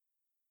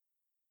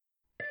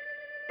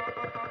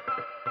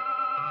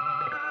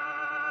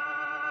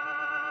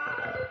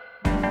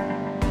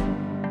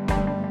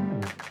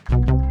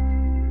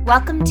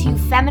Welcome to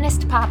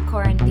Feminist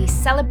Popcorn, the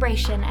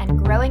celebration and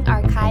growing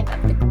archive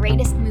of the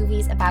greatest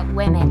movies about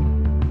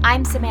women.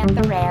 I'm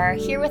Samantha Rare,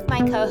 here with my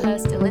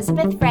co-host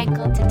Elizabeth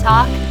Frankel to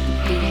talk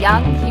The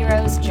Young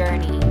Hero's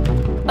Journey,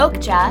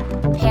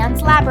 Okja,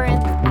 Pan's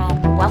Labyrinth,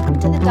 and Welcome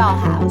to the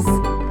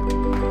Dollhouse.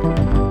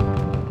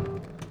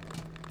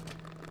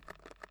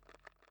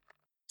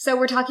 So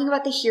we're talking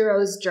about the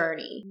hero's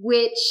journey,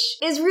 which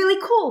is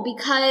really cool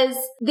because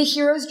the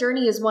hero's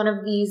journey is one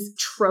of these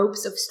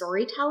tropes of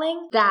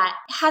storytelling that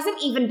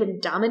hasn't even been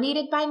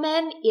dominated by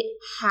men. It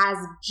has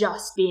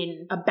just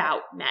been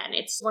about men.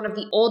 It's one of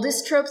the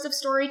oldest tropes of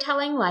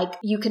storytelling. Like,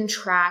 you can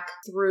track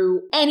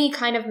through any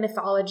kind of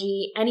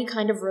mythology, any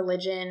kind of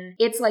religion.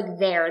 It's like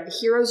there. The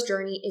hero's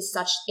journey is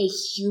such a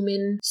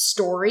human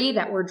story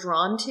that we're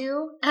drawn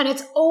to. And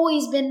it's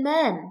always been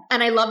men.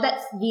 And I love that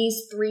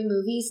these three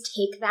movies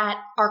take that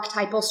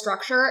archetypal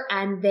structure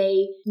and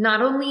they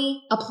not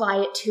only apply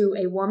it to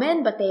a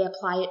woman, but they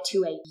apply it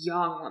to a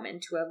young woman,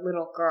 to a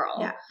little girl.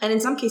 Yeah. And in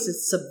some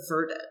cases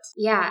subvert it.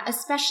 Yeah,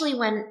 especially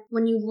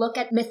when you look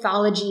at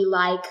mythology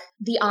like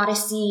the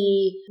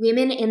Odyssey,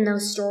 women in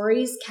those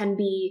stories can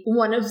be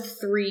one of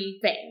three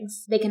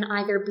things. They can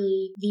either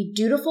be the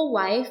dutiful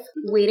wife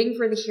waiting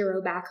for the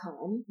hero back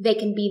home, they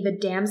can be the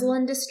damsel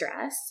in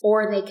distress,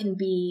 or they can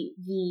be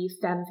the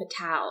femme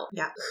fatale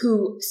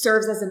who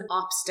serves as an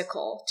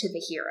obstacle to the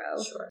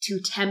hero. Sure. To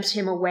tempt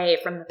him away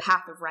from the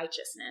path of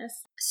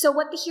righteousness. So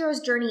what the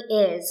hero's journey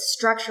is,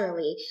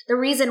 structurally, the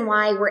reason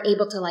why we're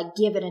able to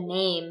give it a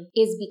name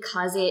is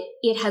because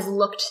it has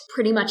looked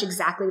pretty much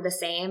exactly the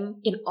same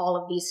in all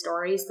of these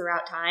stories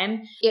throughout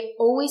time. It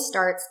always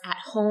starts at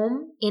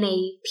home in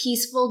a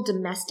peaceful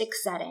domestic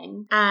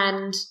setting,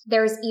 and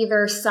there's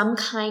either some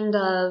kind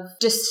of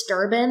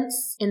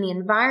disturbance in the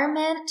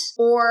environment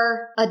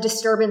or a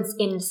disturbance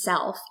in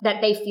self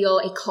that they feel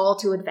a call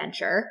to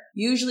adventure.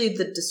 Usually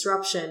the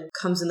disruption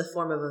comes in the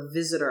form of a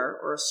visitor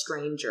or a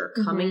stranger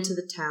coming to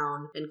the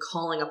town and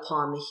calling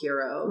upon the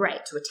hero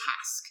to a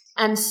task.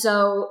 And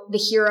so the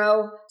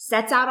hero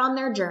sets out on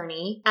their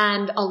journey,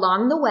 and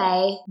along the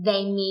way,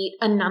 they meet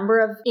a number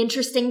of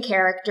interesting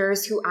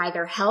characters who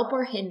either help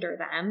or hinder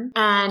them,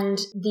 and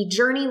the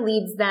journey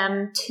leads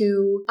them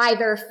to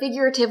either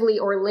figuratively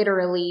or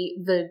literally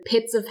the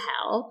pits of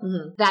hell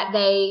that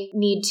they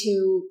need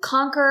to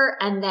conquer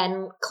and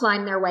then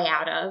climb their way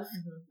out of.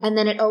 And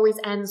then it always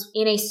ends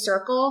in a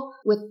circle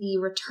with the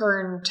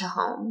return to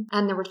home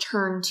and the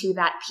return to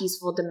that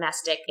peaceful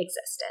domestic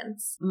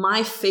existence.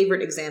 My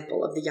favorite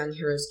example of the young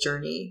hero's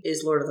journey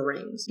is Lord of the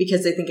Rings,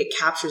 because I think it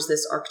captures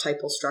this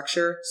archetypal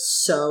structure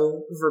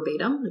so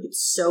verbatim.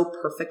 It's so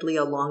perfectly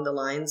along the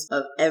lines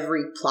of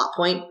every plot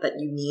point that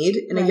you need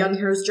in a young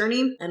hero's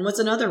journey. And what's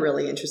another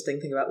really interesting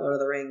thing about Lord of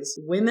the Rings?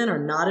 Women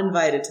are not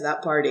invited to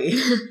that party.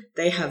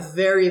 They have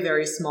very,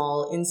 very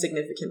small,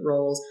 insignificant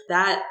roles.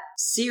 That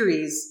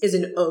series is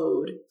an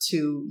ode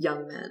to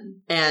young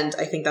men. And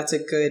I think that's a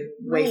good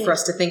way for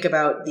us to think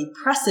about the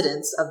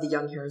precedents of the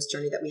young hero's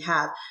journey that we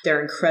have.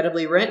 They're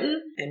incredibly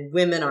written and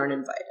women aren't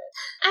invited.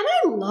 And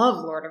I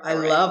love Lord of the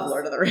Rings. I love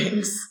Lord of the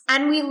Rings.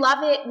 And we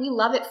love it. We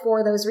love it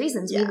for those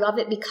reasons. We love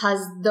it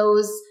because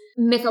those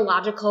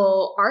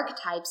mythological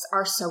archetypes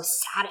are so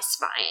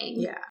satisfying.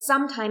 Yeah.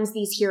 Sometimes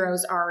these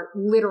heroes are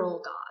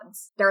literal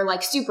gods. They're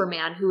like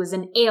Superman, who is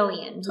an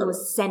alien who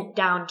was sent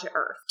down to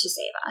Earth to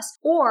save us.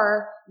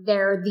 Or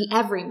they're the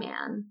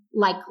everyman,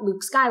 like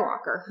Luke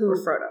Skywalker, or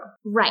Frodo.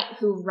 Right,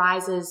 who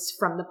rises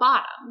from the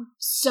bottom.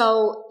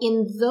 So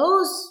in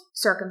those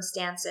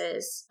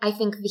circumstances, I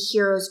think the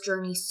hero's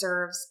journey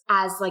serves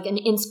as an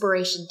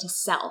inspiration to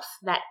self,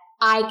 that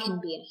I can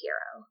be a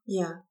hero.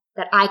 Yeah.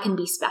 That I can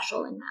be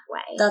special in that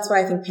way. That's why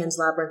I think Pan's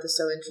Labyrinth is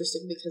so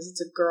interesting, because it's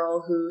a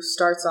girl who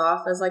starts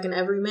off as an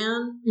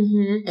everyman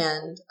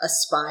and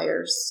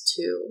aspires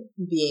to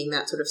being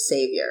that sort of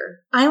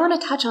savior. I want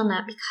to touch on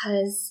that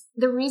because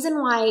the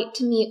reason why,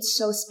 to me, it's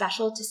so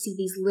special to see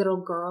these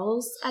little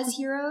girls as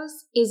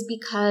heroes is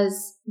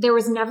because there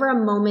was never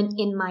a moment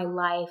in my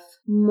life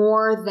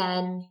more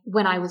than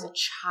when I was a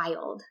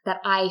child that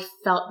I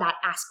felt that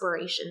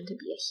aspiration to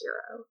be a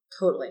hero.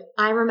 Totally.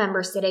 I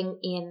remember sitting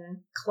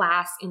in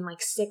class in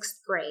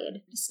 6th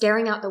grade,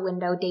 staring out the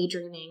window,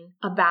 daydreaming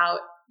about,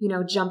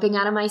 jumping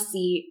out of my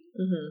seat,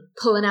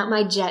 pulling out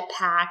my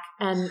jetpack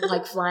and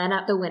flying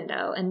out the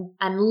window and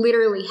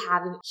literally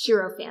having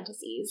hero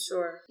fantasies.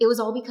 Sure. It was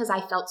all because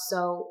I felt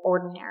so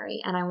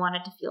ordinary and I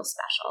wanted to feel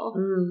special.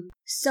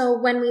 So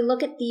when we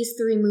look at these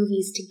three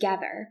movies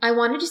together, I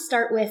wanted to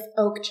start with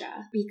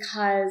Okja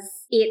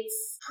because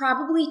it's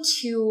probably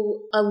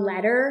to a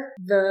letter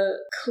the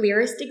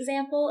clearest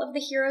example of the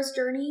hero's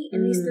journey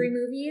in these three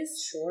movies.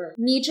 Sure.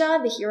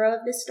 Mija, the hero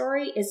of this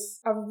story, is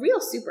a real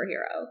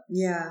superhero.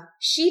 Yeah.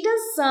 She she does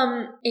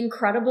some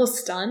incredible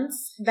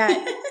stunts that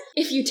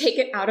if you take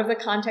it out of the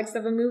context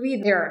of a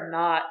movie, they're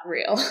not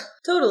real.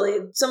 Totally.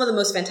 Some of the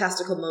most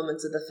fantastical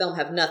moments of the film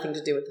have nothing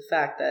to do with the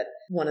fact that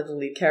one of the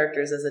lead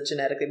characters is a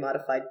genetically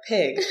modified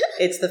pig.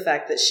 It's the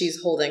fact that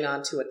she's holding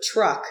onto a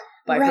truck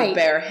by her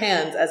bare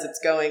hands as it's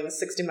going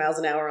 60 miles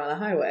an hour on a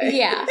highway.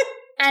 Yeah.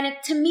 And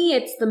to me,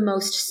 it's the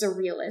most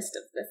surrealist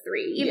of the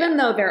three, even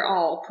though they're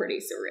all pretty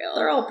surreal.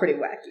 They're all pretty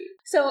wacky.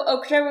 So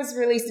Okja was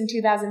released in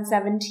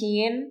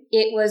 2017.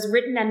 It was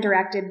written and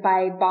directed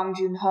by Bong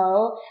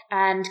Joon-ho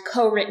and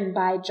co-written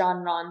by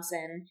Jon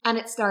Ronson. And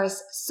it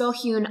stars So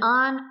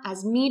Hyun-an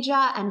as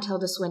Mija and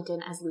Tilda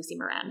Swinton as Lucy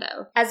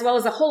Miranda, as well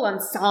as a whole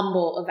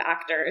ensemble of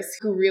actors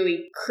who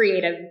really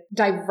create a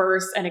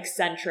diverse and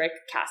eccentric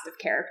cast of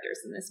characters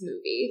in this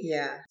movie.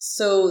 Yeah.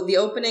 So the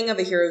opening of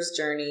A Hero's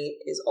Journey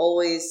is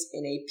always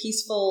in a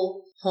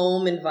peaceful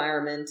home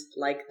environment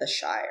like the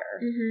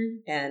Shire.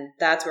 Mm-hmm. And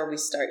that's where we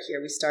start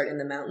here. We start in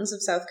the mountains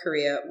of South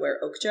Korea, where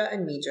Okja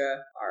and Mija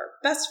are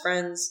best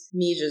friends.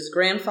 Mija's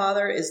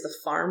grandfather is the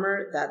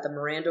farmer that the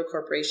Miranda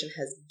Corporation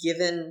has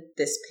given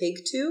this pig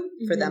to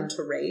for them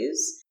to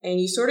raise. And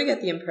you sort of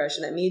get the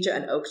impression that Mija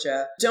and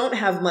Okja don't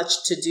have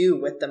much to do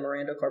with the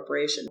Miranda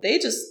Corporation. They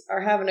just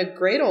are having a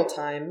great old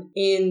time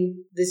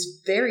in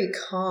this very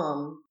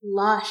calm,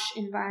 lush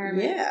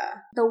environment. Yeah.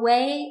 The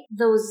way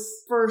those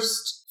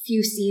first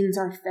few scenes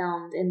are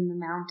filmed in the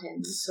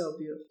mountains. It's so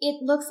beautiful.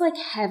 It looks like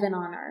heaven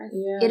on earth.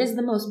 Yeah. It is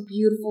the most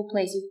beautiful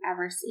place you've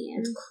ever seen.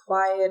 It's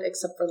quiet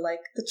except for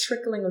like the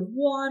trickling of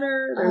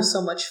water. There's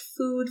so much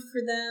food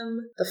for them.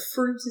 The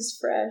fruit is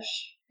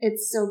fresh.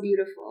 It's so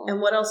beautiful.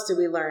 And what else do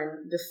we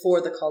learn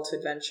before the call to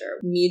adventure?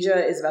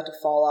 Mija is about to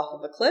fall off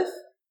of a cliff,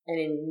 and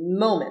in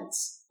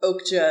moments,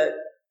 Okja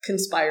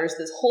conspires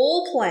this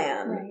whole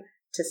plan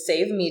to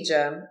save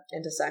Mija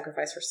and to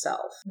sacrifice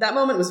herself. That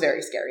moment was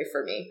very scary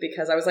for me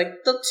because I was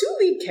like, the two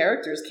lead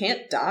characters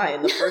can't die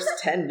in the first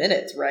 10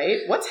 minutes, right?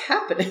 What's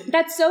happening?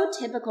 That's so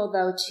typical,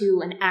 though, to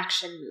an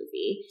action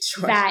movie.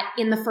 Sure. That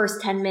in the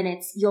first 10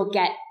 minutes, you'll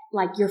get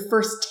like your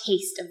first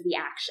taste of the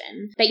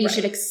action that you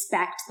should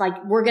expect. Like,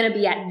 we're going to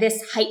be at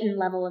this heightened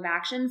level of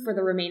action for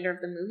the remainder of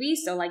the movie.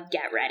 So like,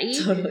 get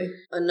ready. Totally.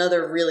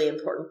 Another really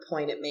important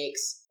point it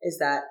makes is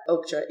that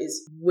Okja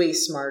is way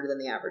smarter than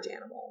the average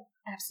animal.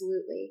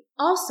 Absolutely.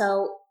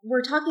 Also,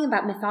 we're talking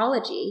about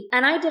mythology,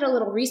 and I did a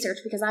little research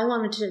because I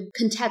wanted to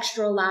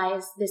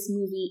contextualize this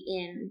movie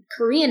in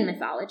Korean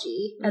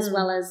mythology, as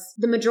well as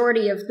the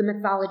majority of the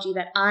mythology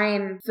that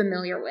I'm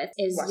familiar with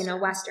is,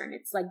 Western.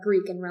 It's like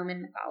Greek and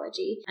Roman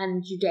mythology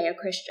and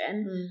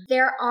Judeo-Christian.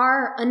 There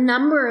are a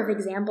number of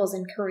examples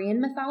in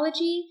Korean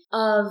mythology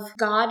of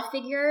god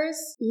figures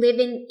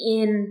living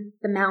in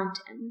the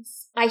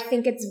mountains. I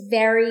think it's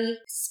very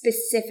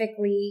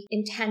specifically,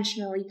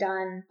 intentionally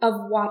done of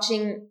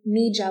watching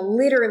Mija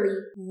literally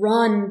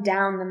run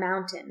down the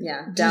mountain.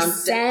 Yeah.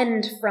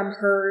 Descend from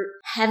her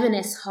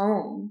heavenous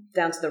home.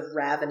 Down to the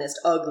ravenous,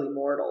 ugly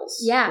mortals.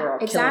 Yeah, who are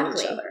all killing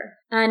each other.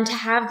 And to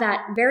have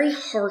that very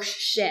harsh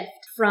shift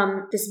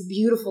from this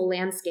beautiful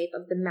landscape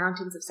of the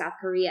mountains of South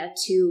Korea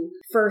to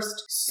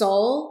first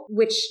Seoul,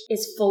 which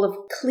is full of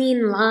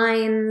clean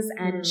lines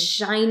and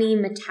shiny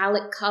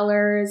metallic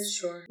colors.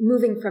 Sure.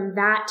 Moving from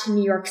that to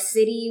New York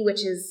City,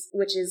 which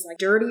is like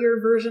dirtier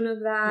version of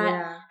that.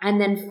 Yeah.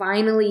 And then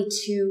finally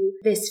to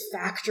this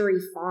factory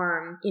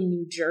farm in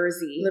New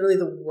Jersey. Literally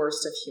the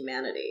worst of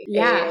humanity.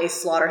 Yeah. A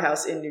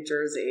slaughterhouse in New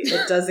Jersey.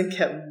 It doesn't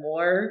get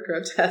more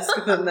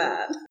grotesque than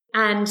that.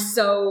 And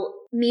so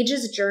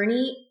Mija's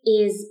journey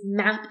is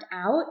mapped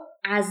out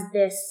as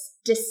this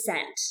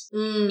descent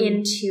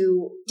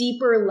into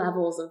deeper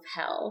levels of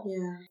hell.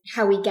 Yeah.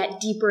 How we get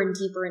deeper and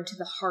deeper into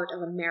the heart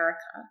of America.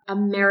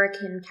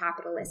 American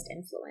capitalist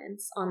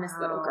influence on this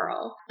little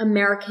girl.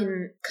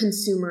 American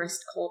consumerist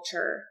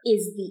culture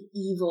is the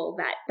evil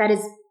that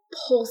is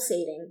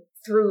pulsating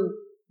through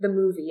the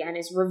movie and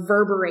is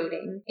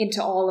reverberating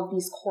into all of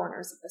these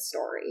corners of the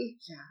story.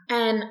 Yeah.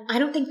 And I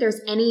don't think there's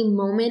any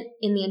moment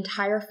in the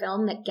entire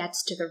film that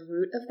gets to the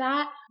root of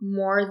that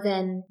more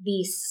than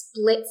the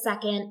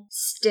split-second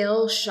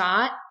still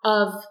shot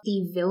of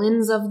the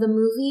villains of the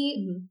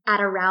movie at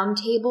a round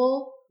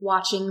table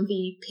watching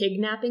the pig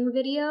napping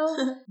video.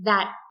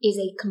 That is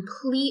a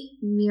complete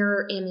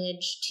mirror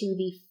image to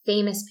the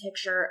famous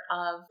picture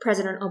of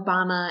President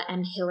Obama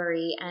and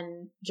Hillary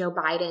and Joe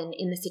Biden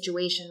in the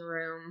Situation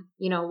Room,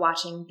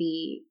 watching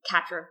the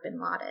capture of bin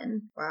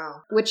Laden.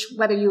 Wow. Which,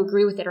 whether you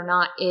agree with it or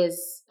not,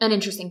 is an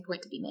interesting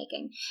point to be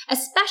making.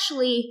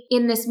 Especially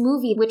in this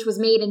movie, which was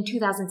made in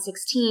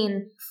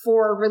 2016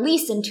 for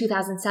release in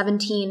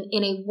 2017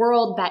 in a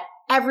world that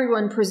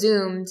everyone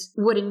presumed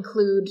would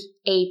include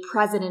a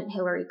President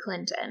Hillary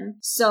Clinton.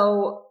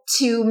 So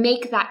to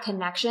make that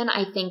connection,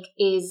 I think,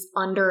 is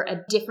under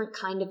a different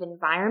kind of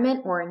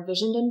environment or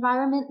envisioned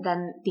environment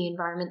than the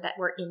environment that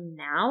we're in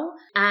now.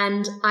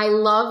 And I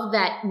love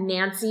that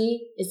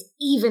Nancy is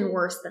even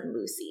worse than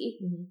Lucy.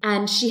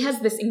 And she has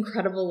this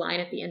incredible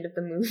line at the end of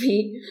the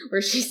movie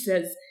where she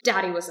says,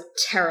 "Daddy was a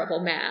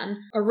terrible man,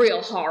 a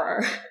real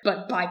horror,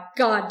 but by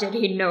God did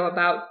he know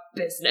about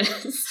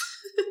business."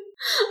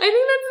 I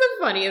think that's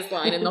the funniest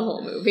line in the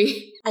whole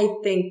movie. I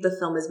think the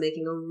film is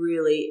making a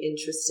really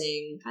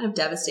interesting, kind of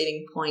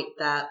devastating point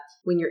that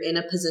when you're in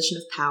a position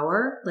of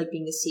power, like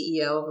being the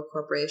CEO of a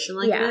corporation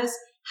like this,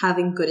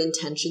 having good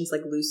intentions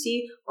like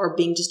Lucy or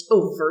being just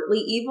overtly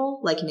evil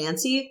like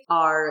Nancy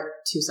are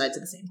two sides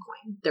of the same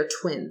coin. They're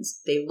twins.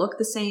 They look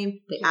the same.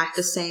 They act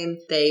the same.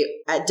 They,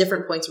 at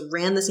different points,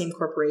 ran the same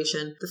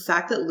corporation. The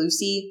fact that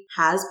Lucy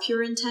has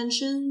pure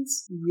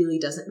intentions really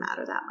doesn't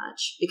matter that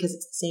much because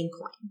it's the same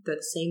coin. They're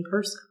the same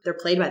person. They're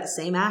played by the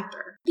same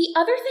actor. The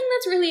other thing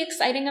that's really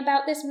exciting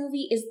about this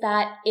movie is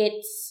that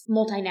it's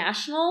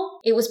multinational.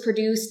 It was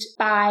produced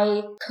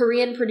by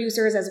Korean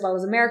producers as well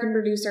as American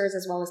producers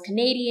as well as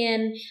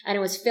Canadian, and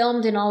it was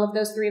filmed in all of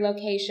those 3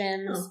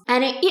 locations. Oh.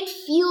 And it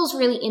feels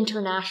really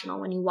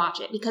international when you watch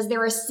it because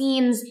there are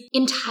scenes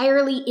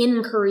entirely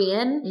in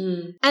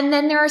Korean, and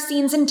then there are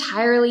scenes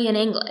entirely in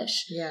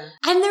English. Yeah.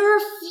 And there are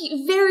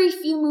very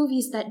few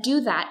movies that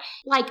do that.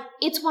 Like,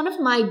 it's one of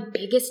my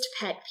biggest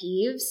pet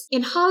peeves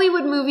in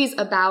Hollywood movies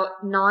about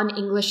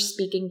non-English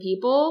speaking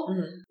people,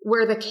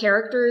 where the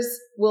characters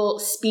will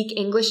speak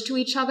English to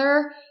each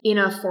other in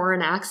a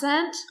foreign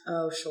accent.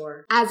 Oh,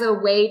 sure. As a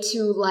way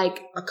to,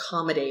 like,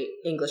 accommodate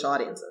English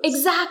audiences.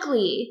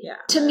 Exactly. Yeah.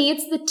 To me,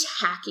 it's the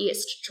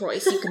tackiest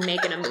choice you can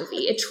make in a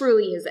movie. It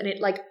truly is. And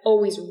it, like,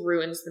 always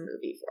ruins the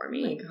movie for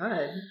me. Oh my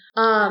God.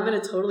 I'm going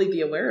to totally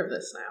be aware of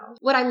this now.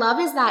 What I love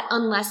is that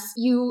unless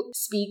you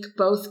speak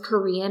both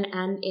Korean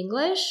and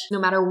English, no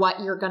matter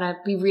what, you're going to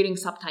be reading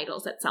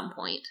subtitles at some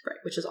point. Right,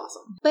 which is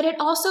awesome. But it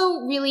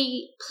also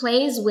really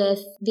plays with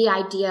the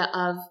idea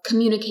of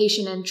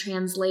communication and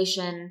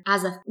translation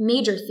as a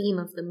major theme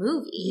of the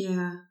movie.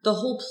 Yeah. The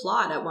whole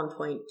plot at one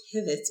point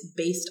pivots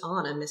based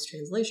on a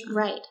mistranslation.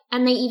 Right.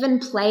 And they even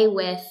play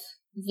with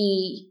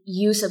the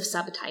use of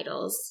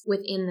subtitles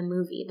within the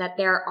movie, that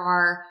there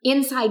are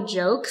inside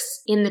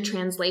jokes in the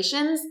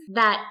translations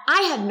that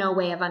I had no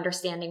way of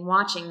understanding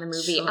watching the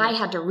movie. Sure. I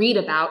had to read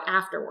about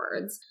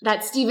afterwards.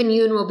 That Stephen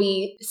Yeun will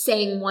be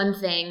saying one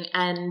thing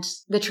and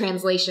the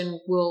translation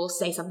will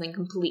say something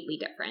completely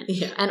different.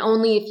 Yeah. And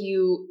only if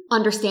you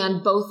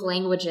understand both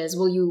languages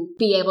will you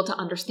be able to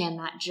understand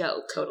that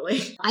joke.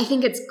 Totally. I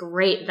think it's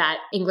great that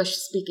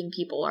English-speaking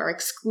people are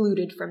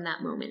excluded from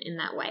that moment in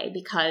that way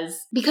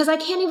because I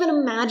can't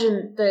even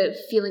imagine the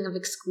feeling of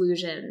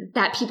exclusion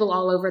that people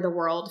all over the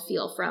world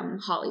feel from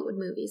Hollywood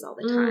movies all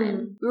the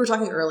time. We were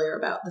talking earlier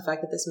about the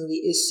fact that this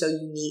movie is so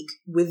unique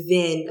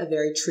within a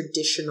very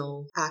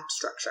traditional act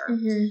structure.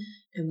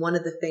 And one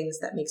of the things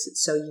that makes it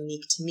so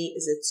unique to me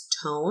is its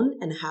tone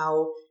and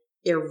how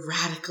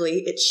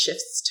erratically it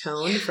shifts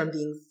tone from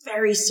being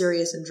very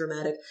serious and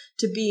dramatic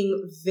to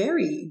being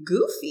very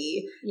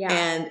goofy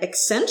and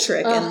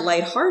eccentric and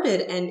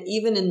lighthearted. And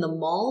even in the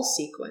mall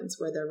sequence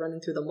where they're running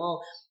through the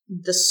mall,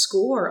 the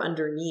score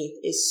underneath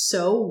is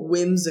so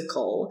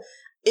whimsical.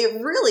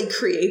 It really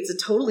creates a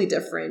totally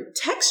different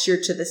texture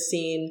to the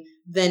scene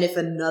than if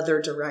another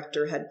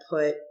director had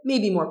put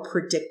maybe more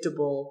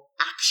predictable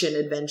action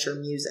adventure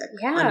music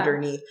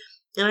underneath.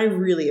 And I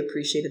really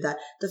appreciated that.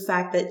 The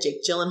fact that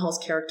Jake Gyllenhaal's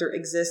character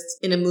exists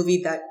in a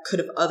movie that could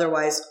have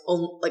otherwise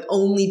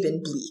only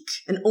been bleak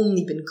and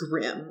only been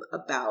grim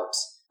about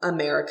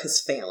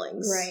America's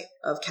failings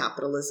of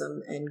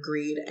capitalism and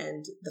greed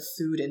and the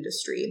food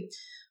industry.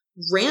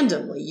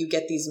 Randomly, you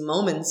get these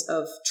moments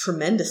of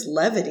tremendous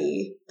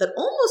levity that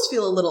almost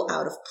feel a little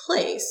out of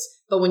place.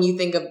 But when you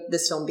think of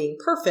this film being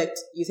perfect,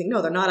 you think,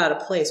 no, they're not out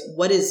of place.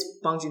 What is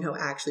Bong Joon-ho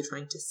actually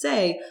trying to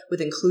say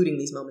with including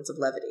these moments of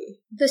levity?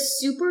 The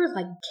super,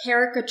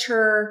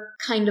 caricature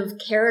kind of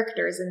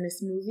characters in this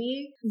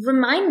movie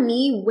remind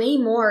me way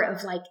more of,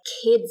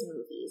 kids'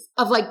 movies.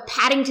 Of,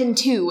 Paddington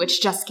 2,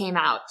 which just came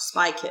out.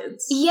 Spy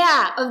Kids.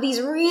 Yeah, of these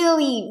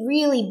really,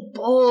 really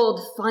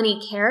bold,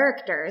 funny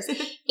characters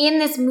in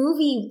this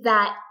movie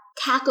that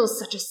tackles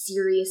such a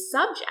serious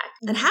subject.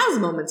 And has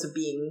moments of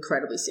being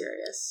incredibly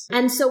serious.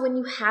 And so when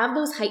you have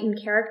those heightened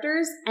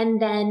characters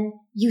and then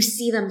you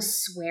see them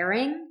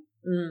swearing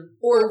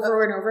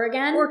over and over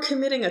again. Or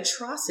committing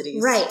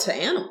atrocities to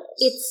animals.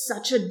 It's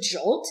such a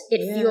jolt.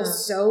 It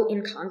feels so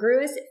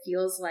incongruous. It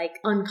feels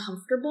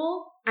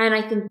uncomfortable. And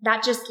I think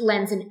that just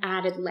lends an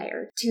added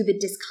layer to the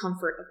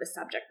discomfort of the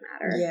subject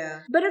matter. Yeah.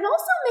 But it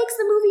also makes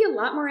the movie a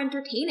lot more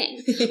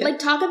entertaining.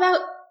 Talk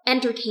about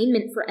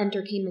entertainment for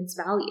entertainment's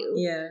value.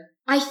 Yeah.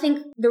 I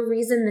think the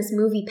reason this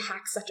movie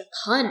packs such a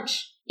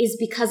punch is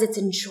because it's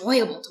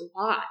enjoyable to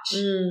watch.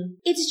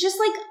 It's just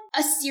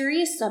a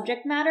serious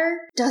subject matter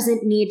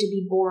doesn't need to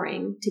be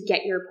boring to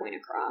get your point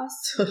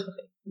across.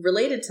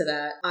 Related to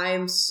that, I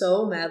am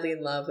so madly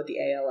in love with the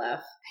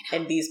ALF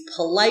and these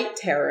polite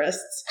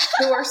terrorists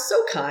who are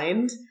so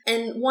kind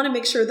and want to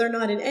make sure they're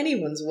not in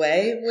anyone's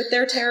way with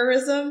their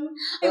terrorism.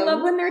 I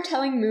love when they're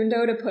telling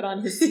Mundo to put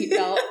on his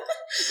seatbelt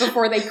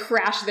before they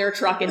crash their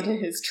truck into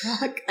his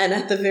truck. And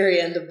at the very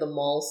end of the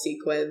mall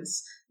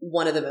sequence,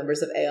 one of the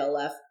members of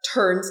ALF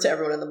turns to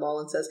everyone in the mall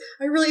and says,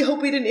 I really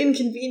hope we didn't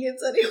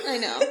inconvenience anyone. I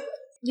know.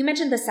 You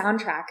mentioned the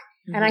soundtrack,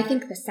 and I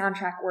think the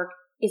soundtrack work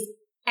is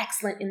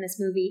excellent in this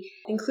movie.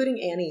 Including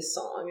Annie's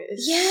song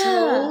is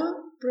so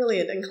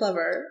brilliant and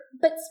clever.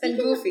 But and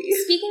goofy.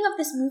 Speaking of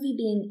this movie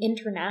being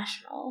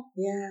international,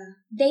 yeah,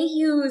 they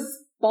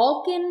use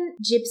Balkan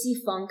gypsy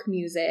funk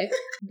music.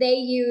 They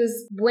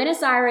use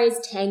Buenos Aires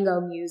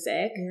tango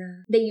music.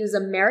 Yeah. They use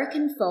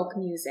American folk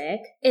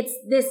music. It's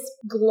this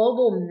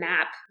global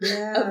map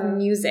of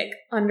music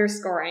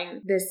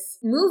underscoring this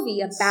movie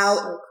about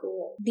so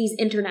cool. these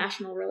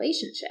international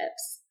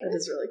relationships. That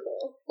is really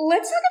cool.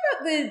 Let's talk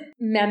about the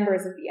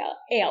members of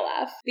the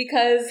ALF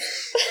because,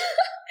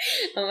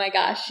 oh my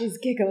gosh, she's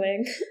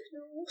giggling.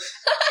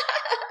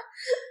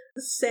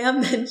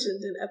 Sam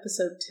mentioned in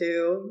episode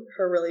 2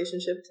 her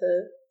relationship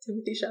to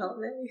Timothée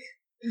Chalamet.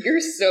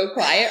 You're so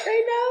quiet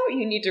right now.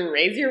 You need to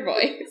raise your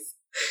voice.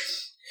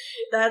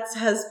 That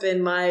has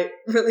been my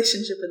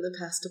relationship in the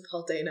past to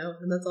Paul Dano,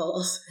 and that's all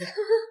I'll say.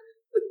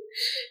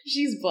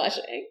 She's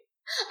blushing.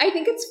 I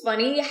think it's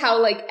funny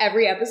how, like,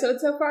 every episode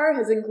so far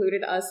has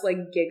included us, like,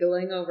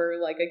 giggling over,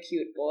 like, a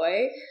cute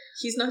boy.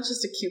 He's not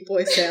just a cute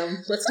boy, Sam.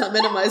 Let's not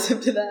minimize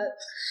him to that.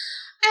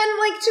 And,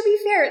 like, to be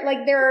fair,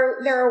 like,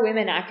 there are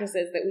women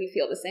actresses that we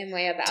feel the same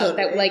way about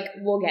that, like,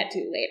 we'll get to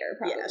later,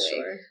 probably. Yeah,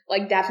 sure.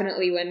 Like,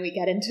 definitely when we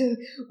get into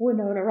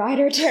Winona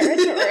Ryder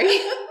territory.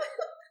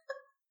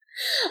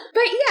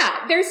 But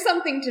yeah, there's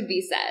something to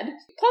be said.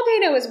 Paul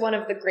Dano is one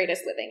of the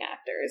greatest living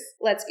actors.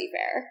 Let's be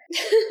fair.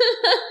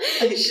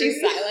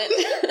 She's silent.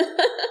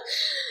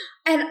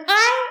 And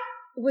I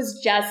was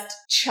just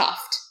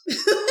chuffed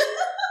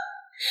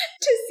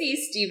to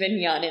see Steven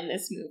Yeun in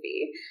this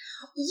movie.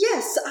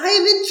 Yes, I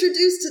am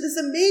introduced to this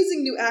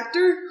amazing new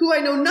actor who I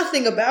know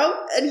nothing about,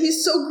 and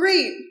he's so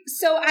great.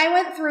 So I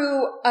went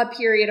through a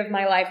period of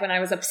my life when I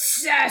was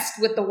obsessed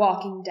with The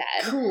Walking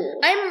Dead. Cool.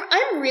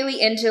 I'm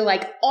really into,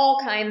 like, all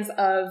kinds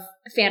of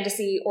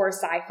fantasy or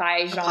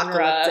sci-fi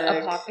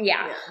genre.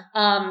 Yeah.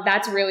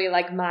 That's really,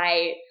 like,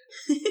 my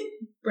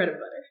bread and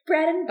butter.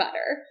 Bread and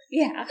butter.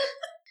 Yeah.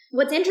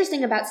 What's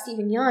interesting about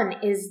Steven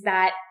Yeun is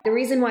that the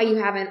reason why you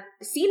haven't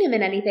seen him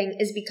in anything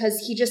is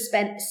because he just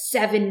spent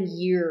 7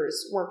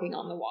 years working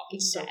on The Walking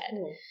Dead.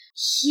 Cool.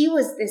 He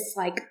was this,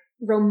 like,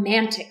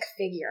 romantic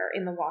figure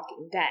in The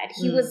Walking Dead.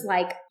 He was,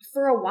 like,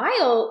 for a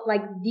while,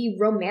 like, the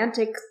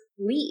romantic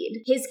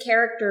lead. His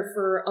character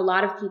for a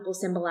lot of people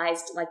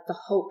symbolized, like, the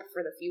hope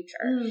for the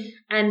future.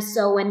 And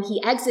so when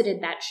he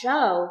exited that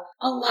show,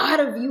 a lot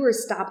of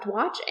viewers stopped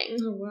watching.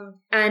 Oh, wow.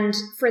 And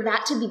for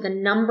that to be the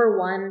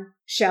 #1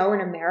 show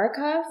in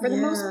America for the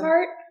most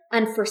part,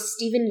 and for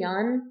Steven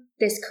Yeun,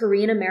 this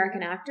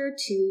Korean-American actor,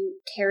 to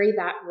carry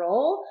that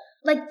role,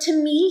 like, to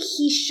me,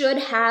 he should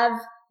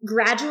have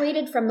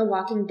graduated from The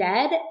Walking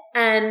Dead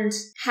and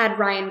had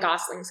Ryan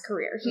Gosling's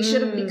career. He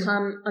should have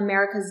become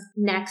America's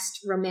next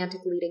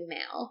romantic leading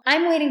male.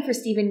 I'm waiting for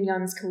Steven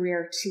Yeun's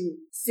career to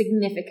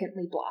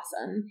significantly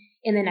blossom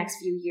in the next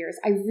few years.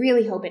 I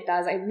really hope it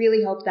does. I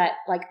really hope that,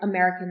 like,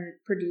 American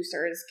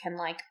producers can,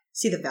 like,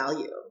 see the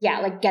value.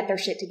 Yeah, like, get their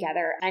shit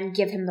together and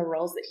give him the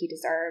roles that he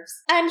deserves.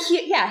 And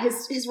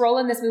his role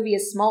in this movie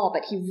is small,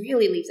 but he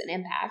really leaves an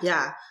impact.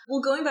 Yeah.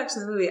 Well, going back to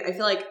the movie, I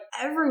feel like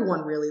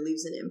everyone really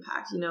leaves an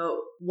impact. You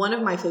know, one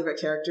of my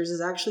favorite characters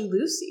is actually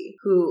Lucy,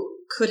 who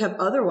could have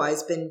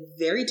otherwise been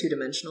very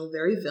two-dimensional,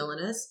 very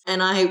villainous.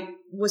 And I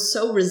was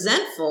so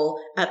resentful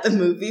at the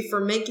movie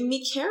for making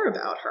me care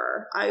about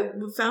her. I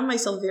found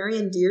myself very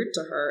endeared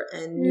to her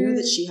and knew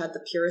that she had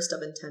the purest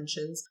of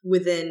intentions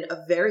within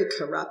a very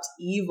corrupt,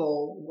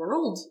 evil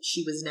world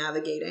she was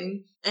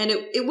navigating. And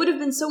it would have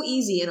been so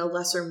easy in a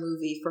lesser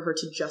movie for her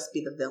to just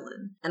be the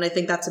villain. And I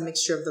think that's a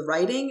mixture of the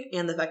writing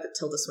and the fact that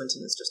Tilda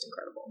Swinton is just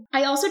incredible.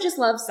 I also just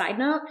love, side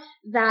note,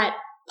 that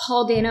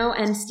Paul Dano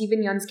and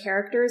Steven Yeun's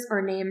characters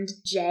are named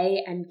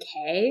J and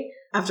K.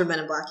 After Men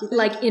in Black, you think?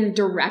 Like, in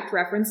direct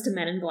reference to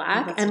Men in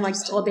Black. Oh, and, like,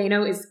 Paul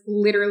Dano is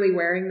literally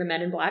wearing the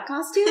Men in Black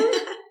costume.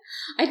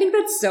 I think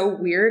that's so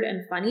weird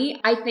and funny.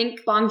 I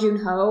think Bong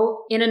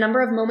Joon-ho, in a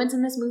number of moments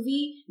in this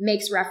movie,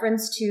 makes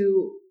reference to,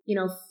 you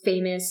know,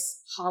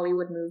 famous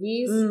Hollywood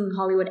movies,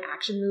 Hollywood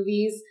action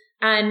movies.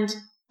 And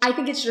I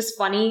think it's just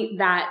funny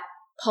that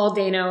Paul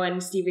Dano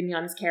and Steven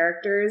Yeun's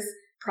characters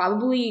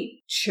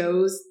probably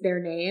chose their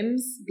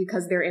names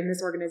because they're in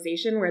this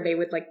organization where they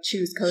would, like,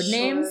 choose code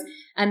names,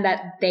 and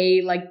that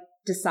they, like,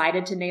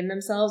 decided to name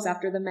themselves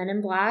after the Men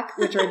in Black,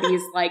 which are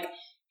these, like,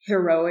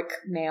 heroic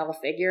male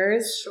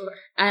figures. Sure.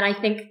 And I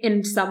think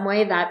in some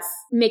way that's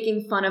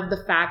making fun of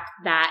the fact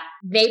that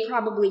they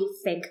probably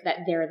think that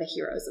they're the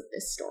heroes of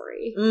this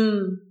story.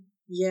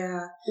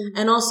 Yeah.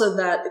 And also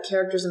that the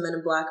characters in Men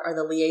in Black are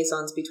the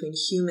liaisons between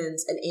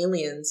humans and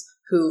aliens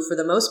who, for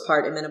the most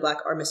part, in Men in Black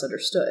are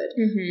misunderstood.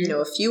 You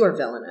know, a few are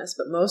villainous,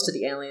 but most of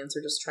the aliens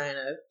are just trying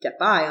to get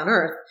by on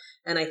Earth.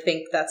 And I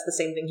think that's the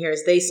same thing here,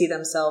 is they see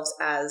themselves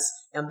as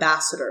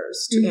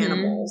ambassadors to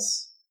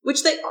animals.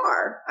 Which they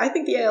are. I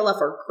think the ALF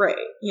are great.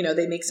 You know,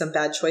 they make some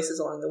bad choices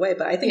along the way,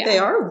 but I think they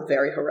are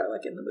very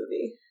heroic in the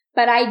movie.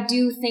 But I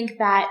do think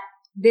that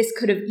this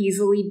could have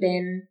easily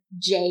been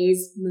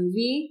Jay's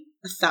movie.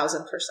 1,000%.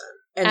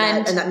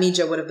 And that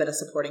Mija would have been a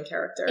supporting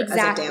character as a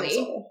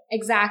damsel.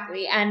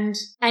 Exactly. And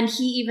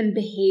he even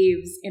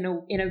behaves in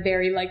a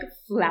very like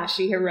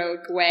flashy,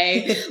 heroic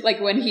way. Like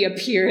when he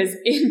appears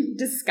in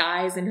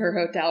disguise in her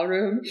hotel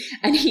room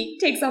and he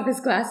takes off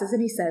his glasses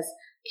and he says,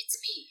 "It's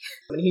me."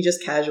 When he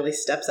just casually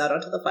steps out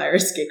onto the fire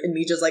escape and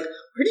Mija's like,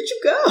 "Where did you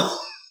go?"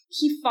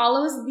 He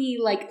follows the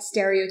like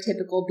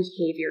stereotypical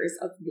behaviors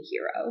of the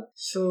hero.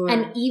 Sure.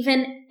 And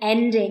even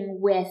ending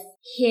with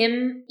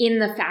him in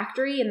the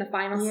factory in the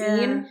final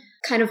scene,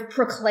 kind of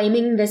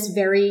proclaiming this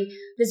very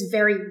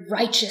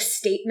righteous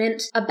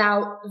statement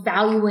about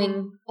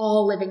valuing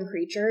all living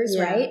creatures,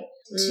 right?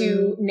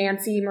 To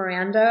Nancy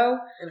Mirando.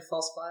 And it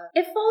falls flat.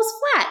 It falls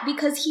flat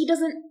because he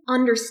doesn't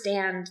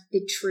understand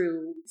the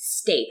true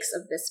stakes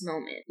of this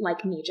moment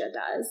like Mija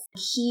does.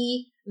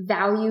 He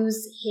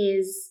values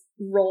his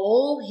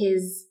role,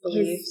 his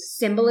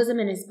symbolism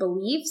and his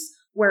beliefs,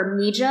 where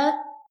Mija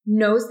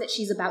knows that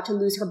she's about to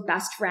lose her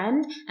best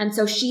friend, and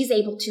so she's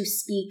able to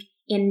speak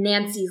in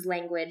Nancy's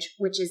language,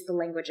 which is the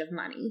language of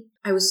money.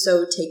 I was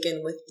so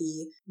taken with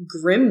the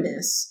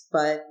grimness,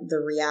 but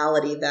the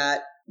reality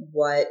that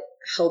what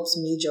helps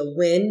Mija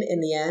win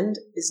in the end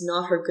is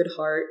not her good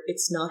heart,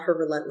 it's not her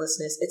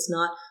relentlessness, it's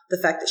not the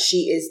fact that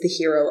she is the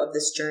hero of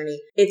this journey,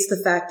 it's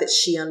the fact that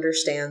she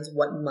understands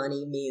what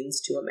money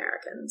means to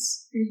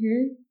Americans.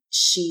 Mm-hmm.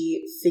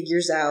 She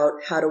figures out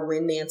how to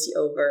win Nancy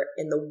over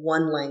in the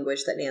one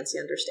language that Nancy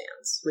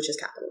understands, which is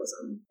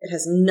capitalism. It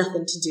has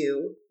nothing to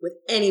do with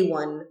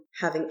anyone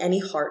having any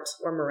heart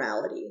or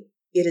morality.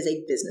 It is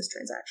a business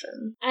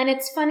transaction. And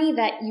it's funny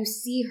that you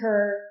see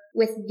her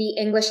with the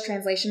English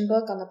translation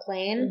book on the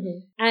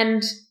plane.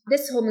 And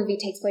this whole movie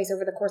takes place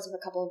over the course of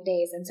a couple of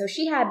days. And so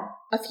she had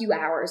a few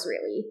hours,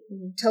 really,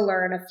 to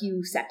learn a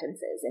few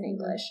sentences in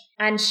English.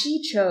 And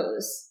she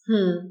chose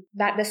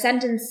that the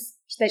sentence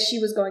that she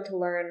was going to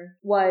learn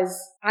was,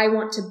 "I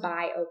want to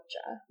buy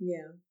Okja."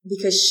 Yeah.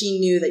 Because she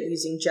knew that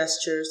using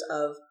gestures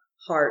of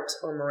heart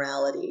or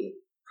morality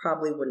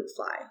probably wouldn't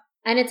fly.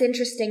 And it's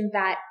interesting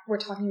that we're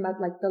talking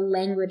about like the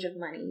language of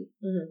money.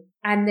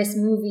 And this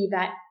movie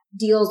that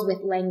deals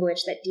with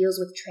language, that deals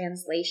with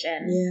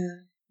translation.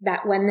 Yeah.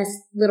 That when this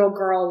little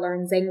girl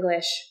learns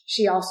English,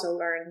 she also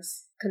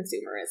learns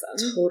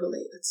consumerism.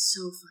 Totally. That's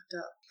so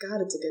fucked up.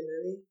 God, it's a good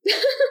movie.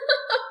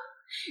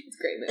 It's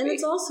a great movie. And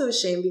it's also a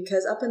shame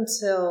because up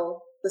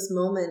until this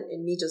moment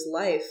in Mija's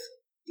life,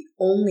 the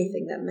only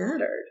thing that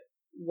mattered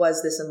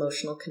was this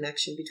emotional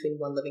connection between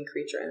one living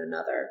creature and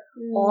another.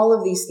 All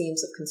of these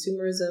themes of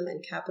consumerism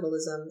and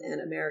capitalism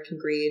and American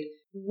greed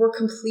were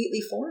completely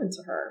foreign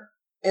to her.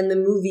 And the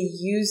movie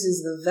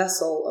uses the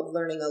vessel of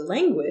learning a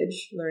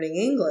language, learning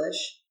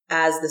English,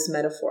 as this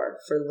metaphor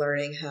for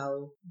learning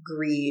how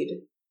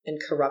greed and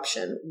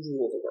corruption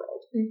rule the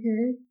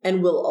world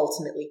and will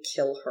ultimately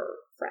kill her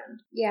friend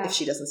if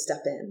she doesn't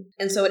step in.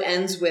 And so it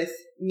ends with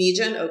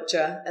Mija and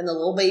Okja and the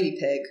little baby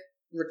pig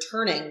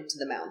returning to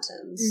the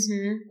mountains,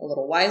 a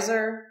little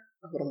wiser,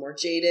 a little more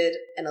jaded,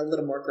 and a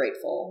little more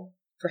grateful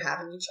for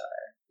having each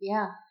other.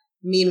 Yeah.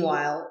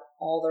 Meanwhile,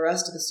 all the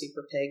rest of the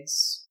super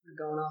pigs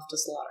are going off to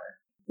slaughter.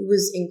 It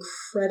was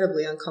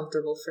incredibly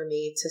uncomfortable for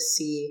me to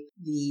see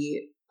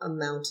the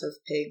amount of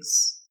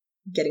pigs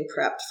getting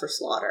prepped for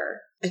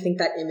slaughter. I think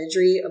that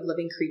imagery of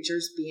living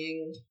creatures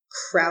being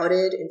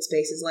crowded in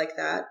spaces like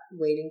that,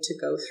 waiting to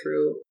go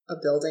through a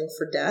building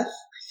for death.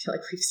 I feel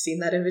like we've seen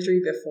that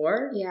imagery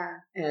before. Yeah.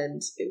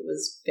 And it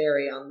was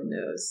very on the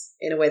nose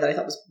in a way that I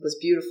thought was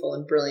beautiful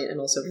and brilliant and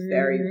also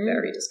very,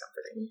 very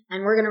discomforting.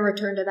 And we're going to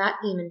return to that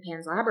theme in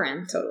Pan's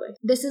Labyrinth. Totally.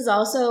 This is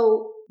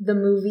also the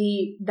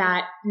movie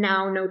that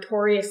now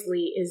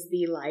notoriously is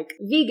the, like,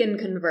 vegan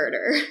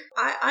converter.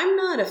 I'm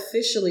not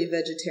officially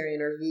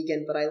vegetarian or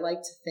vegan, but I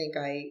like to think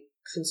I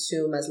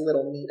consume as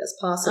little meat as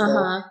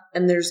possible.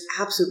 And there's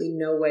absolutely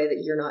no way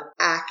that you're not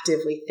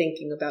actively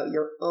thinking about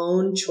your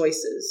own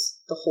choices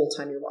the whole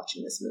time you're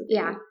watching this movie.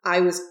 Yeah.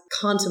 I was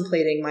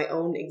contemplating my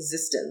own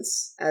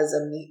existence as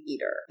a meat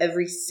eater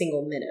every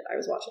single minute I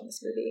was watching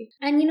this movie.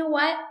 And you know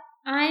what?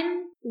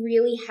 I'm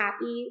really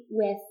happy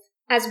with,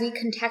 as we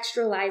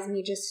contextualize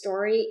Mija's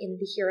story in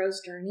the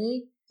hero's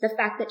journey, the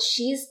fact that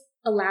she's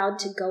allowed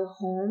to go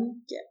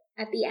home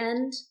at the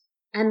end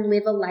and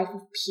live a life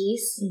of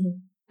peace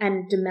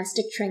and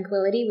domestic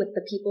tranquility with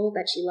the people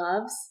that she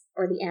loves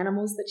or the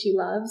animals that she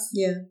loves.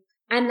 Yeah.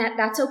 And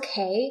that's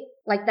okay.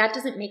 Like, that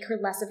doesn't make her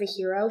less of a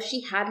hero.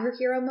 She had her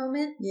hero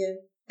moment. Yeah.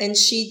 And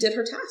she did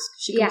her task.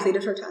 She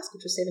completed her task,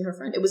 which was saving her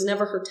friend. It was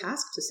never her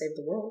task to save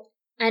the world.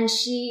 And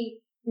she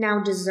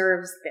now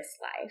deserves this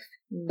life.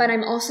 But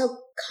I'm also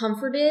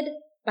comforted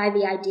by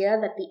the idea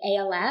that the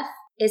ALF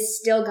is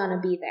still gonna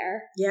be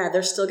there. Yeah,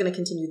 they're still gonna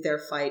continue their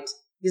fight.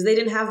 Because they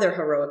didn't have their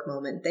heroic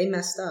moment. They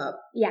messed up.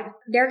 Yeah,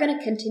 they're going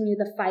to continue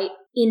the fight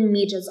in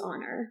Mija's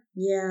honor.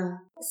 Yeah.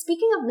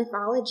 Speaking of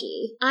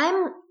mythology,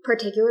 I'm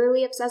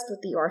particularly obsessed with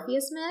the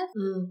Orpheus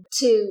myth.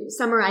 To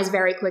summarize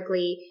very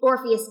quickly,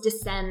 Orpheus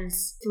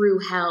descends through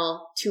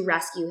hell to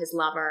rescue his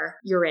lover,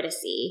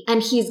 Eurydice,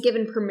 and he's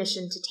given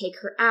permission to take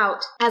her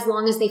out as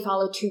long as they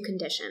follow two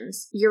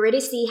conditions.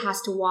 Eurydice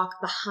has to walk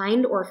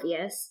behind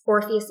Orpheus.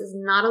 Orpheus is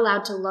not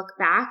allowed to look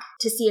back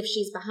to see if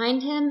she's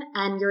behind him,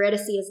 and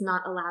Eurydice is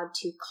not allowed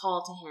to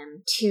call to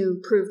him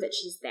to prove that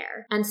she's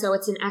there. And so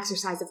it's an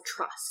exercise of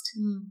trust.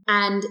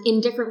 And in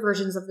different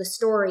versions of the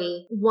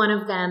story, one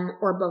of them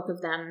or both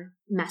of them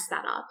mess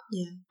that up.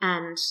 Yeah.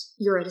 And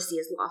Eurydice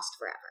is lost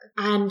forever.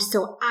 And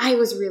so I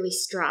was really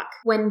struck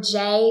when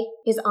Jay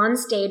is on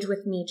stage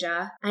with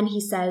Mija and he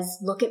says,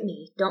 "Look at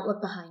me. Don't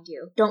look behind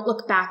you. Don't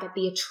look back at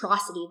the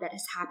atrocity that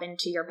has happened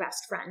to your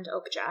best friend,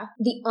 Okja."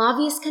 The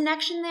obvious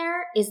connection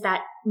there is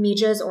that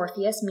Mija is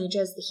Orpheus.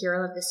 Mija is the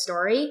hero of this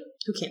story.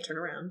 Who can't turn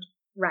around.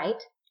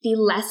 Right? The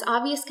less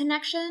obvious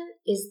connection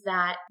is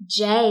that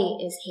Jay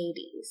is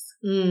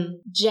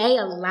Hades. Jay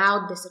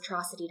allowed this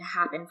atrocity to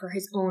happen for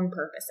his own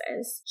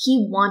purposes.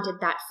 He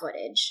wanted that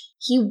footage.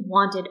 He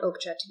wanted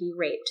Okja to be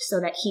raped so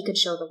that he could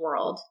show the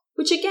world.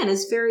 Which again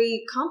is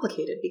very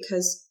complicated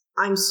because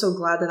I'm so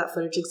glad that that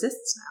footage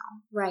exists now.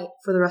 Right.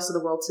 For the rest of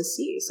the world to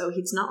see. So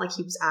it's not like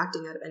he was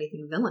acting out of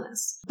anything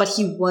villainous. But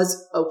he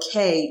was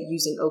okay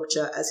using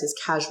Okja as his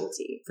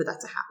casualty for that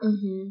to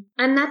happen.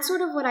 And that's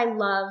sort of what I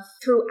love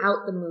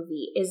throughout the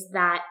movie, is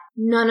that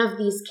none of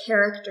these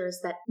characters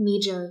that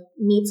Mija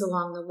meets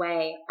along the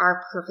way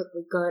are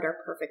perfectly good or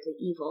perfectly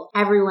evil.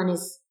 Everyone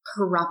is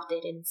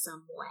corrupted in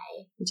some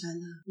way. Which I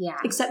love. Yeah.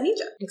 Except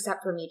Mija.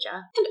 Except for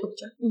Mija. And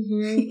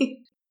Okja.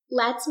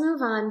 Let's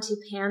move on to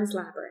Pan's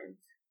Labyrinth.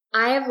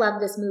 I have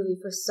loved this movie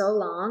for so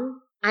long.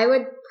 I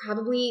would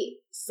probably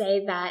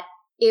say that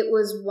it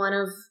was one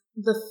of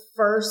the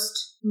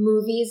first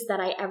movies that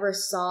I ever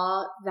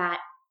saw that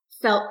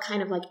felt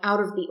kind of like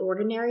out of the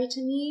ordinary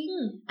to me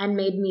and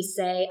made me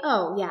say,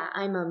 oh yeah,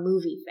 I'm a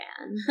movie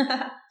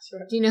fan.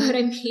 Sure. Do you know what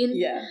I mean?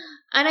 Yeah.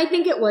 And I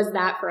think it was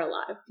that for a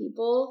lot of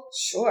people.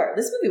 Sure.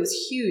 This movie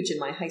was huge in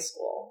my high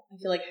school. I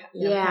feel like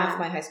half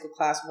my high school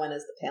class went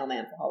as the Pale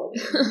Man for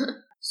Halloween.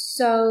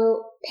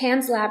 So,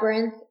 Pan's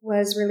Labyrinth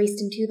was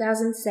released in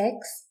 2006.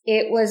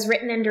 It was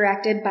written and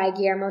directed by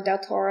Guillermo del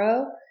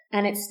Toro,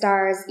 and it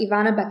stars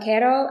Ivana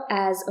Baquero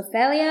as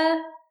Ofelia,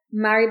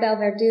 Maribel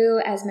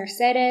Verdú as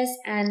Mercedes,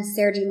 and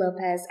Sergi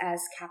Lopez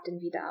as Captain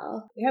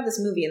Vidal. We have this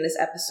movie in this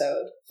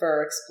episode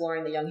for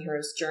exploring the young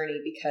hero's journey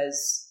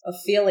because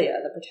Ophelia,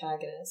 the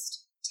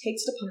protagonist,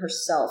 takes it upon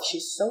herself.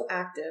 She's so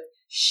active.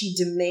 She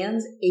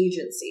demands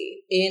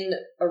agency in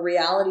a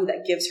reality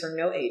that gives her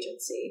no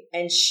agency.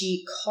 And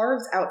she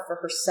carves out for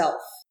herself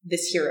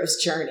this hero's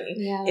journey.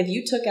 Yeah. If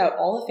you took out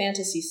all the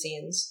fantasy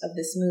scenes of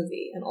this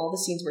movie and all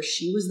the scenes where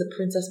she was the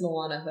Princess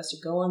Moana who has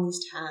to go on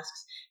these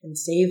tasks and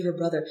save her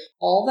brother,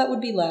 all that would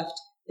be left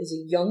is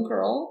a young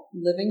girl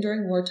living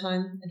during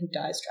wartime and who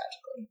dies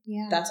tragically.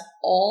 Yeah. That's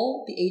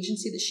all the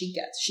agency that she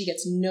gets. She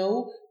gets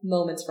no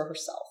moments for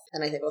herself.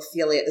 And I think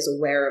Ophelia is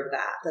aware of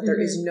that there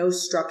is no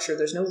structure,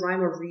 there's no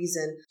rhyme or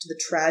reason to the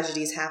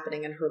tragedies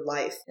happening in her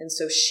life. And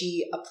so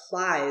she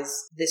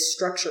applies this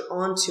structure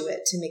onto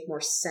it to make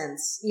more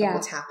sense of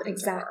what's happening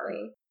to her.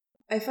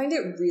 I find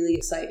it really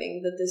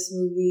exciting that this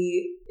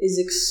movie is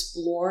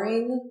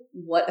exploring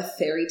what a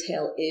fairy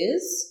tale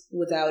is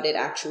without it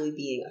actually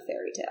being a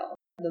fairy tale.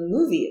 The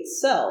movie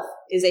itself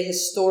is a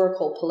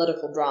historical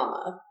political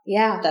drama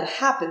that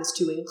happens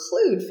to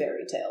include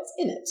fairy tales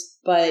in it.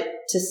 But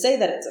to say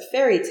that it's a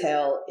fairy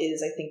tale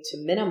is, I think,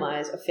 to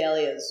minimize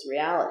Ophelia's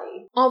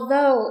reality.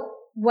 Although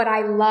what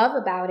I love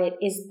about it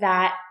is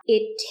that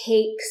it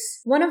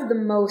takes one of the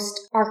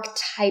most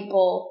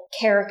archetypal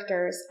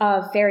characters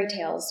of fairy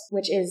tales,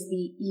 which is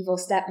the evil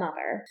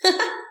stepmother,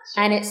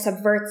 and it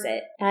subverts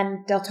it.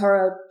 And Del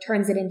Toro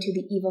turns it into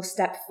the evil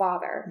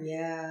stepfather.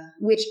 Yeah.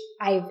 Which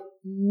I've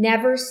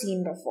never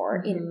seen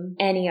before in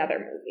any other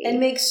movie. And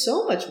makes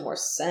so much more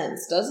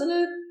sense, doesn't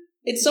it?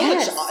 It's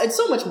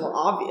so much more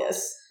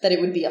obvious that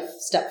it would be a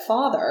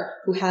stepfather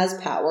who has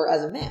power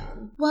as a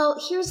man.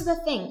 Well, here's the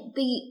thing.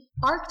 The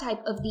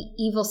archetype of the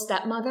evil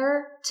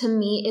stepmother, to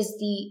me, is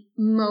the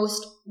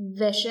most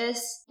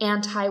vicious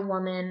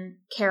anti-woman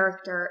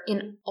character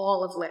in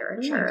all of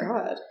literature. Oh my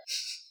God.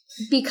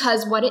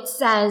 Because what it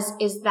says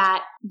is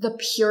that the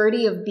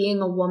purity of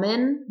being a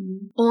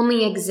woman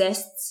only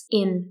exists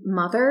in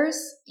mothers,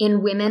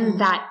 in women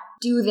that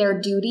do their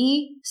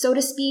duty, so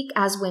to speak,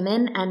 as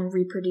women and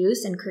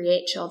reproduce and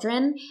create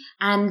children,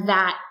 and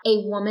that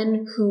a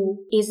woman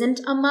who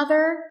isn't a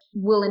mother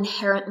will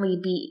inherently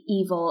be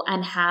evil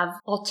and have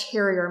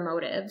ulterior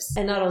motives.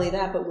 And not only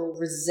that, but will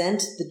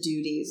resent the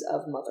duties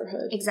of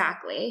motherhood.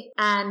 Exactly.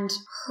 And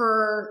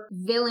her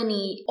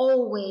villainy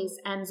always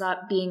ends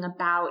up being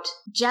about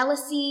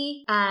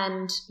jealousy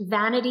and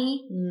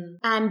vanity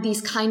and these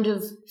kind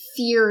of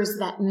fears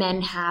that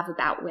men have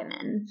about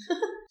women.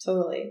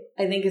 Totally.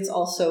 I think it's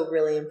also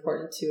really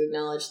important to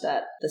acknowledge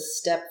that the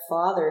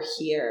stepfather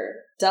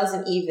here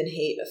doesn't even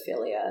hate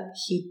Ophelia.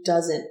 He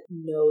doesn't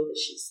know that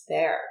she's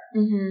there.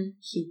 Mm-hmm.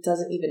 He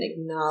doesn't even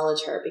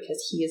acknowledge her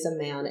because he is a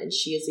man and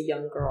she is a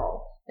young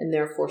girl, and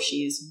therefore she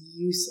is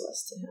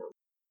useless to him.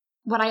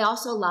 What I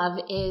also love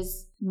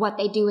is what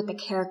they do with the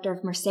character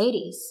of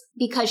Mercedes,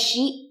 because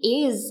she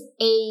is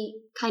a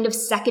kind of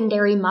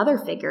secondary mother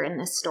figure in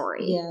this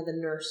story. Yeah, the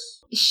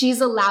nurse.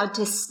 She's allowed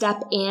to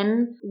step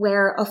in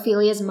where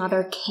Ophelia's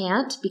mother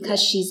can't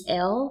because she's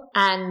ill,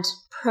 and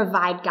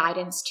provide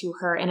guidance to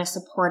her in a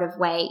supportive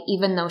way,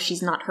 even though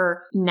she's not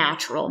her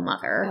natural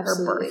mother,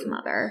 her birth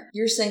mother.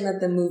 You're saying that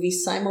the movie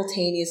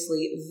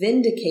simultaneously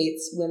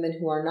vindicates women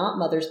who are not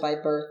mothers by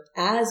birth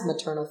as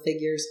maternal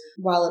figures,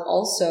 while it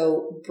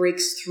also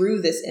breaks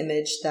through this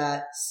image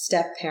that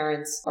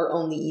step-parents are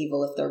only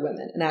evil if they're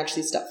women, and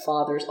actually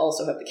stepfathers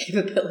also have the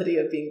capability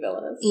of being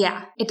villainous.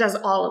 Yeah, it does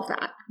all of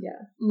that.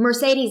 Yeah.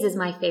 Mercedes is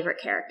my favorite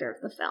character of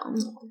the film.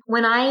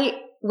 When I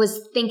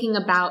was thinking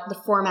about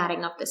the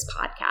formatting of this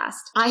podcast,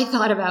 I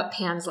thought about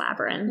Pan's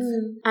Labyrinth.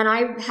 And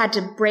I had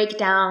to break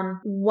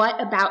down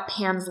what about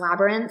Pan's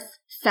Labyrinth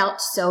felt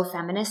so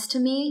feminist to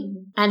me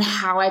and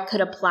how I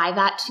could apply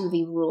that to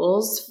the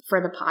rules for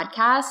the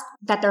podcast,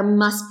 that there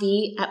must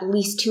be at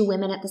least 2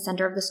 women at the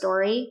center of the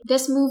story.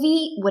 This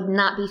movie would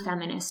not be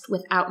feminist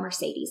without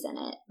Mercedes in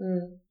it.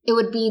 It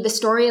would be the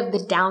story of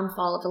the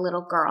downfall of a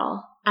little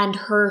girl, and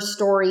her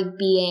story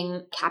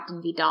being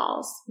Captain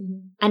Vidal's.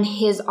 And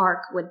his arc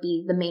would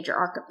be the major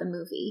arc of the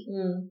movie.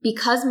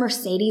 Because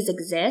Mercedes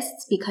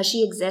exists, because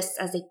she exists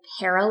as a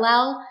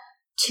parallel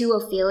to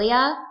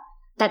Ophelia,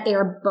 that they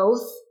are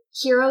both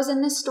heroes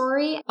in this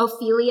story.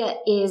 Ophelia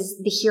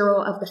is the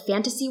hero of the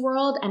fantasy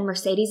world, and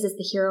Mercedes is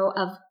the hero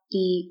of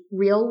the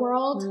real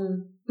world.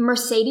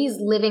 Mercedes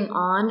living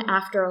on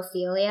after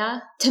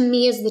Ophelia, to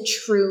me, is the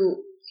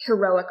true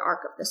heroic arc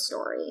of the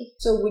story.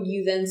 So would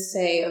you then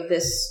say of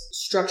this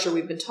structure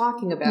we've been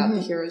talking about,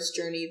 the hero's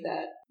journey,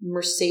 that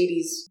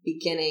Mercedes'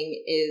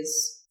 beginning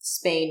is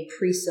Spain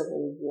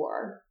pre-Civil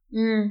War,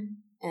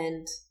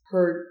 and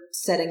her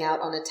setting out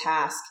on a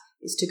task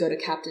is to go to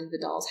Captain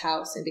Vidal's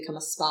house and become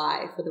a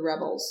spy for the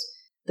rebels?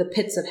 The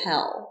pits of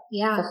hell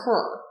for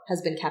her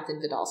has been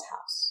Captain Vidal's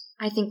house.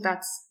 I think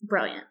that's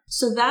brilliant.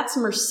 So that's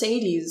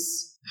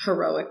Mercedes'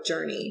 heroic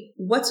journey.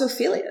 What's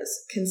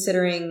Ophelia's,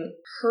 considering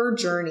her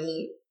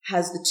journey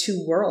has the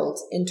 2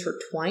 worlds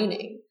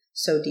intertwining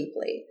so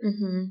deeply?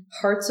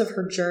 Parts of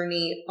her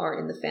journey are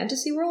in the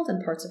fantasy world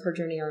and parts of her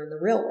journey are in the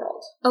real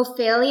world.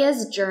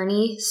 Ophelia's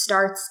journey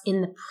starts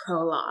in the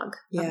prologue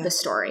of the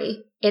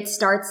story. It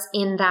starts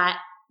in that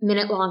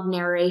minute-long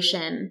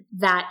narration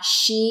that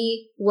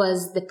she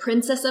was the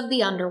princess of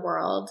the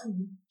underworld.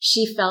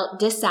 She felt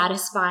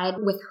dissatisfied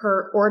with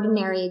her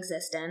ordinary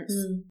existence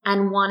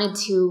and wanted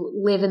to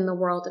live in the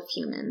world of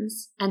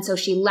humans. And so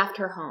she left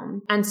her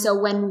home. And so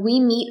when we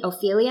meet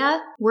Ophelia,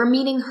 we're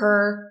meeting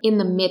her in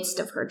the midst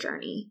of her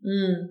journey,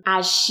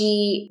 as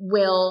she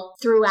will,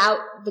 throughout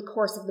the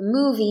course of the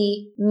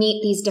movie,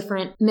 meet these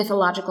different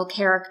mythological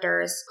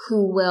characters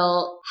who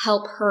will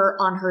help her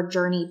on her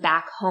journey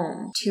back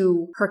home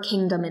to her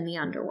kingdom in the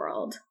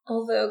underworld.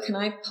 Although, can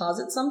I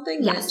posit something?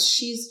 Yes.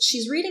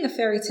 She's reading a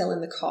fairy tale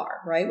in the car,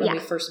 right? When we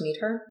first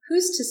meet her.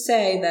 Who's to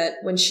say that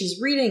when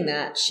she's reading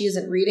that, she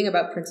isn't reading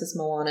about Princess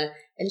Moana,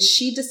 and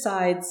she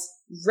decides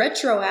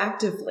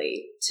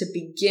retroactively to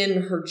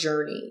begin her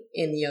journey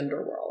in the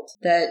underworld?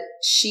 That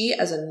she,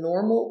 as a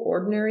normal,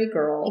 ordinary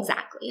girl,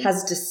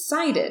 has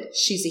decided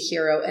she's a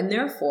hero and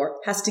therefore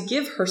has to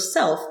give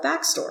herself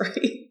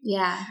backstory.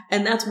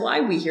 And that's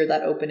why we hear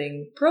that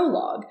opening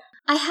prologue.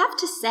 I have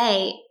to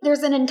say,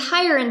 there's an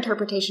entire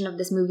interpretation of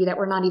this movie that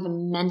we're not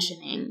even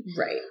mentioning.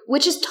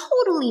 Which is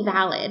totally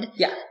valid.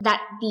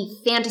 That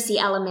the fantasy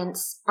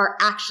elements are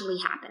actually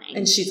happening.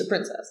 And she's a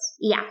princess.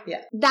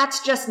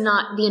 That's just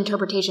not the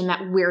interpretation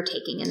that we're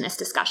taking in this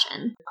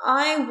discussion.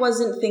 I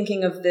wasn't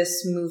thinking of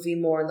this movie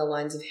more in the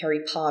lines of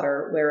Harry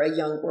Potter, where a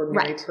young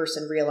ordinary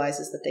person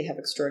realizes that they have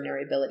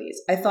extraordinary abilities.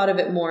 I thought of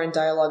it more in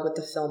dialogue with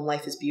the film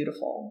Life is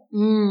Beautiful,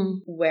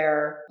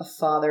 where a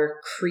father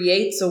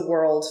creates a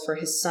world for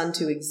his son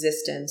to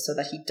exist in so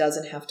that he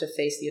doesn't have to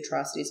face the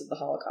atrocities of the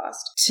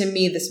Holocaust. To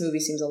me, this movie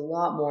seems a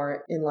lot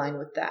more in line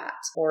with that,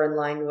 or in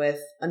line with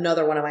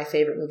another one of my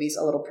favorite movies,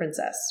 A Little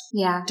Princess,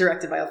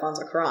 directed by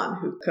Alfonso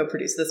Cuarón, who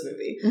co-produced this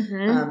movie.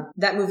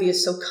 That movie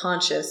is so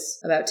conscious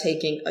about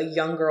taking a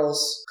young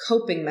girl's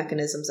coping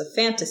mechanisms of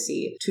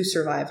fantasy to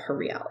survive her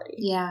reality.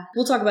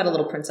 We'll talk about A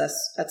Little Princess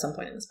at some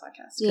point in this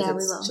podcast,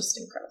 because it's just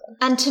incredible.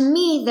 And to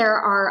me, there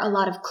are a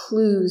lot of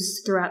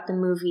clues throughout the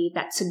movie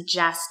that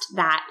suggest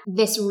that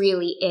this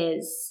really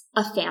is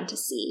a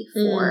fantasy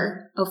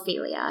for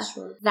Ophelia.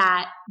 Sure.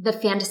 That the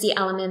fantasy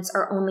elements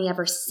are only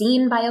ever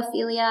seen by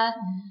Ophelia,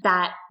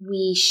 that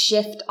we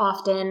shift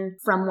often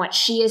from what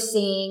she is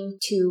seeing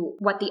to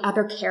what the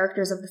other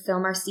characters of the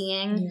film are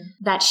seeing,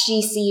 that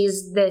she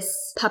sees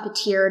this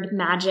puppeteered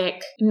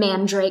magic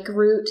mandrake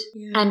root,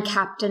 and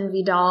Captain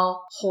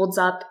Vidal holds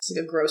up It's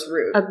like a gross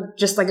root.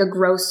 just like a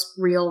gross,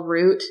 real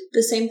root.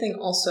 The same thing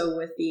also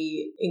with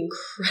the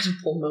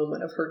incredible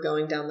moment of her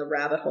going down the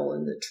rabbit hole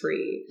in the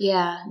tree.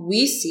 Yeah.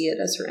 We see it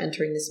as her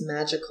entering this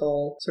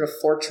magical sort of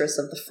fortress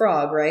of the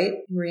frog, right?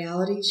 In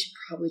reality, she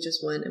probably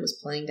just went and was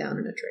playing down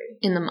in a tree.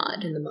 In the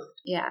mud. In the mud.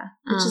 Yeah.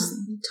 Which is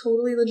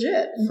totally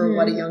legit for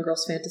what a young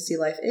girl's fantasy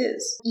life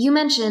is. You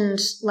mentioned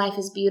Life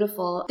is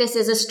Beautiful. This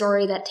is a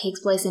story that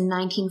takes place in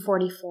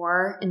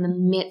 1944 in the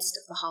midst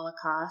of the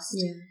Holocaust,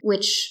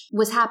 which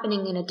was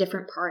happening in a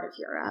different part of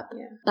Europe.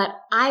 Yeah. But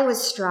I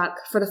was struck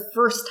for the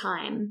first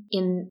time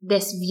in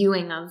this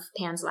viewing of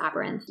Pan's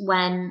Labyrinth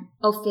when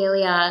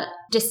Ophelia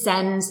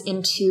descends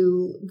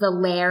into the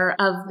lair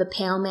of the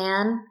Pale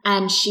Man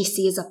and she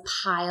sees a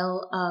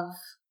pile of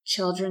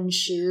children's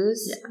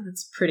shoes. Yeah,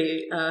 that's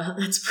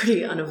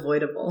pretty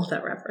unavoidable,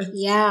 that reference.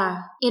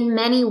 Yeah. In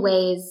many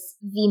ways,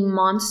 the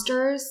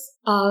monsters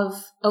of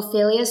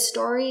Ophelia's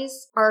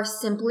stories are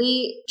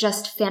simply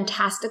just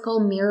fantastical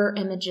mirror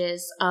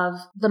images of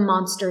the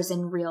monsters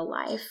in real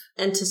life.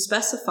 And to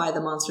specify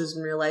the monsters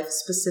in real life,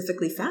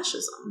 specifically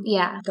fascism.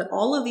 Yeah. That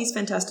all of these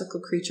fantastical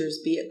creatures,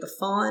 be it the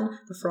faun,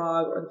 the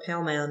frog, or the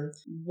pale man,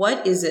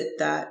 what is it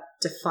that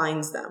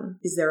defines them?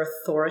 Is there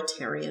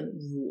authoritarian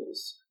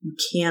rules? You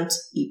can't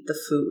eat the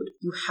food.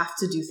 You have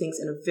to do things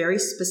in a very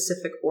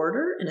specific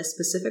order, in a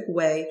specific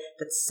way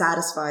that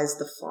satisfies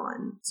the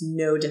faun. It's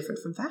no different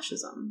from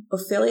fascism.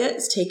 Ophelia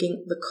is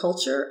taking the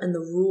culture and the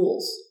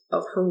rules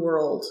of her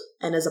world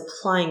and is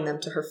applying them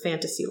to her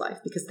fantasy life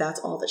because that's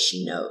all that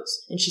she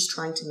knows. And she's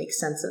trying to make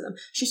sense of them.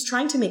 She's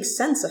trying to make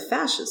sense of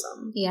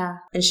fascism. Yeah.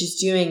 And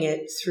she's doing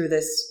it through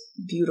this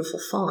beautiful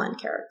faun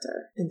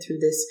character and through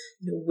this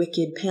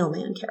wicked pale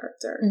man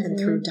character and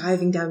through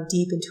diving down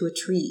deep into a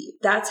tree.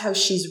 That's how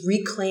she's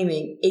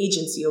reclaiming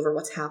agency over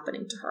what's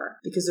happening to her,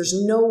 because there's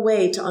no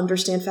way to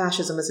understand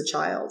fascism as a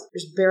child.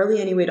 There's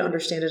barely any way to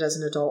understand it as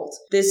an adult.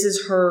 This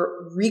is her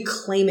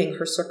reclaiming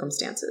her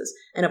circumstances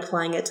and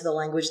applying it to the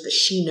language that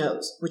she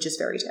knows, which is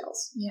fairy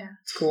tales. Yeah.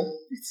 It's cool.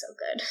 It's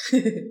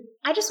so good.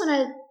 I just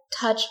want to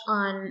touch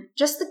on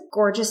just the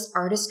gorgeous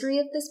artistry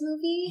of this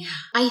movie. Yeah.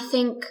 I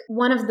think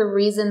one of the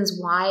reasons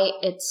why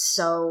it's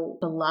so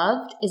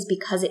beloved is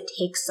because it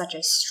takes such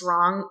a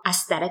strong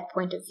aesthetic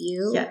point of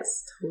view.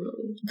 Yes,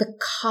 totally. The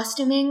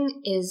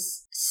costuming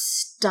is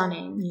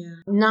stunning. Yeah.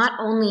 Not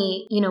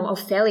only,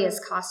 Ophelia's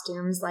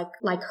costumes,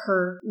 like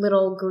her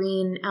little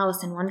green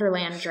Alice in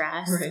Wonderland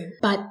dress, Right.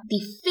 but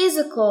the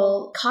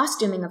physical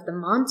costuming of the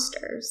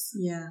monsters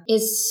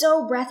is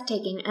so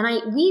breathtaking.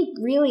 And we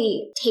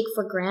really take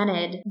for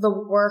granted the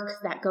work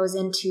that goes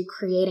into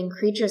creating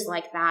creatures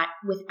like that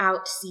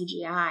without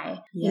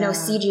CGI. Yeah.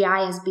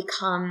 CGI has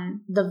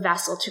become the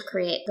vessel to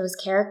create those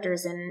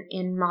characters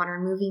in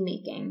modern movie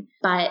making.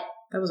 But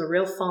that was a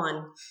real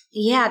faun.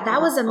 Yeah,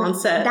 that was on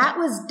set. That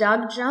was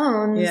Doug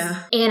Jones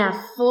in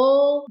a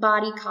full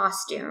body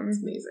costume.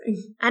 It's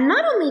amazing. And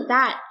not only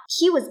that,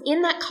 he was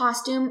in that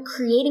costume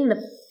creating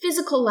the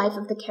physical life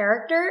of the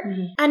character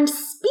and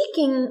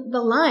speaking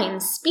the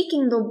lines,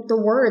 speaking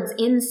the words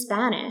in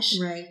Spanish.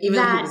 Right. Even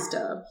though he was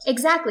dubbed.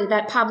 Exactly,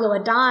 that Pablo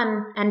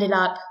Adan ended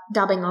up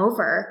dubbing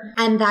over.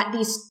 And that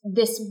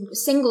this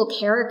single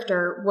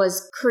character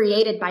was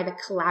created by the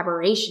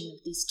collaboration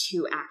of these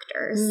two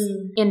actors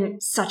in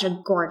such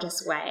a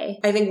gorgeous way.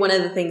 I think one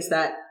of the things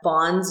that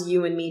bonds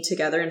you and me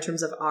together in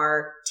terms of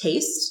our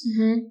taste,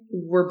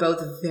 we're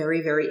both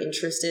very, very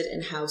interested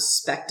in how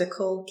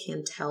spectacle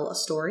can tell a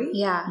story.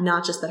 Yeah.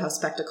 Not just that how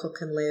spectacle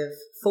can live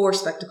for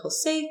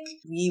spectacle's sake.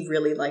 We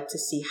really like to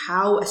see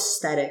how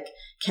aesthetic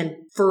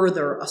can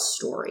further a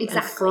story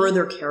and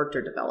further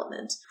character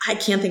development. I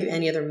can't think of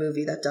any other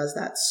movie that does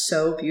that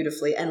so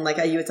beautifully. And like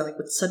you would say,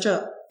 with such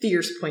a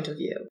fierce point of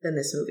view than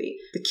this movie.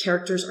 The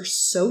characters are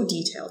so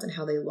detailed in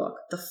how they look.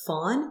 The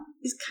faun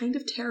is kind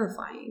of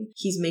terrifying.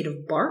 He's made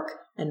of bark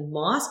and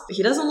moss.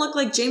 He doesn't look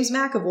like James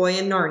McAvoy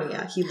in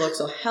Narnia. He looks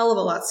a hell of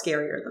a lot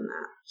scarier than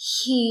that.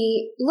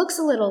 He looks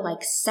a little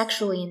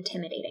sexually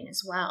intimidating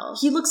as well.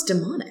 He looks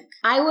demonic.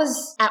 I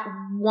was at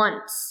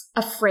once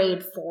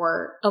afraid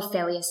for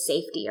Ophelia's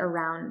safety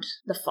around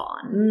the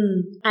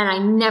faun. And I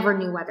never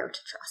knew whether to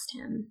trust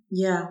him.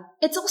 Yeah.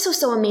 It's also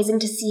so amazing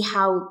to see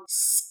how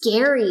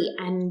scary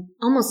and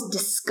almost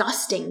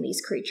disgusting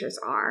these creatures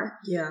are.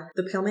 Yeah.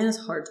 The Pale Man is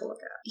hard to look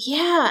at.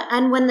 Yeah,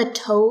 and when the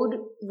toad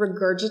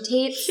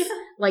regurgitates,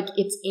 like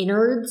its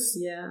innards,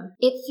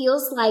 it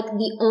feels like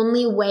the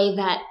only way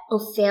that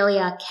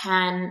Ophelia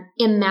can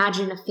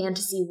imagine a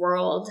fantasy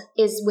world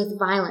is with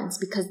violence,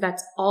 because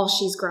that's all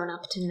she's grown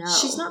up to know.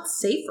 She's not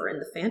safer in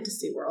the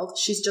fantasy world.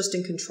 She's just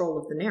in control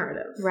of the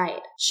narrative.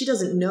 Right. She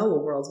doesn't know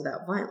a world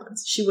without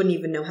violence. She wouldn't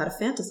even know how to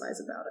fantasize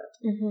about it.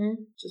 Mm-hmm.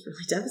 Which is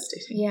really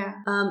devastating. Yeah.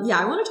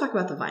 I want to talk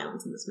about the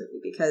violence in this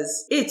movie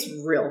because it's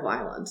real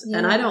violent. Yeah.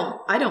 And I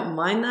don't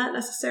mind that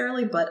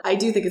necessarily, but I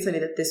do think it's funny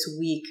that this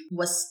week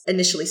was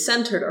initially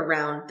centered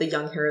around the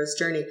young hero's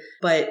journey,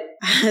 but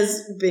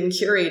has been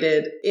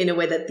curated in a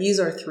way that these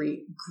are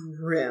three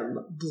grim,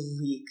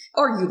 bleak,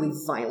 arguably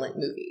violent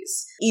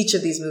movies. Each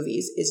of these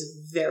movies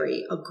is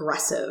very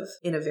aggressive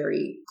in a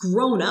very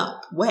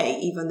grown-up way,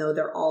 even though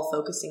they're all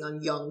focusing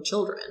on young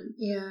children.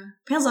 Yeah.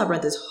 Pan's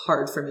Labyrinth is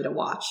hard for me to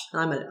watch.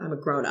 I'm a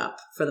grown-up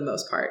for the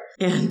most part.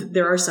 And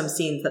there are some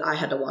scenes that I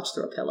had to watch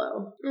through a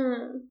pillow.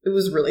 It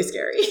was really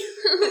scary.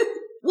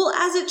 Well,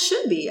 as it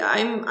should be.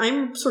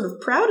 I'm sort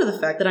of proud of the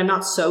fact that I'm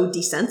not so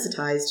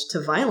desensitized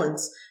to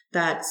violence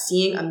that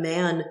seeing a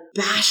man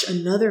bash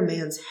another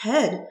man's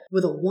head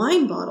with a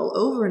wine bottle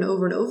over and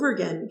over and over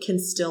again can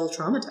still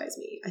traumatize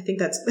me. I think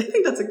that's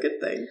a good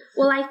thing.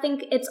 Well, I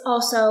think it's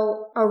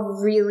also a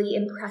really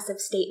impressive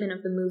statement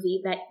of the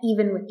movie that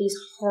even with these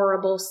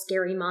horrible,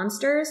 scary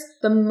monsters,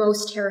 the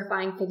most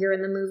terrifying figure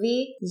in the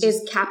movie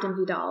is Captain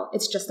Vidal.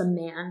 It's just a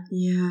man.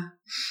 Yeah.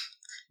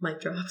 Mic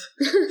drop.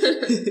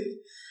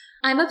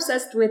 I'm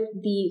obsessed with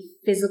the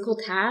physical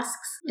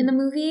tasks in the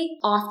movie.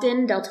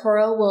 Often Del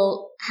Toro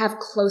will have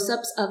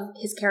close-ups of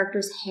his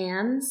character's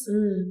hands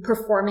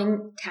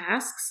performing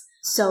tasks.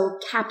 So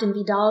Captain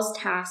Vidal's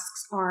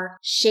tasks are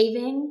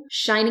shaving,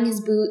 shining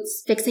his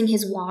boots, fixing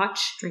his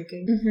watch,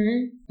 drinking.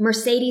 Mm-hmm.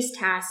 Mercedes'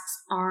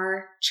 tasks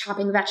are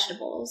chopping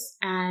vegetables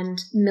and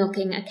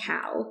milking a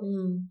cow.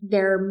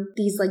 They're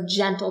these like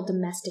gentle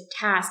domestic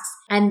tasks.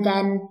 And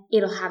then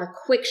it'll have a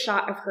quick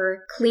shot of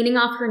her cleaning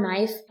off her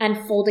knife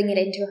and folding it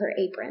into her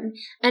apron.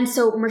 And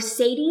so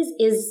Mercedes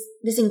is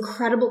this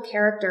incredible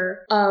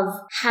character of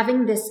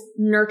having this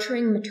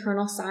nurturing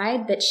maternal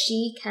side that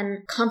she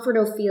can comfort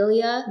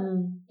Ophelia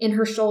in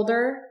her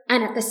shoulder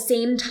and at the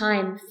same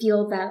time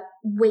feel that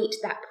weight,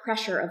 that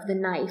pressure of the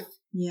knife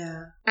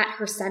at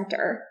her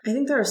center. I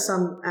think there are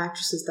some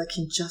actresses that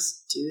can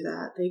just do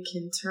that. They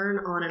can turn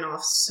on and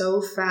off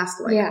so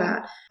fast like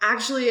that.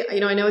 Actually,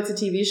 I know it's a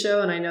TV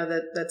show and I know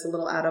that that's a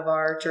little out of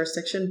our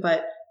jurisdiction,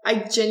 but I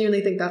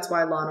genuinely think that's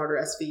why Law &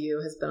 Order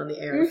SVU has been on the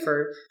air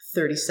for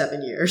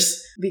 37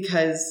 years.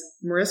 Because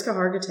Mariska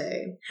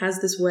Hargitay has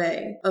this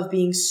way of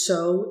being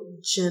so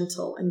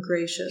gentle and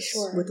gracious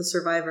with the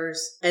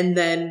survivors and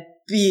then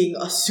being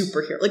a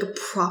superhero, like a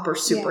proper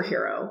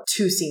superhero,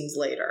 2 scenes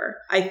later.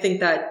 I think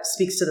that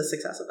speaks to the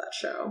success of that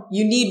show.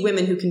 You need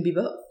women who can be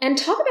both. And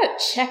talk about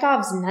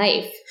Chekhov's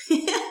knife,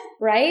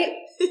 right?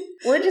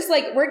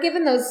 We're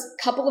given those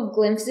couple of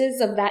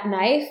glimpses of that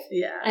knife.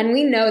 Yeah. And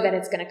we know that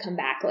it's going to come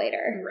back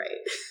later.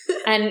 Right.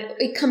 And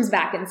it comes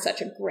back in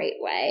such a great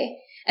way.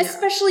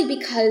 Especially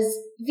because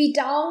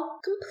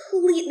Vidal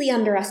completely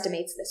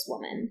underestimates this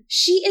woman.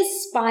 She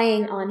is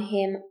spying on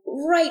him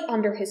right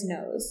under his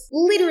nose.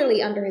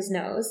 Literally under his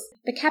nose.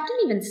 The captain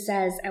even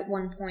says at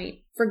one point,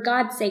 for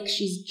God's sake,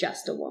 she's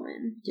just a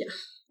woman. Yeah.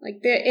 Like,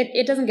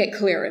 it doesn't get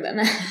clearer than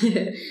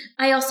that.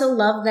 I also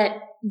love that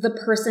the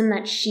person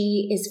that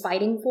she is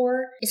fighting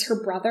for is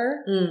her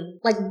brother.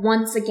 Like,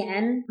 once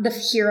again, the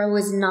hero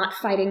is not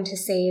fighting to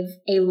save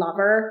a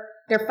lover.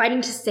 They're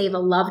fighting to save a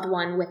loved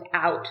one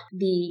without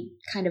the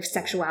kind of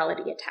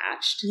sexuality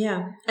attached.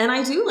 Yeah. And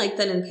I do like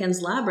that in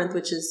Pan's Labyrinth,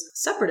 which is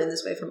separate in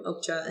this way from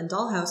Okja and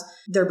Dollhouse,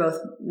 they're both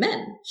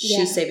men.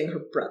 She's saving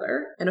her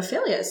brother, and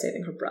Ophelia is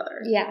saving her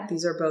brother. Yeah.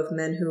 These are both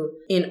men who,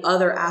 in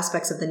other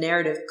aspects of the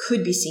narrative,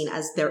 could be seen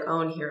as their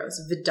own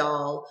heroes.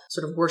 Vidal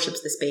sort of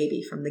worships this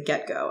baby from the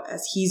get-go,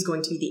 as he's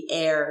going to be the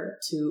heir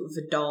to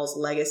Vidal's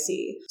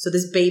legacy. So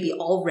this baby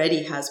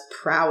already has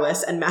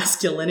prowess and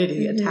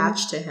masculinity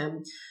attached to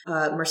him.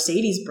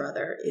 Mercedes'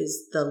 brother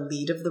is the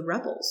lead of the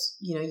rebels.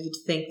 You'd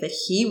think that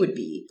he would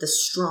be the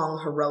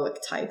strong, heroic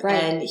type.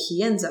 Right. And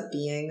he ends up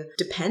being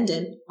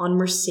dependent on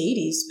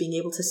Mercedes being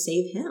able to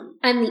save him.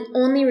 And the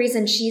only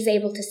reason she's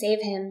able to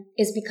save him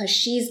is because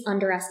she's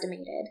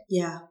underestimated.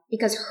 Yeah.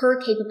 Because her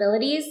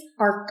capabilities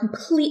are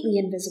completely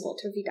invisible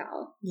to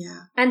Vidal.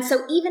 Yeah. And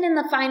so even in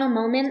the final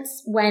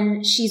moments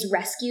when she's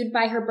rescued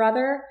by her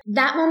brother,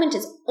 that moment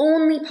is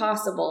only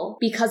possible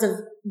because of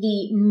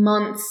the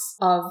months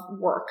of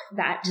work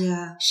that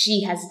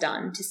she has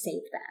done to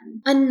save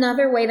them.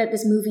 Another way that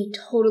this movie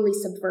totally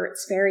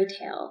subverts fairy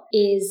tale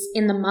is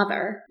in The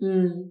Mother.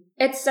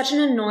 It's such an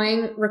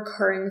annoying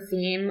recurring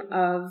theme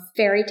of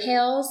fairy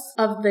tales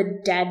of the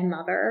dead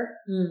mother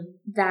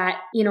that,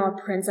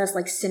 a princess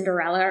like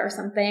Cinderella or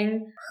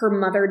something, her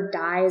mother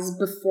dies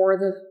before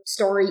the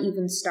story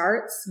even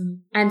starts.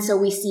 And so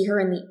we see her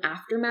in the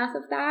aftermath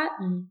of that.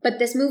 But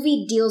this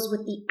movie deals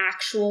with the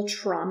actual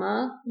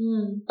trauma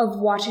of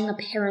watching a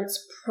parent's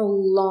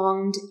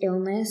prolonged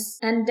illness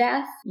and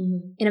death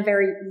in a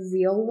very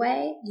real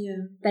way. Yeah.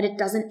 That it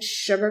doesn't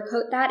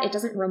sugarcoat that. It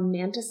doesn't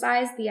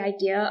romanticize the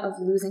idea of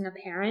losing a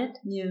parent.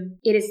 Yeah.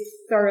 It is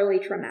thoroughly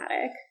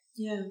traumatic.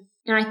 Yeah.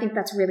 And I think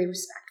that's really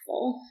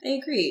respectful. I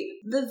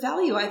agree. The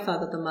value I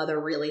thought that the mother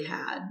really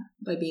had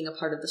by being a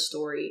part of the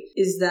story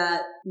is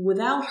that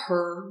without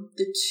her,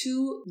 the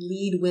two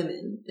lead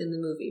women in the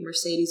movie,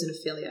 Mercedes and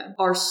Ophelia,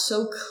 are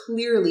so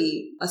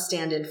clearly a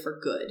stand-in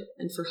for good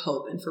and for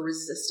hope and for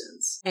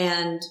resistance.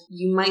 And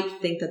you might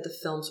think that the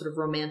film sort of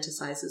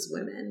romanticizes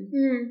women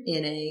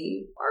in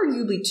a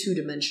arguably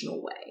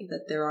two-dimensional way,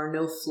 that there are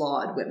no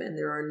flawed women,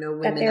 there are no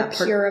women that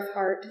they're pure of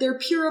heart. They're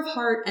pure of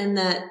heart, and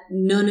that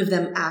none of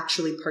them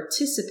actually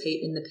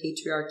participate in the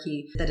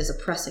patriarchy that is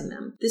oppressing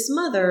them. This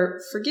mother,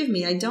 forgive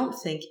me, I don't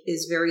think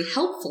is very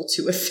helpful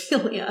to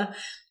Ophelia.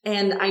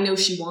 And I know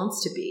she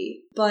wants to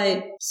be,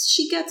 but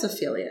she gets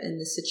Ophelia in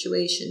this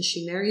situation.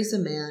 She marries a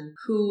man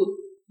who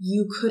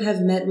you could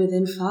have met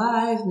within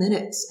 5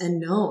 minutes and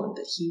known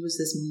that he was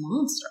this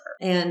monster.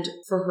 And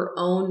for her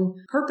own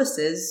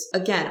purposes,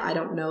 again, I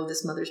don't know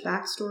this mother's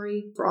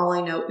backstory. For all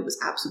I know, it was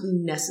absolutely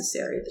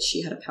necessary that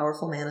she had a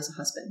powerful man as a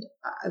husband.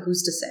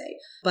 Who's to say?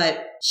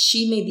 But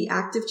she made the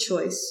active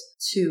choice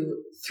to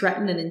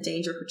threaten and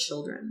endanger her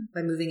children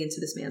by moving into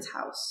this man's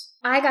house.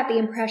 I got the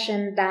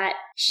impression that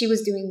she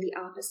was doing the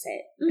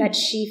opposite, that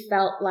she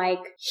felt like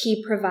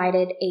he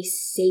provided a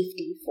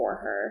safety for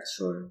her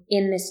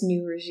in this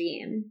new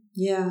regime.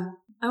 Yeah.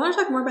 I want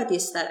to talk more about the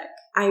aesthetic.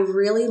 I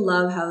really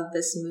love how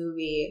this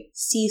movie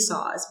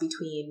seesaws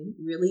between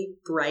really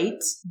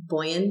bright,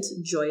 buoyant,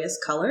 joyous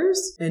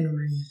colors and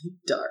really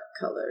dark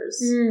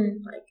colors.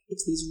 Like,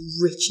 it's these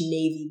rich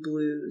navy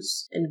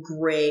blues and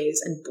grays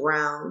and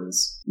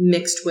browns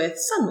mixed with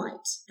sunlight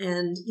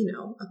and, you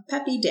know, a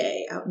peppy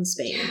day out in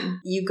Spain.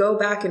 You go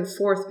back and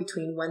forth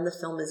between when the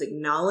film is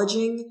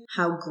acknowledging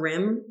how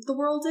grim the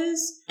world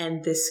is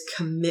and this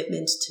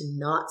commitment to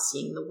not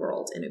seeing the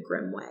world in a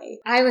grim way.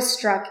 I was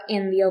struck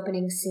in the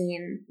opening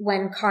scene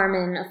when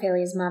Carmen,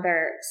 Ophelia's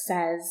mother,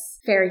 says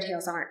fairy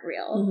tales aren't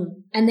real.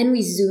 And then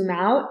we zoom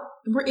out.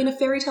 We're in a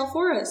fairy tale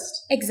forest.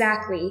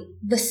 Exactly.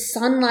 The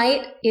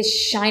sunlight is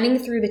shining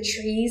through the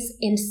trees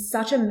in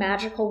such a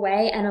magical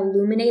way and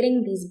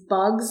illuminating these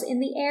bugs in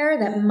the air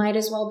that might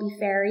as well be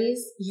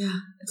fairies. Yeah.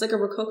 It's like a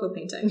Rococo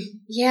painting.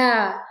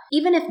 Yeah.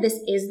 Even if this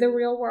is the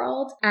real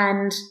world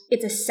and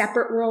it's a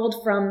separate world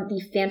from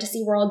the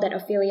fantasy world that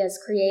Ophelia has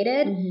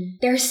created,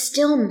 there's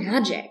still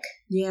magic.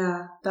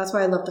 Yeah. That's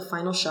why I love the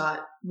final shot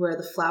where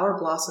the flower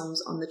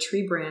blossoms on the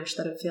tree branch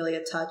that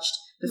Ophelia touched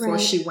before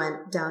she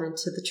went down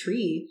into the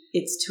tree.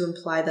 It's to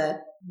imply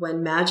that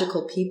when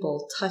magical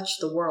people touch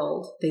the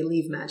world, they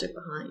leave magic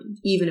behind.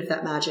 Even if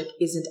that magic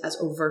isn't as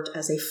overt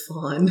as a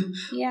fawn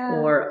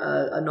or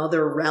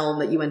another realm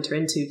that you enter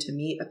into to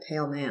meet a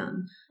pale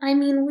man. I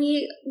mean,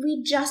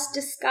 we just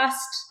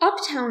discussed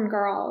Uptown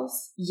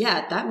Girls.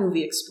 Yeah, that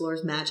movie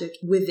explores magic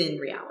within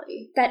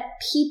reality. That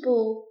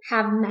people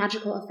have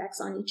magical effects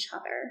on each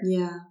other.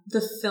 Yeah.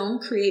 The film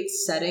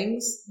creates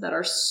settings that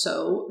are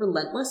so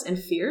relentless and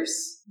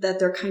fierce that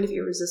they're kind of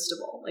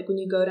irresistible. Like when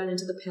you go down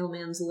into the pale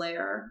man's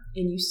lair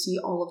and you see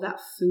all of that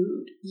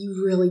food,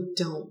 you really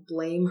don't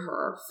blame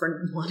her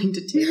for wanting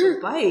to take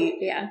a bite.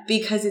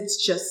 Because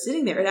it's just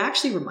sitting there. It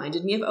actually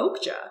reminded me of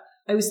Okja.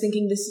 I was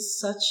thinking, this is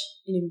such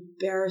an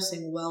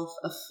embarrassing wealth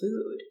of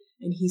food,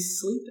 and he's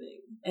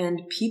sleeping.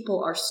 And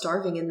people are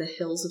starving in the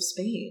hills of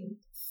Spain,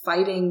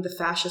 fighting the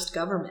fascist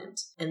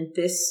government. And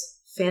this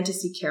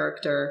fantasy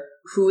character,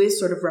 who is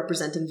sort of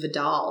representing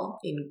Vidal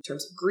in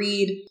terms of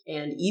greed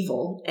and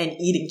evil and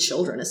eating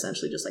children,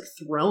 essentially just like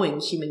throwing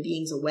human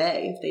beings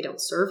away if they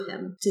don't serve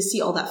him. To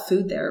see all that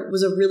food there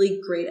was a really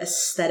great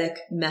aesthetic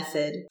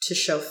method to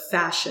show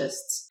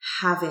fascists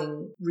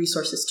having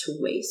resources to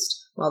waste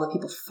while the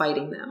people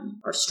fighting them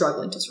are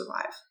struggling to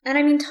survive. And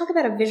I mean, talk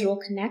about a visual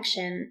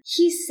connection.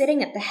 He's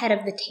sitting at the head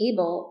of the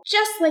table,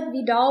 just like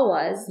Vidal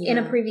was in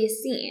a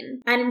previous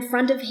scene. And in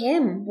front of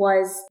him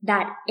was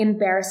that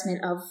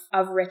embarrassment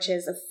of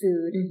riches, of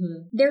food.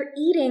 They're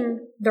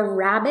eating the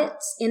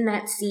rabbits in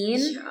that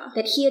scene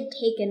that he had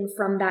taken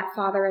from that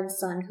father and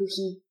son who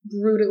he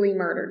brutally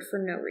murdered for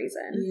no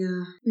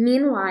reason.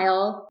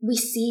 Meanwhile, we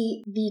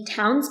see the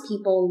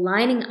townspeople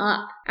lining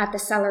up at the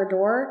cellar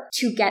door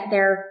to get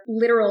their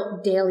literal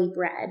daily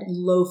bread.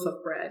 Loaf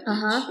of bread.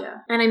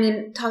 And I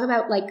mean, talk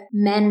about like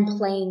men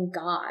playing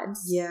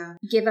gods.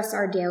 Give us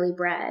our daily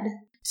bread.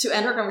 To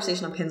end our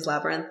conversation on Pan's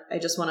Labyrinth, I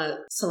just want to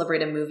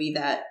celebrate a movie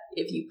that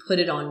if you put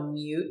it on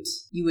mute,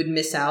 you would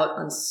miss out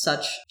on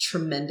such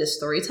tremendous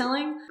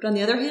storytelling. But on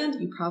the other hand,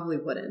 you probably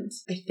wouldn't.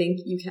 I think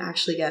you can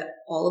actually get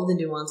all of the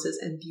nuances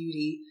and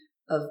beauty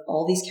of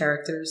all these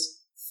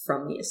characters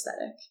from the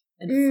aesthetic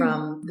and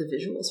from the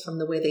visuals, from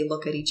the way they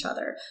look at each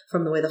other,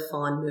 from the way the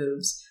fawn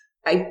moves.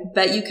 I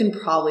bet you can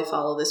probably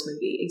follow this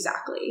movie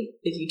exactly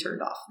if you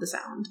turned off the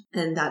sound.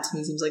 And that to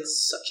me seems like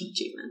such an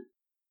achievement.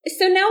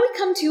 So now we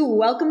come to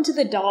Welcome to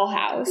the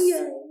Dollhouse.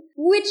 Yay.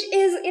 Which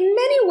is in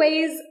many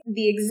ways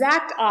the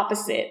exact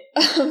opposite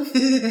of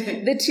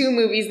the two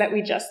movies that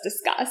we just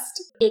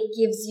discussed. It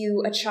gives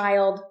you a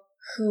child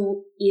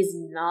who is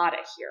not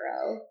a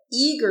hero.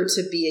 Eager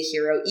to be a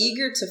hero,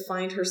 eager to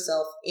find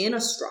herself in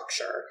a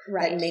structure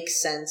that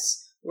makes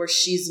sense, where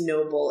she's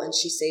noble and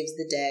she saves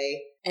the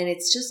day, and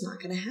it's just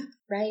not going to happen.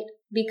 Right.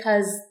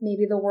 Because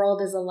maybe the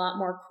world is a lot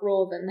more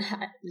cruel than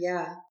that.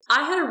 Yeah.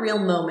 I had a real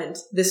moment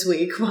this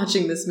week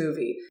watching this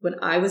movie. When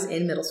I was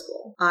in middle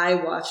school, I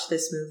watched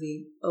this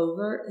movie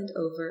over and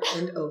over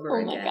and over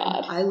again. Oh my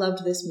God. I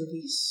loved this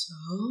movie so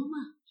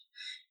much.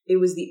 It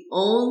was the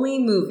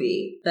only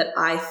movie that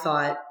I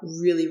thought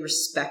really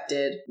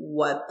respected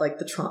what, like,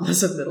 the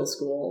traumas of middle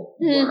school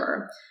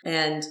were.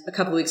 And a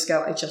couple of weeks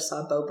ago, I just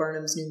saw Bo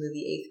Burnham's new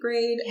movie, 8th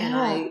Grade,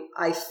 and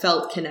I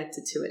felt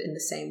connected to it in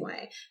the same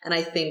way. And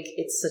I think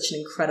it's such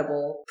an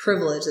incredible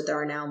privilege that there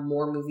are now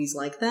more movies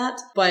like that.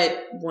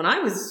 But when I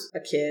was a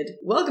kid,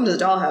 Welcome to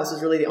the Dollhouse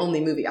was really the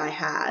only movie I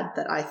had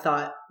that I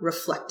thought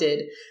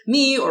reflected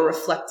me or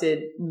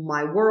reflected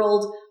my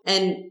world.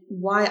 And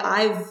why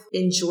I've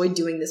enjoyed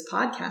doing this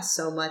podcast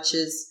so much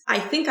is I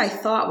think I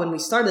thought when we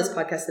started this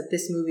podcast that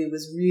this movie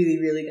was really,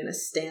 really going to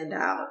stand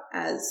out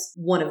as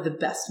one of the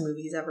best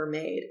movies ever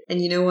made.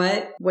 And you know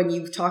what? When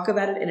you talk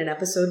about it in an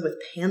episode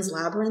with Pan's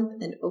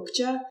Labyrinth and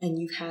Okja, and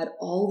you've had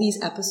all these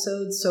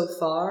episodes so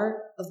far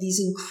of these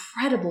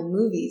incredible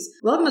movies,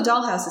 Welcome to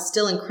Dollhouse is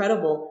still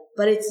incredible,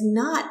 but it's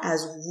not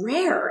as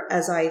rare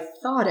as I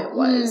thought it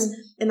was.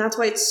 And that's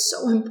why it's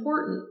so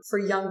important for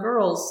young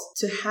girls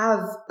to have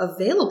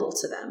available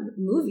to them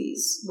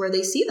movies where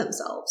they see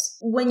themselves.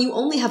 When you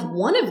only have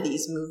one of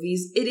these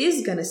movies, it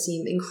is going to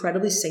seem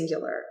incredibly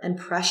singular and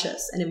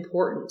precious and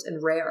important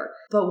and rare.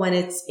 But when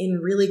it's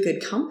in really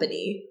good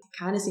company, it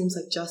kind of seems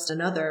like just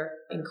another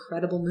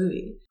incredible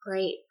movie.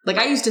 Great. Like,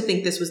 I used to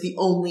think this was the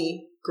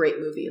only great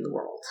movie in the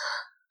world.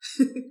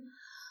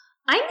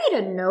 I made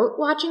a note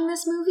watching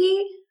this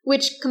movie,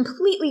 which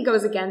completely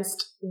goes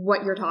against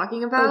what you're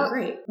talking about. Oh,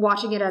 great.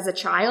 Watching it as a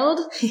child.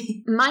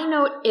 My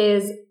note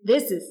is,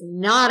 this is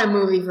not a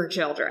movie for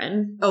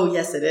children. Oh,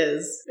 yes, it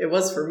is. It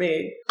was for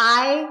me.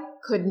 I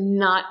could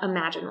not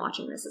imagine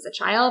watching this as a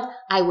child.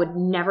 I would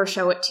never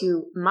show it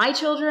to my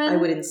children. I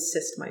would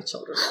insist my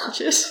children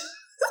watch it.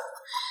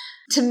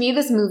 To me,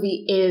 this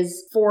movie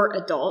is for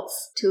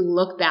adults to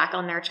look back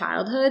on their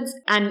childhoods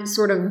and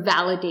sort of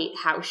validate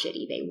how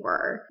shitty they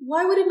were.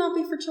 Why would it not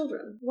be for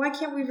children? Why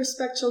can't we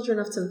respect children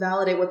enough to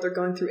validate what they're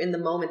going through in the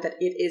moment, that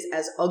it is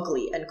as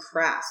ugly and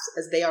crass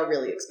as they are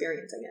really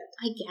experiencing it?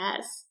 I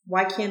guess.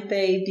 Why can't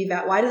they be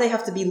why do they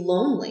have to be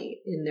lonely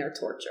in their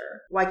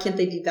torture? Why can't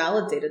they be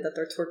validated that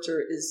their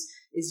torture is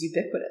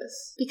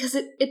ubiquitous? Because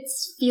it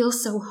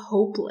feels so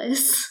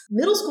hopeless.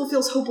 Middle school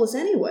feels hopeless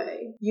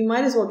anyway. You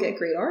might as well get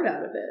great art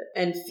out of it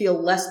and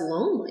feel less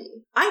lonely.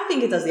 I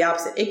think it does the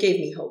opposite. It gave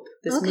me hope.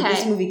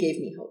 This movie gave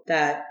me hope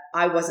that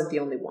I wasn't the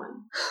only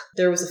one.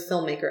 There was a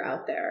filmmaker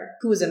out there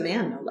who was a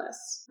man, no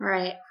less.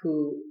 Right.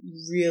 Who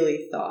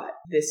really thought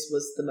this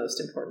was the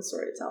most important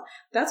story to tell.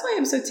 That's why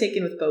I'm so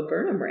taken with Bo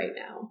Burnham right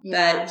now. Yeah.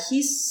 That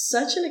he's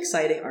such an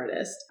exciting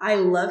artist. I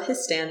love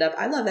his stand-up.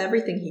 I love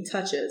everything he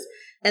touches.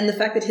 And the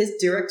fact that his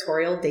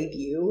directorial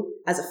debut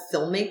as a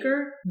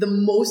filmmaker, the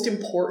most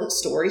important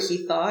story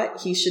he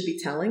thought he should be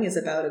telling is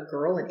about a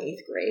girl in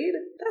 8th grade.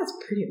 That's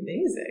pretty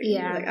amazing.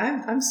 Yeah. Like,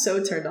 I'm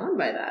so turned on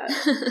by that.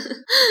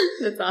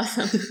 That's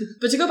awesome.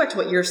 But to go back to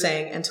what you're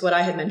saying and to what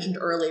I had mentioned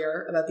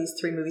earlier about these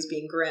three movies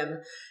being grim,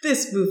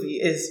 this movie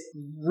is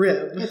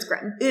grim. It's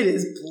grim. It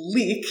is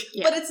bleak.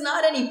 Yeah. But it's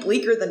not any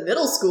bleaker than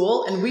middle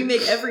school, and we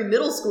make every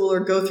middle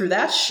schooler go through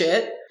that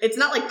shit. It's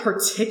not, like,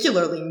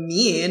 particularly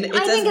mean. It's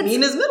as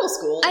mean as middle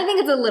school. I think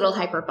it's a little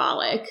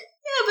hyperbolic.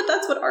 Yeah, but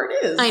that's what art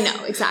is. I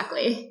know,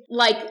 exactly.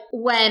 Like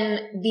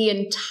when the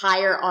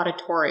entire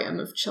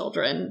auditorium of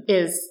children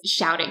is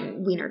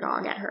shouting Wiener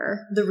Dog at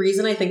her. The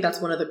reason I think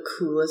that's one of the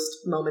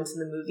coolest moments in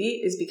the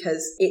movie is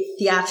because it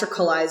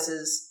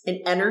theatricalizes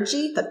an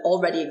energy that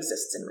already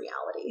exists in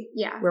reality.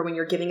 Yeah. Where when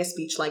you're giving a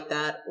speech like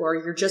that, or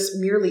you're just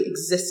merely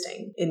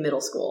existing in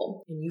middle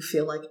school, and you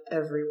feel like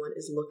everyone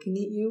is looking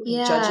at you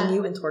and judging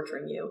you and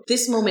torturing you,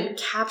 this moment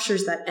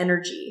captures that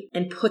energy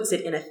and puts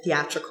it in a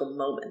theatrical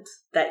moment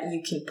that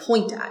you can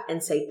point at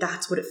and say,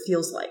 that's what it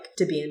feels like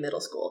to be in middle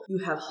school. You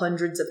have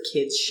hundreds of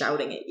kids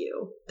shouting at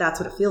you. That's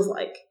what it feels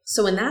like.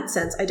 So in that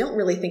sense, I don't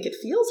really think it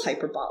feels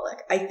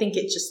hyperbolic. I think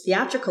it just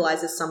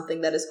theatricalizes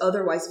something that is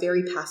otherwise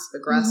very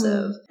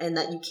passive-aggressive and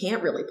that you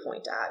can't really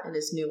point at and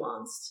is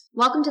nuanced.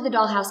 Welcome to the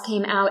Dollhouse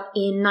came out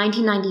in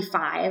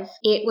 1995.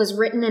 It was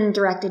written and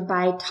directed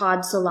by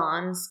Todd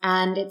Solondz,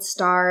 and it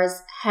stars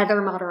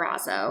Heather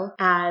Matarazzo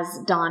as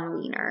Dawn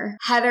Wiener.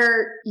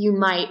 Heather, you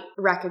might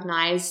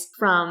recognize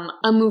from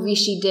a movie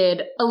she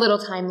did a little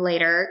time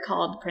later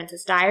called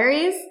Princess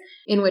Diaries,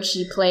 in which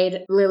she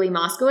played Lily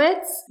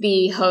Moskowitz,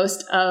 the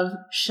host of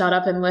Shut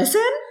Up and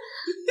Listen,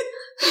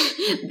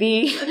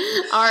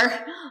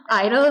 our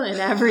idol in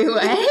every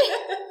way.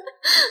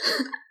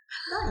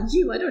 Not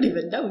you, I don't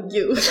even know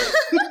you.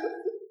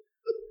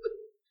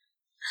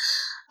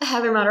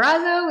 Heather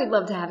Matarazzo. We'd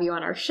love to have you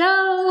on our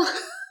show.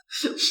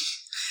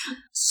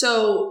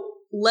 So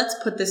let's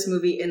put this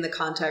movie in the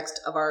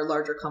context of our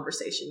larger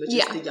conversation, which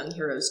is the young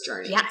hero's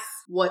journey. Yes.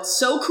 What's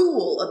so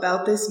cool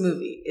about this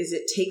movie is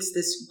it takes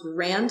this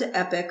grand,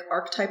 epic,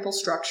 archetypal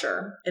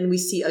structure, and we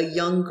see a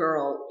young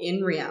girl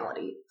in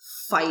reality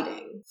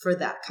fighting for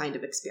that kind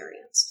of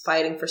experience,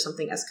 fighting for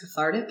something as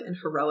cathartic and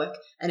heroic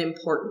and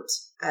important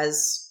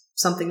as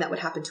something that would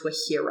happen to a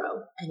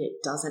hero, and it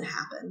doesn't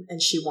happen. And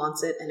she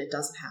wants it, and it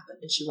doesn't happen.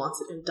 And she wants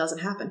it, and it doesn't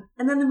happen.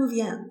 And then the movie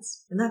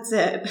ends, and that's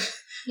it.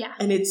 Yeah.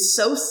 And it's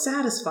so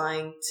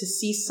satisfying to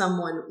see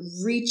someone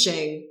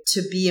reaching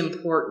to be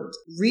important,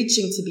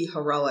 reaching to be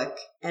heroic,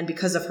 and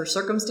because of her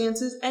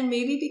circumstances, and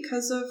maybe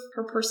because of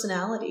her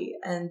personality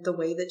and the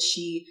way that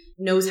she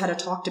knows how to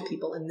talk to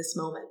people in this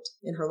moment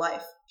in her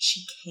life.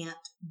 She can't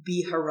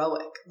be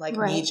heroic like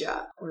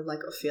Mija or like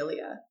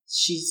Ophelia.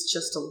 She's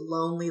just a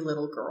lonely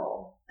little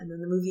girl. And then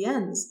the movie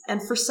ends.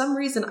 And for some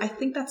reason, I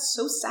think that's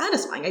so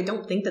satisfying. I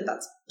don't think that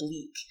that's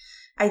bleak.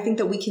 I think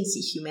that we can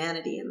see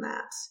humanity in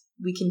that.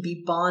 We can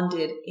be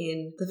bonded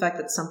in the fact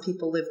that some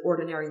people live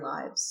ordinary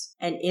lives.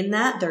 And in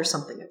that, there's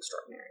something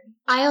extraordinary.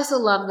 I also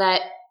love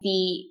that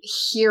the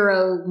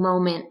hero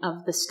moment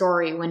of the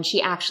story when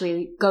she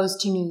actually goes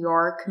to New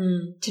York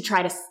to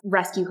try to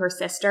rescue her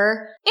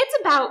sister. It's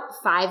about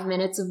 5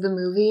 minutes of the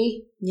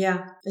movie.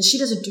 Yeah. And she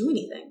doesn't do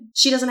anything.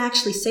 She doesn't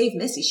actually save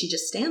Missy. She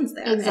just stands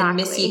there. Exactly. And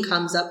Missy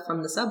comes up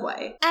from the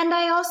subway. And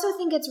I also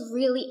think it's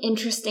really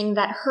interesting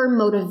that her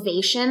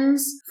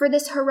motivations for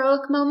this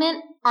heroic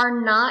moment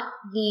are not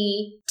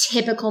the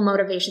typical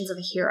motivations of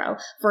a hero.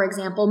 For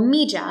example,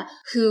 Mija,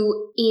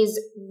 who is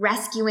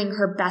rescuing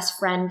her best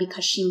friend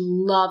because she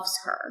loves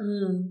her.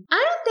 I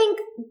don't think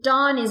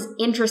Dawn is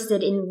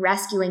interested in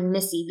rescuing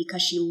Missy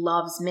because she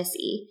loves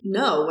Missy.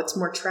 No, what's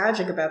more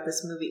tragic about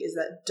this movie is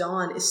that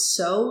Dawn is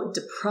so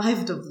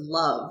deprived of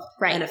love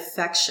and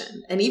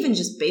affection and even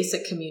just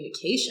basic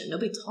communication.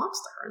 Nobody talks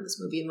to her in this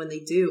movie, and when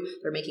they do,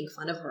 they're making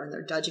fun of her and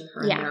they're judging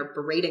her and they're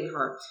berating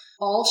her.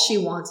 All she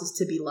wants is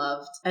to be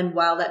loved. And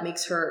while that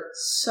makes her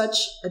such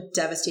a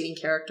devastating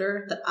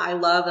character that I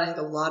love, that I think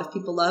a lot of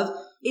people love,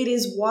 it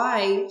is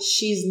why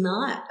she's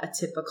not a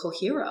typical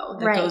hero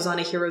that goes on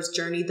a hero's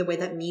journey the way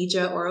that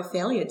Mija or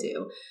Ophelia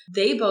do.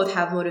 They both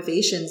have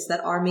motivations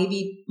that are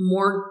maybe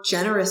more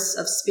generous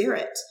of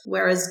spirit.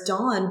 Whereas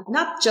Dawn,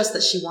 not just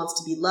that she wants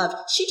to be loved,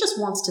 she just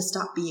wants to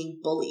stop being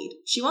bullied.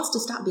 She wants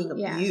to stop being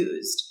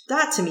abused.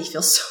 That to me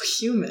feels so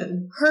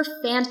human. Her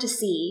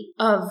fantasy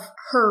of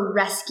her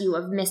rescue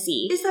of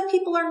Missy is that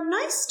people are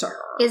nice to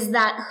her. Is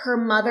that her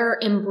mother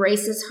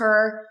embraces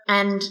her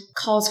and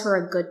calls her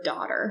a good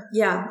daughter.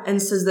 Yeah, and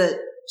says that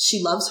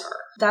she loves her.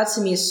 That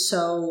to me is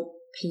so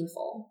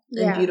painful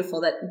and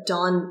beautiful, that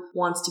Dawn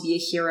wants to be a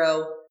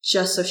hero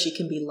just so she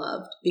can be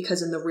loved,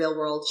 because in the real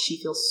world,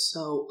 she feels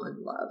so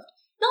unloved.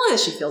 Not only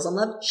that she feels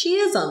unloved, she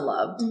is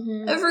unloved.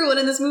 Everyone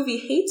in this movie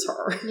hates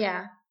her.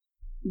 Yeah.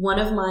 One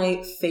of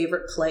my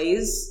favorite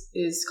plays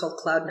is called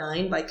Cloud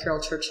Nine by Carol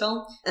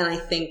Churchill. And I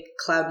think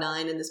Cloud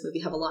Nine and this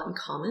movie have a lot in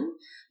common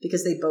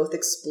because they both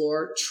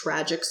explore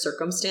tragic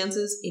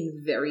circumstances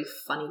in very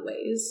funny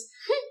ways.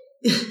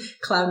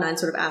 Cloud Nine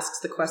sort of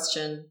asks the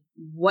question,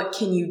 what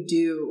can you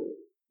do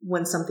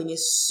when something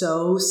is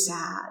so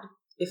sad,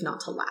 if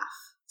not to laugh?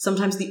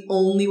 Sometimes the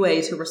only way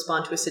to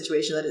respond to a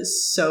situation that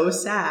is so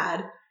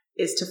sad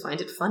is to find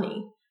it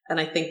funny. And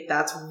I think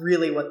that's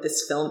really what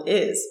this film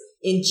is.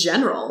 In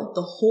general,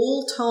 the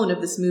whole tone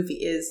of this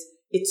movie is,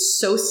 it's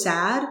so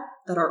sad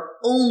that our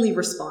only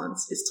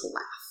response is to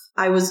laugh.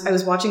 I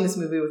was watching this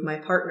movie with my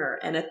partner,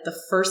 and at the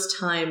first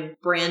time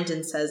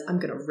Brandon says, I'm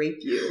going to rape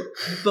you,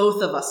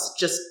 both of us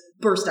just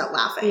burst out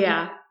laughing.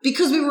 Yeah.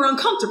 Because we were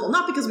uncomfortable,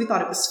 not because we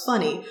thought it was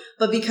funny,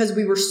 but because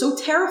we were so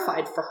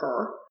terrified for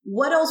her.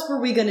 What else were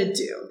we going to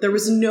do? There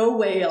was no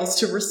way else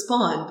to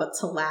respond but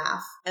to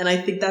laugh. And I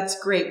think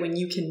that's great when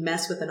you can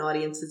mess with an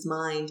audience's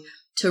mind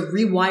to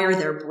rewire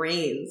their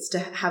brains, to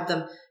have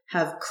them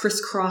have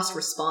crisscross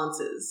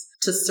responses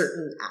to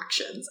certain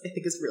actions, I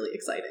think is really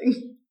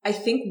exciting. I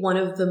think one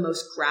of the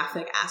most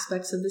graphic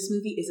aspects of this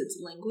movie is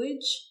its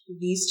language.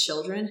 These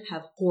children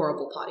have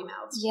horrible potty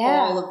mouths.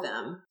 Yeah. All of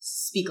them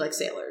speak like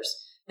sailors.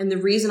 And the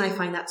reason I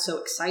find that so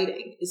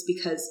exciting is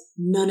because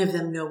none of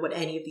them know what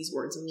any of these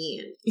words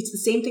mean. It's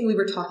the same thing we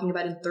were talking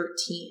about in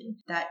 13,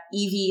 that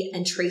Evie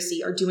and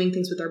Tracy are doing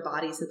things with their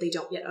bodies that they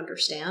don't yet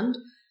understand.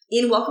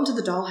 In Welcome to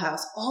the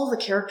Dollhouse, all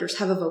the characters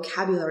have a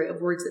vocabulary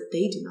of words that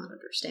they do not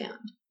understand.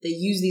 They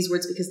use these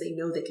words because they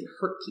know they can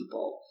hurt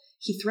people.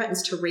 He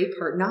threatens to rape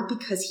her, not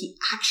because he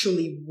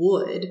actually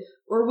would,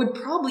 or would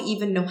probably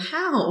even know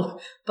how,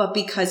 but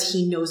because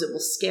he knows it will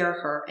scare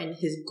her, and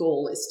his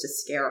goal is to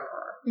scare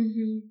her.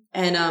 Mm-hmm.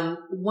 And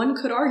one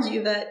could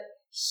argue that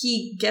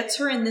he gets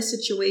her in this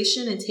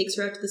situation and takes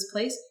her out to this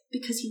place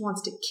because he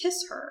wants to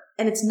kiss her.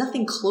 And it's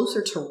nothing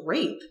closer to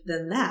rape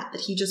than that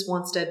he just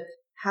wants to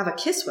have a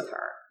kiss with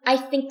her. I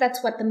think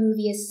that's what the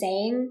movie is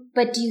saying,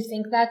 but do you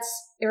think that's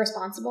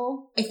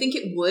irresponsible? I think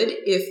it would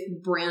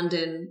if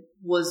Brandon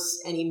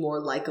was any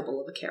more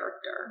likable of a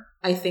character.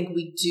 I think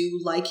we do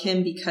like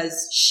him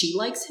because she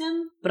likes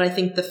him, but I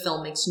think the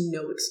film makes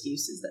no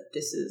excuses that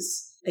this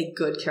is a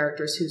good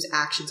character whose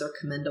actions are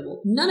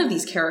commendable. None of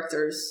these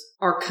characters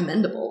are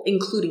commendable,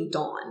 including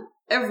Dawn.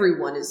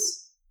 Everyone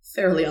is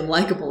fairly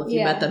unlikable if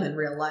you met them in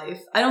real life.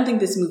 I don't think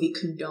this movie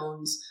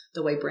condones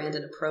the way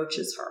Brandon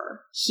approaches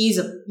her. He's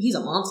a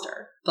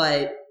monster,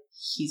 but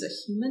he's a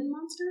human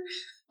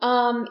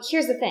monster?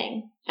 Here's the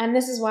thing, and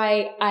this is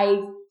why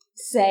I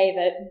say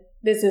that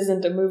this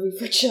isn't a movie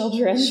for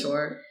children.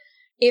 Sure.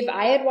 If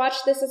I had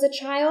watched this as a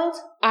child,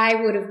 I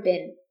would have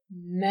been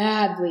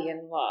madly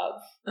in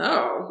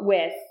love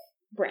with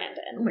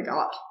Brandon. Oh my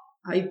god.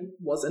 I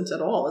wasn't at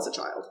all as a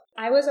child.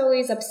 I was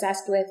always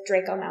obsessed with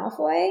Draco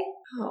Malfoy.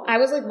 Oh. I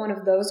was like one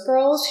of those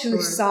girls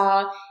who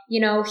saw,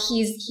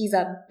 he's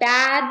a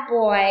bad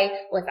boy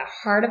with a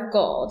heart of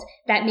gold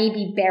that may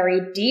be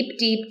buried deep,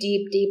 deep,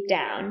 deep, deep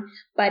down.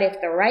 But if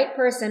the right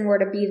person were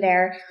to be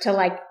there to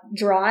like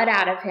draw it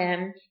out of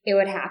him, it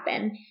would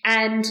happen.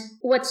 And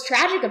what's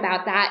tragic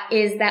about that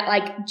is that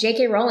like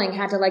J.K. Rowling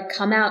had to like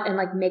come out and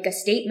like make a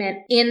statement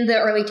in the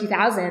early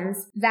 2000s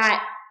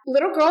that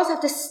little girls have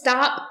to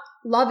stop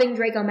loving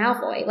Draco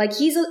Malfoy. Like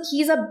he's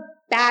a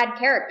bad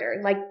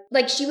character.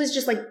 Like she was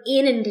just like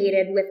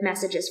inundated with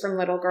messages from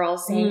little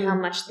girls saying how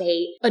much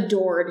they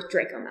adored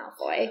Draco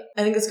Malfoy.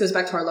 I think this goes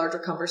back to our larger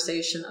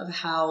conversation of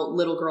how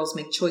little girls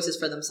make choices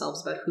for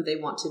themselves about who they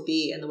want to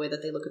be and the way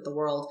that they look at the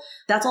world.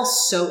 That's all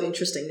so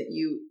interesting that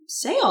you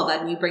say all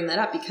that and you bring that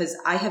up, because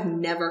I have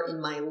never in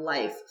my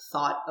life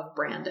thought of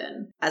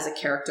Brandon as a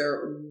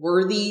character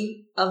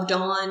worthy of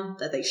Dawn,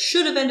 that they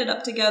should have ended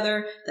up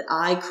together, that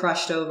I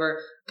crushed over.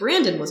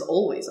 Brandon was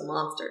always a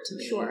monster to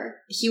me. Sure.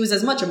 He was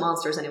as much a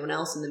monster as anyone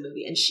else in the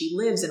movie, and she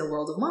lives in a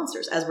world of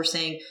monsters, as we're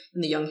saying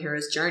in the young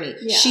hero's journey.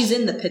 Yeah. She's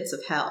in the pits of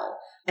hell.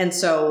 And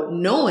so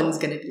no one's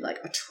going to be like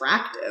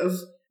attractive.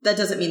 That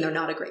doesn't mean they're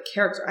not a great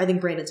character. I think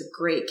Brandon's a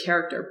great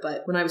character,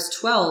 but when I was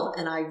 12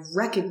 and I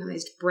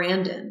recognized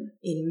Brandon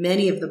in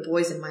many of the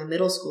boys in my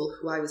middle school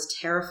who I was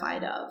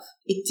terrified of,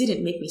 it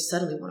didn't make me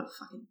suddenly want to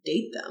fucking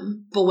date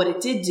them. But what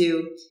it did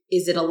do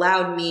is it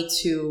allowed me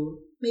to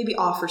maybe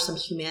offer some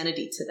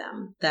humanity to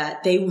them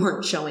that they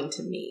weren't showing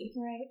to me.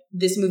 Right.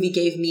 This movie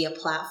gave me a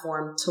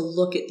platform to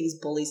look at these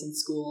bullies in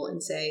school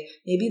and say,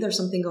 maybe there's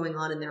something going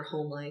on in their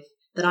home life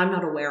that I'm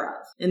not aware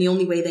of. And the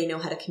only way they know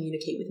how to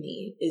communicate with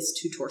me is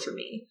to torture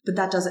me. But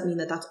that doesn't mean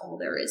that that's all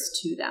there is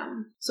to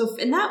them. So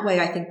in that way,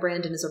 I think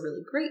Brandon is a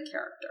really great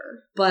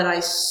character. But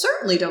I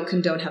certainly don't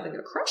condone having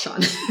a crush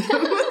on him. I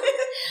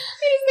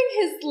just think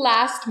his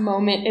last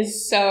moment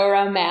is so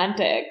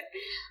romantic.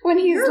 When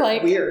he's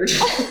like... weird.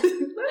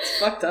 That's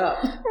fucked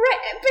up. Right,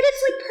 but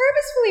it's like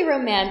purposefully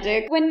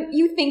romantic when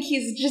you think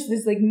he's just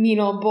this like mean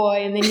old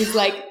boy and then he's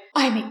like,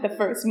 I make the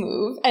first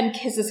move and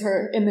kisses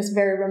her in this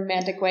very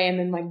romantic way and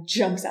then like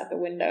jumps out the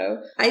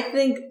window. I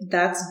think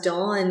that's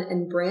Dawn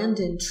and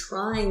Brandon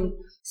trying,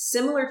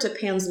 similar to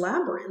Pan's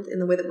Labyrinth, in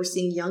the way that we're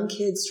seeing young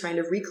kids trying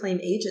to reclaim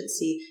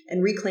agency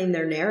and reclaim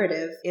their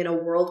narrative in a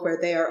world where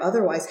they are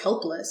otherwise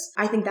helpless.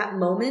 I think that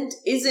moment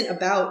isn't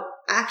about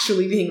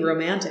actually being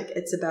romantic.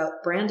 It's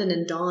about Brandon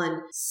and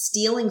Dawn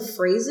stealing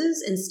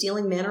phrases and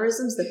stealing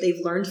mannerisms that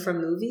they've learned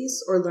from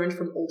movies or learned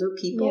from older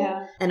people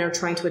and are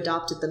trying to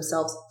adopt it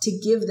themselves to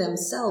give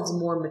themselves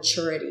more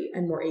maturity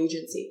and more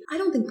agency. I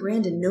don't think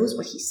Brandon knows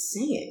what he's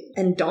saying.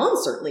 And Dawn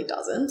certainly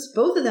doesn't.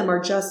 Both of them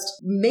are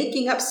just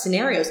making up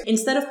scenarios.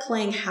 Instead of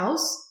playing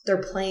house,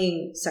 they're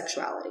playing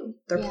sexuality.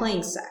 They're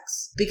playing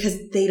sex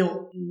because they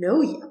don't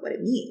know yet what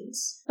it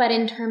means. But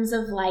in terms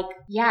of like,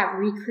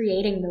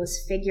 recreating those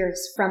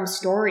figures from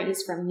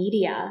stories, from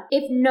media,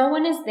 if no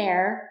one is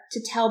there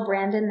to tell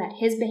Brandon that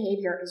his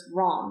behavior is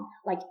wrong,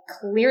 like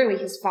clearly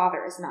his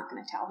father is not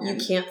going to tell him.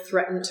 You can't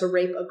threaten to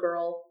rape a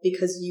girl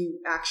because you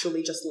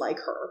actually just like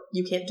her.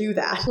 You can't do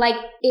that. Like,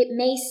 it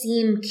may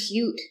seem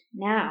cute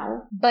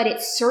now, but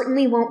it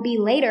certainly won't be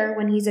later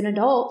when he's an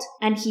adult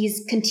and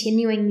he's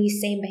continuing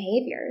these same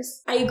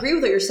behaviors. I agree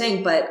with what you're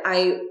saying, but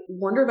I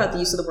wonder about the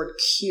use of the word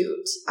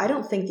cute. I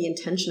don't think the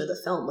intention of the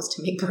film was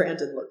to make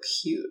Brandon look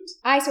cute.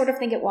 I sort of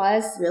think it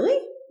was. Really?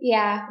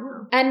 Yeah.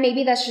 Oh. And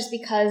maybe that's just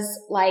because,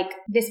 like,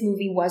 this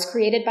movie was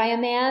created by a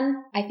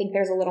man. I think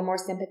there's a little more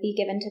sympathy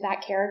given to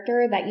that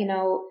character that,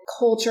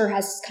 culture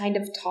has kind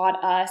of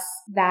taught us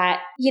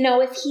that,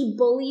 if he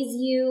bullies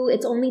you,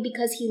 it's only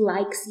because he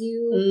likes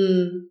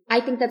you.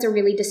 I think that's a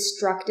really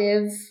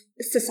destructive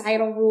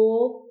societal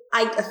rule.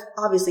 I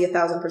obviously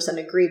 1,000%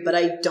 agree, but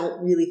I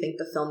don't really think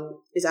the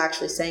film is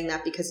actually saying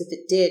that, because if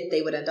it did,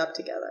 they would end up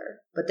together.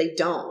 But they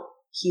don't.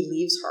 He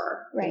leaves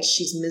her. Right. And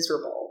she's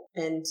miserable.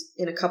 And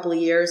in a couple of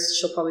years,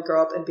 she'll probably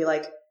grow up and be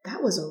like,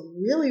 that was a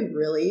really,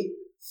 really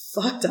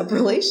fucked up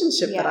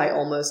relationship that I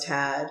almost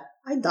had.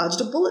 I dodged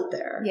a bullet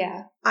there.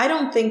 Yeah. I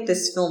don't think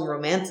this film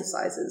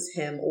romanticizes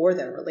him or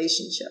their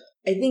relationship.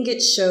 I think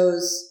it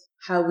shows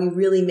how we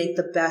really make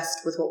the best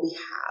with what we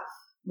have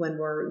when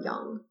we're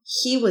young.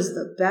 He was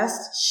the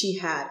best she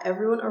had.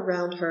 Everyone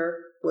around her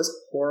was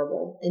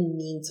horrible and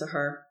mean to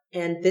her.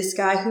 And this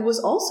guy, who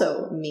was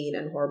also mean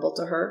and horrible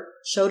to her,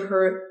 showed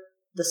her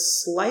the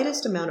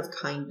slightest amount of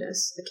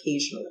kindness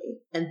occasionally.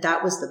 And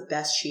that was the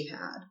best she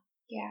had.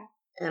 Yeah.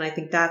 And I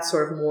think that's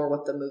sort of more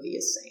what the movie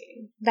is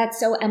saying. That's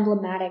so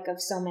emblematic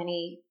of so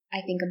many,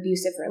 I think,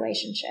 abusive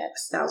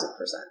relationships. 1000%,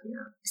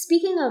 yeah.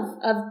 Speaking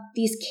of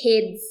these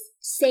kids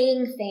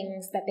saying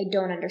things that they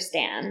don't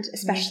understand,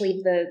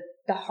 especially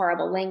the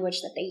horrible language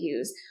that they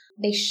use,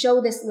 they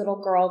show this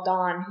little girl,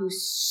 Dawn,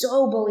 who's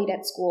so bullied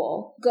at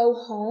school, go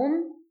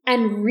home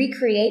and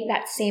recreate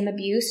that same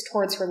abuse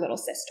towards her little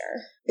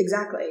sister.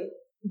 Exactly.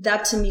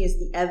 That to me is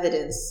the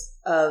evidence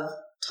of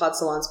Todd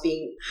Solondz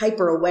being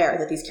hyper aware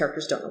that these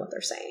characters don't know what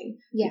they're saying.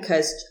 Yeah.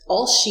 Because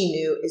all she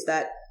knew is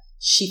that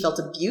she felt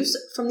abuse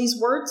from these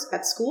words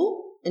at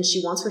school, and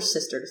she wants her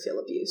sister to feel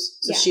abuse.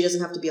 So she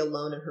doesn't have to be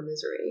alone in her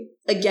misery.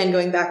 Again,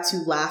 going back to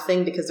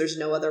laughing because there's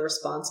no other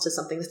response to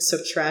something that's so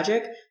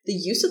tragic, the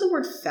use of the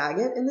word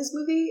faggot in this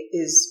movie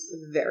is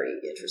very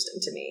interesting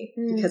to me.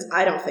 Because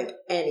I don't think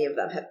any of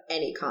them have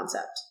any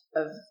concept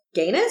of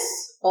gayness.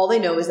 All they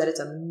know is that it's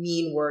a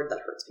mean word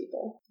that hurts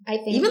people. I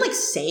think even like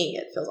saying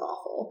it feels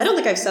awful. I don't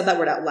think I've said that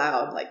word out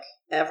loud like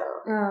ever.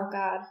 Oh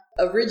God.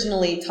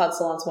 Originally, Todd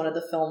Solondz wanted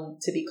the film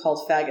to be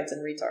called Faggots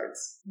and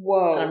Retards.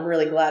 Whoa. And I'm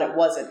really glad it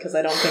wasn't because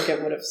I don't think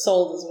it would have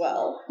sold as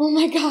well. Oh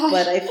my God.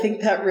 But I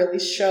think that really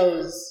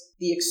shows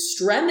the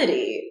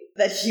extremity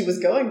that he was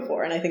going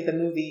for. And I think the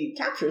movie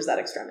captures that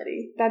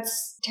extremity.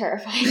 That's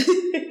terrifying.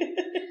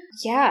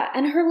 Yeah,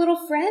 and her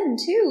little friend,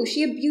 too.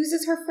 She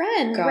abuses her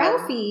friend, God.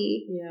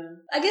 Ralphie. Yeah.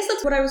 I guess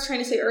that's what I was trying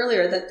to say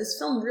earlier, that this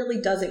film really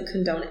doesn't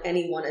condone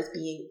anyone as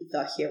being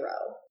the hero.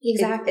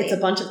 Exactly. It's a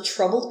bunch of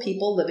troubled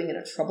people living in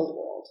a troubled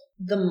world.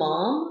 The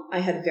mom, I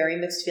had very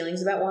mixed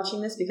feelings about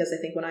watching this because I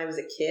think when I was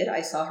a kid,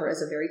 I saw her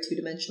as a very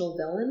two-dimensional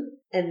villain.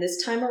 And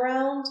this time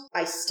around,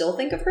 I still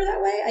think of her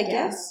that way, I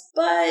guess.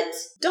 But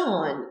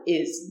Dawn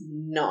is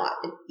not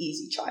an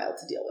easy child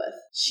to deal with.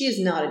 She is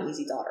not an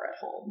easy daughter at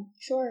home.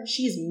 Sure.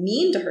 She's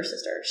mean to her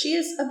sister. She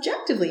is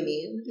objectively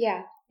mean.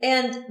 Yeah.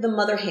 And the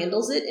mother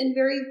handles it in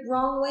very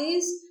wrong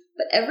ways.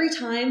 But every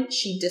time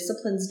she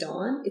disciplines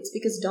Dawn, it's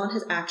because Dawn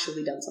has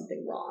actually done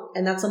something wrong.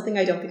 And that's something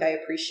I don't think I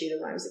appreciated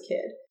when I was a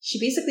kid. She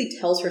basically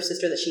tells her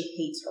sister that she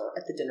hates her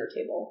at the dinner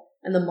table.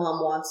 And the mom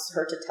wants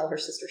her to tell her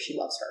sister she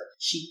loves her.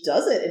 She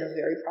does it in a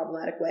very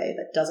problematic way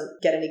that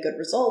doesn't get any good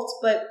results.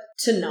 But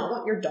to not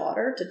want your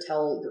daughter to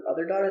tell your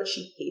other daughter that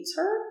she hates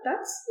her,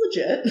 that's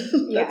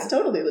legit. That's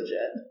totally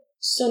legit.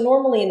 So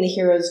normally in the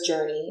hero's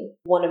journey,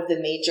 one of the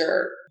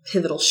major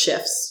pivotal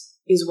shifts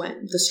is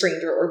when the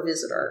stranger or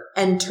visitor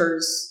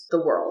enters the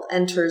world,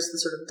 enters the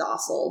sort of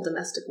docile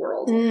domestic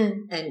world,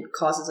 and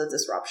causes a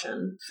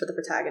disruption for the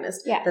protagonist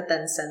that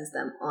then sends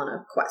them on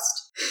a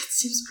quest. It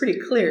seems pretty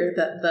clear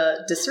that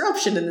the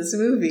disruption in this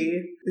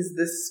movie is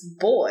this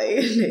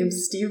boy named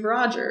Steve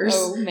Rogers,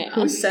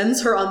 who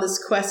sends her on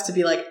this quest to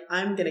be like,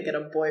 I'm gonna get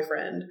a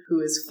boyfriend who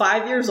is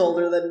 5 years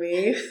older than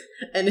me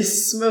and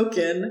is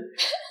smoking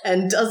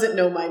and doesn't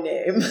know my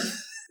name.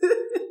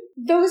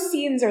 Those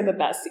scenes are the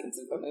best scenes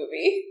of the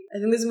movie. I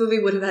think this movie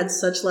would have had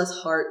such less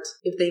heart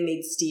if they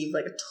made Steve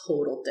like a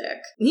total dick.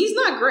 And he's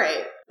not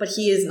great, but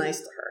he is nice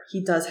to her.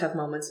 He does have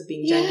moments of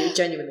being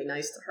genuinely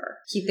nice to her.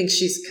 He thinks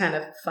she's kind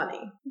of funny.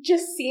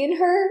 Just seeing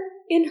her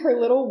in her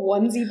little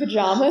onesie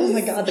pajamas. Oh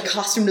my God, the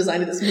costume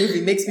design of this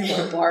movie makes me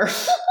want to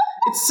barf.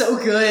 It's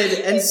so good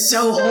and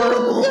so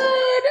horrible. Good.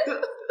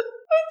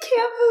 I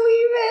can't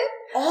believe it.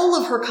 All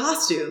of her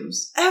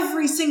costumes,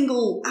 every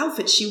single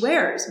outfit she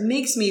wears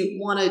makes me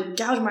want to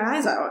gouge my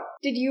eyes out.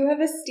 Did you have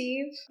a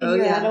Steve in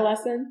your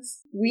adolescence?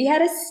 We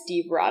had a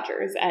Steve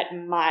Rogers at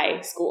my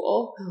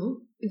school.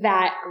 Oh.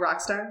 That a rock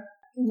star?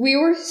 We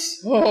were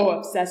so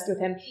obsessed with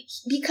him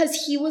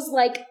because he was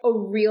like a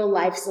real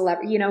life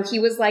celebrity. You know, he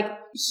was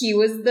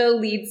the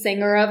lead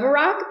singer of a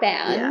rock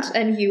band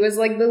and he was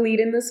like the lead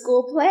in the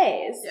school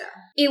plays. Yeah.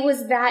 It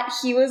was that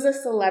he was a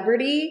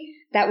celebrity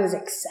that was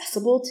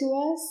accessible to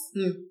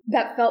us,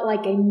 that felt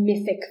like a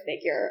mythic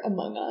figure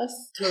among us.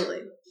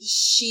 Totally.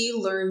 She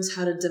learns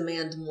how to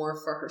demand more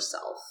for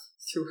herself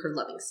through her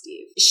loving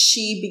Steve.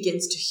 She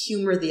begins to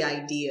humor the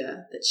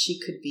idea that she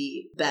could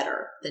be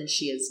better than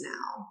she is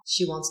now.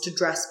 She wants to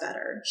dress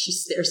better. She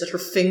stares at her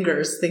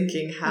fingers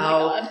thinking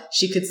how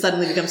she could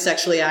suddenly become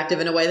sexually active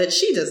in a way that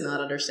she does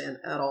not understand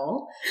at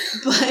all.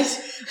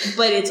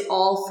 But it's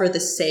all for the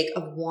sake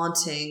of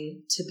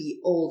wanting to be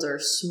older,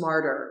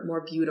 smarter,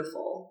 more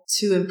beautiful,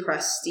 to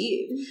impress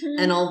Steve.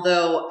 Mm-hmm. And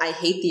although I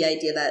hate the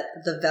idea that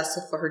the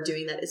vessel for her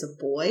doing that is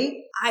a boy,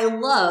 I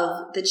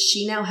love that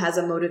she now has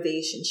a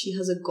motivation. She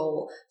has a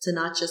goal to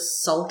not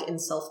just sulk in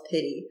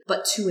self-pity,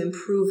 but to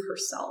improve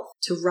herself,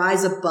 to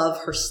rise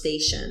above her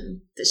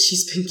station that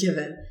she's been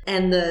given.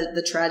 And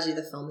the tragedy of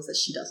the film is that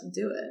she doesn't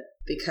do it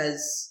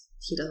because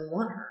he doesn't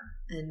want her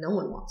and no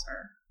one wants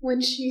her. When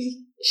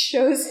she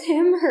shows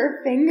him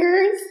her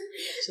fingers,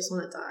 I just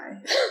want to die.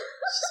 I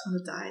just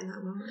want to die in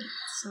that moment.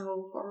 It's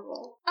so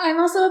horrible. I'm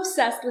also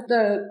obsessed with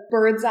the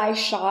bird's eye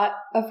shot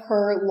of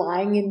her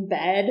lying in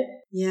bed.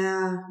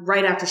 Yeah,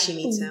 right after she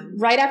meets him.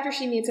 Right after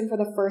she meets him for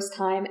the first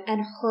time,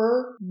 and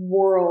her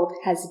world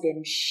has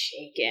been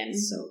shaken.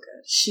 So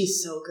good.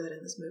 She's so good in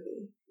this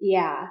movie.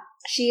 Yeah.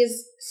 She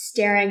is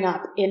staring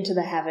up into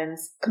the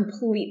heavens,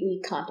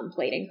 completely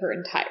contemplating her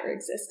entire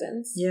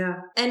existence.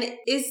 Yeah. And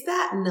is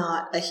that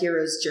not a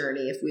hero's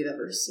journey, if we've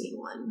ever seen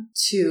one,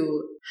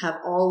 to have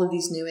all of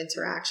these new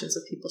interactions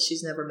with people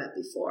she's never met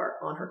before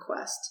on her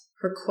quest?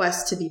 Her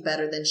quest to be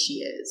better than she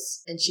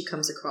is. And she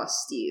comes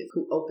across Steve,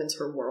 who opens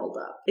her world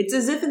up. It's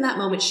as if in that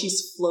moment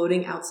she's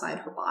floating outside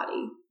her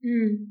body.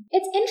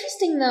 It's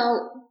interesting,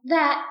 though,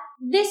 that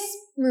this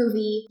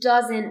movie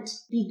doesn't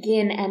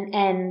begin and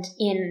end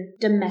in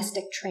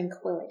domestic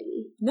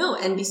tranquility. No,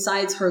 and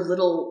besides her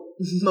little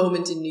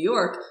moment in New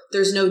York,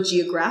 there's no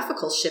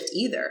geographical shift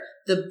either.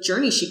 The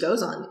journey she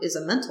goes on is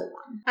a mental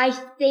one. I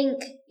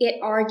think it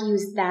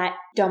argues that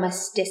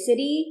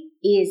domesticity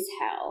is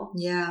hell.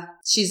 Yeah.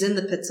 She's in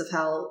the pits of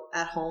hell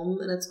at home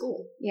and at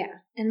school. Yeah,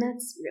 and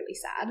that's really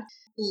sad.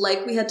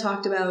 Like we had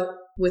talked about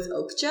with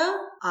Okja,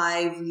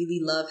 I really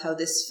love how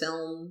this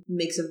film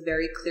makes a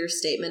very clear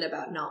statement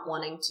about not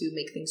wanting to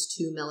make things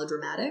too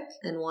melodramatic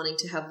and wanting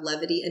to have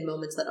levity in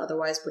moments that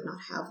otherwise would not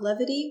have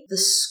levity. The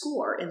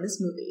score in this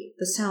movie,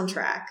 the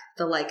soundtrack,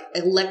 the like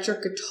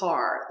electric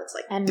guitar that's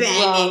like and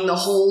banging the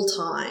whole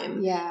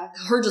time. Yeah.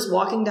 Her just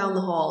walking down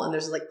the hall and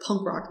there's like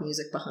punk rock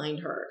music behind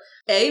her.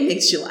 A,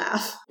 makes you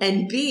laugh.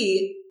 And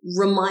B,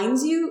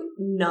 reminds you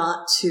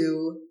not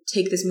to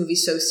take this movie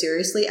so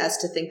seriously as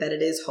to think that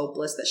it is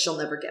hopeless, that she'll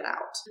never get out.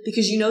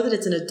 Because you know that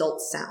it's an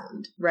adult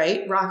sound,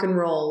 right? Rock and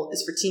roll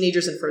is for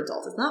teenagers and for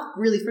adults. It's not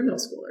really for middle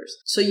schoolers.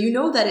 So you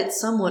know that it's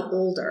someone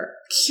older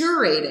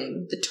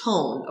curating the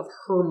tone of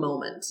her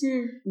moment,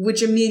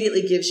 which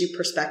immediately gives you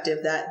perspective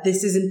that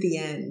this isn't the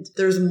end.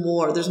 There's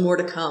more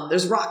to come.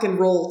 There's rock and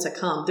roll to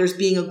come. There's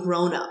being a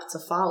grown-up to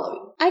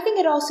follow. I think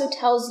it also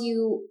tells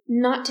you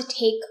not to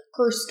take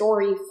her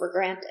story for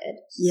granted.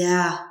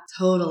 Yeah,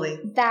 totally.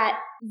 That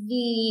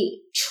the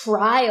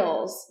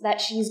trials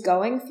that she's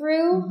going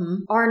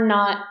through are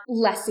not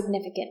less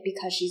significant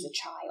because she's a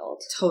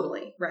child.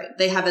 Totally, right.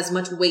 They have as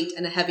much weight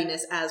and a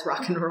heaviness as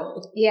rock and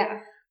roll. Yeah.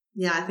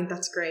 Yeah, I think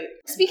that's great.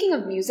 Speaking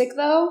of music,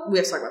 though... We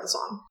have to talk about the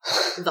song.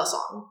 The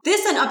song.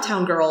 This and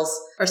Uptown Girls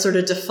are sort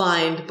of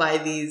defined by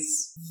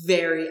these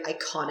very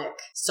iconic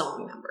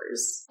song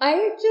numbers.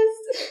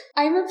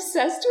 I'm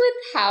obsessed with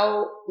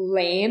how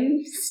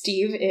lame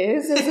Steve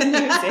is as a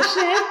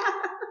musician.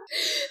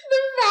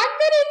 The fact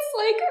that it's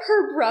like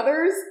her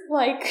brother's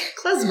like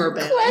klezmer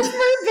band,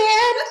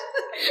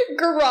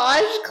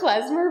 garage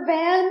klezmer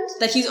band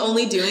that he's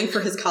only doing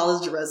for his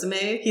college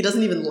resume. He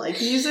doesn't even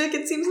like music,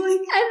 it seems like.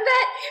 And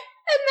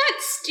that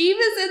Steve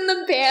is in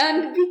the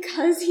band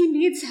because he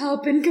needs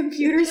help in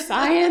computer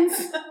science.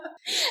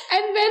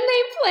 And then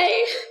they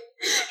play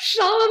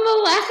Shalom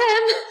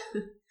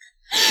Aleichem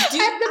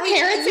at the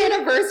parents'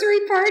 anniversary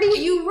party.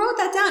 You wrote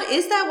that down.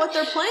 Is that what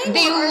they're playing?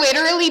 They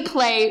literally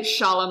play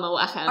Shalom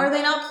Aleichem. Are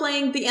they not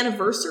playing the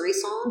anniversary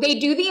song? They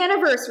do the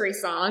anniversary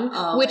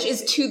song, which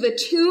is to the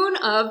tune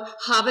of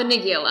Hava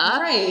Nagila.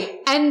 Right.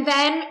 And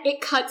then it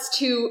cuts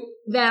to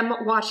them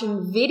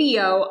watching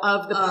video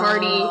of the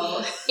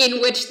party in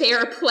which they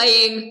are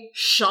playing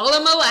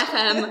Shalom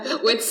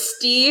Aleichem with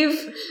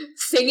Steve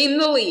singing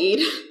the lead.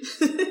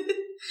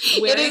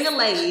 Wearing a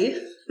lei.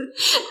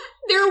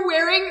 They're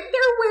wearing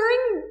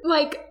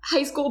like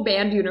high school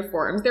band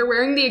uniforms. They're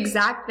wearing the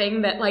exact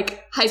thing that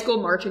like high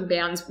school marching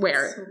bands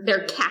wear.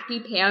 They're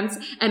khaki pants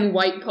and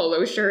white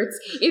polo shirts.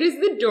 It is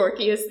the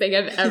dorkiest thing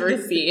I've ever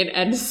seen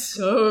and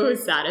so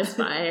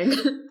satisfying.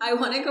 I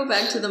want to go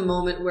back to the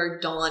moment where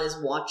Dawn is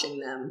watching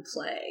them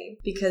play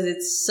because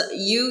it's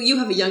you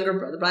have a younger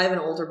brother, but I have an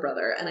older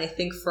brother, and I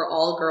think for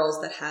all girls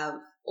that have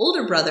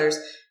older brothers,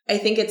 I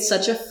think it's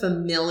such a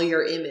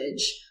familiar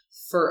image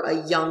for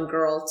a young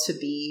girl to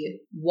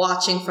be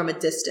watching from a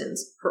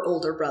distance her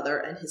older brother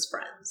and his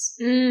friends.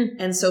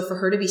 And so for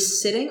her to be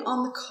sitting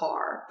on the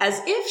car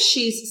as if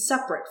she's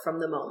separate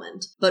from the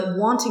moment, but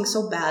wanting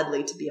so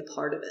badly to be a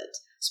part of it,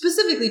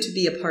 specifically to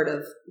be a part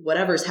of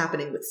whatever's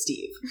happening with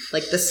Steve,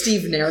 like the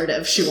Steve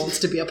narrative she wants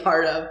to be a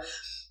part of,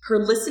 her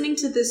listening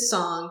to this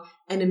song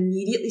and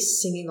immediately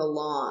singing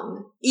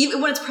along, even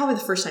when it's probably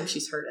the first time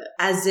she's heard it,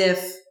 as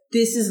if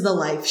this is the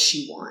life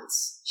she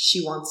wants. She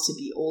wants to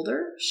be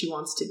older. She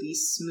wants to be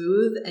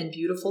smooth and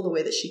beautiful the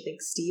way that she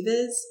thinks Steve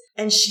is.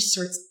 And she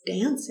starts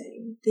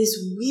dancing. This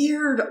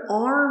weird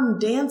arm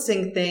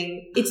dancing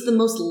thing. It's the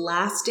most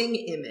lasting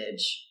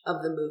image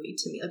of the movie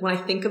to me. Like when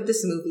I think of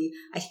this movie,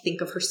 I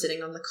think of her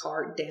sitting on the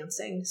car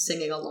dancing,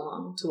 singing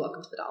along to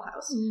Welcome to the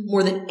Dollhouse.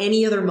 More than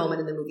any other moment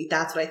in the movie,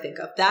 that's what I think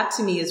of. That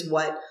to me is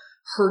what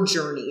her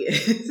journey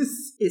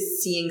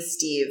is seeing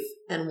Steve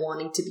and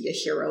wanting to be a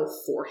hero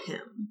for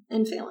him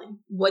and failing.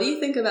 What do you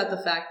think about the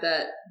fact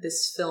that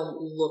this film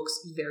looks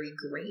very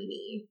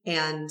grainy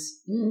and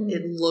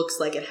it looks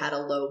like it had a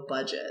low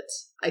budget?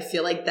 I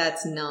feel like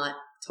that's not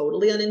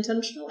totally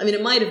unintentional. I mean,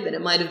 it might have been.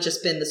 It might have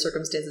just been the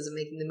circumstances of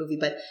making the movie,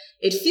 but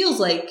it feels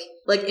like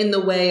in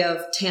the way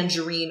of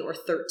Tangerine or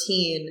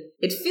 13,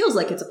 it feels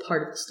like it's a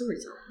part of the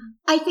storytelling.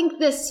 I think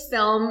this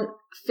film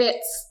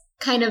fits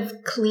kind of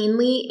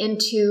cleanly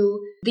into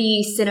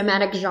the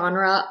cinematic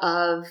genre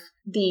of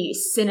the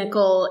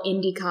cynical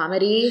indie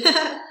comedy.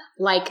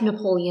 like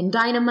Napoleon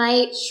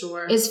Dynamite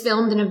Sure. is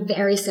filmed in a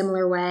very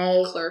similar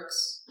way.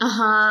 Clerks.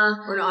 Uh-huh.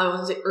 Or no, I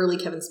want to say early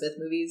Kevin Smith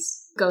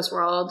movies. Ghost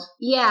World.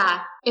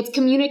 Yeah. It's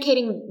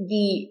communicating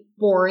the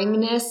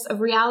boringness of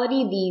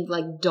reality, the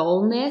like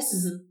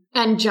dullness,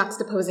 and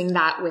juxtaposing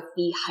that with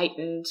the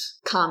heightened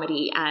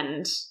comedy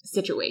and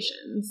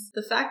situations.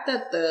 The fact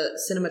that the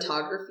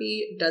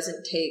cinematography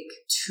doesn't take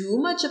too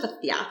much of a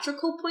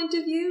theatrical point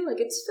of view, like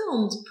it's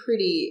filmed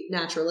pretty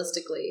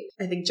naturalistically,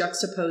 I think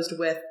juxtaposed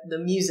with the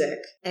music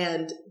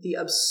and the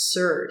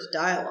absurd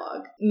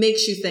dialogue,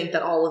 makes you think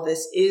that all of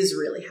this is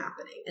really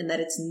happening and that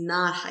it's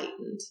not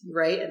heightened,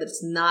 right? And that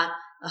it's not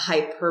a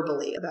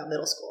hyperbole about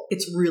middle school.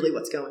 It's really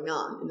what's going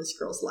on in this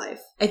girl's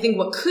life. I think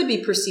what could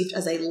be perceived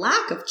as a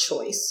lack of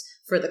choice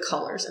for the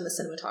colors and the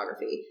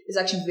cinematography is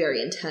actually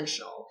very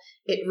intentional.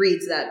 It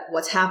reads that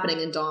what's happening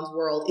in Dawn's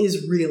world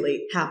is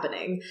really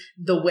happening.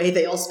 The way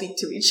they all speak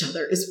to each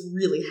other is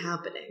really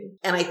happening.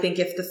 And I think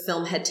if the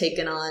film had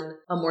taken on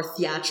a more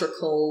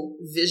theatrical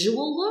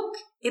visual look,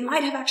 it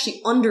might have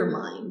actually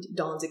undermined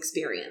Dawn's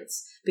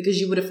experience, because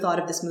you would have thought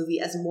of this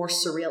movie as more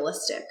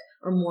surrealistic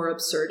or more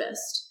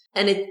absurdist.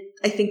 And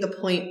I think the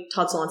point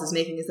Todd Solondz is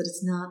making is that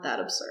it's not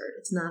that absurd.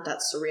 It's not that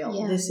surreal.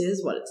 Yeah. This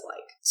is what it's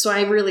like. So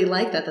I really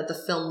like that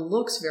the film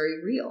looks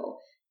very real,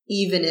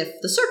 even if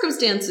the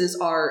circumstances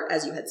are,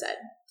 as you had said,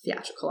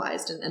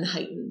 theatricalized and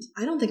heightened.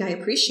 I don't think I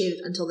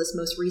appreciated until this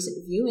most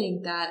recent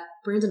viewing that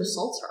Brandon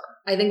assaults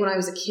her. I think when I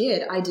was a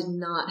kid, I did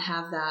not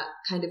have that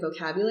kind of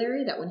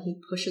vocabulary, that when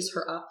he pushes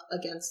her up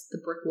against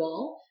the brick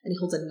wall and he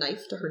holds a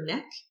knife to her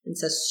neck and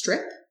says,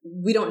 strip,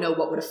 we don't know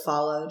what would have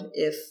followed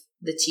if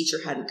the teacher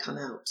hadn't come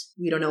out.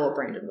 We don't know what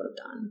Brandon would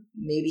have done.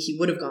 Maybe he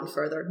would have gone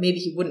further. Maybe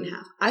he wouldn't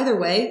have. Either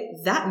way,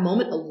 that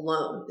moment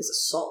alone is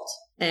assault.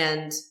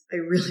 And I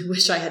really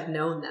wish I had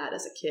known that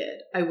as a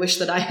kid. I wish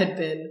that I had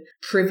been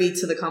privy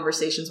to the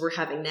conversations we're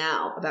having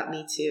now about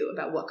Me Too,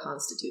 about what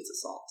constitutes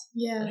assault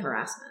and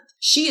harassment.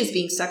 She is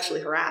being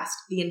sexually harassed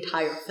the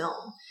entire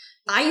film.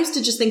 I used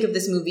to just think of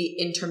this movie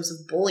in terms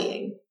of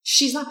bullying.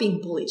 She's not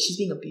being bullied. She's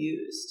being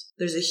abused.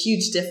 There's a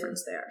huge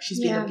difference there. She's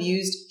being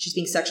abused. She's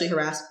being sexually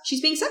harassed.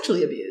 She's being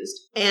sexually abused.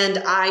 And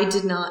I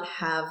did not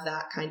have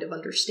that kind of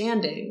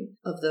understanding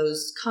of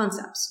those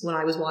concepts when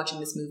I was watching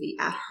this movie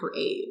at her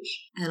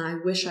age. And I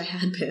wish I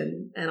had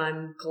been. And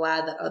I'm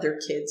glad that other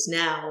kids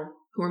now,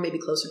 who are maybe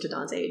closer to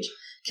Dawn's age,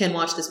 can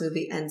watch this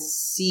movie and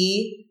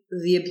see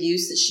the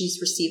abuse that she's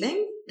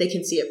receiving. They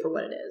can see it for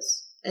what it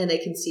is. And they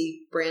can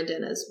see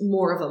Brandon as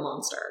more of a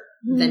monster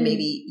than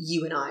maybe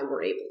you and I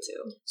were able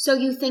to. So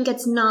you think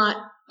it's not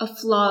a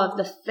flaw of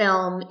the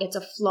film, it's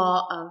a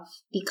flaw of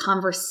the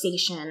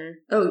conversation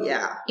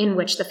in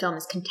which the film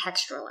is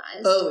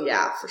contextualized. Oh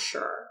yeah, for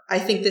sure. I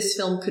think this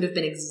film could have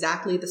been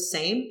exactly the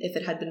same if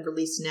it had been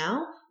released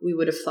now. We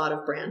would have thought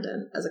of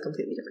Brandon as a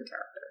completely different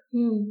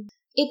character.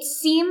 It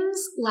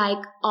seems like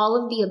all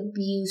of the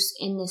abuse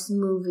in this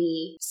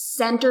movie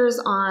centers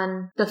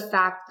on the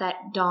fact that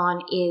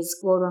Dawn is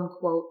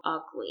quote-unquote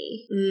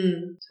ugly.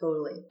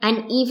 Totally.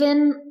 And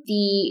even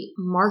the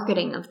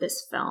marketing of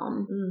this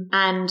film,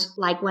 and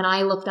like when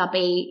I looked up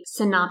a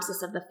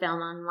synopsis of the film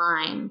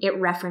online, it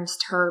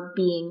referenced her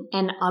being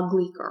an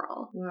ugly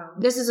girl. Wow.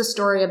 This is a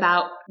story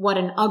about what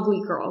an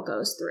ugly girl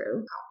goes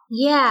through.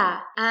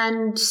 Yeah,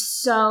 and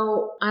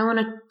so I want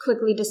to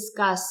quickly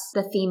discuss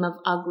the theme of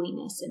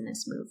ugliness in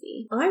this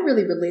movie. I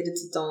really related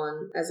to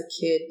Dawn as a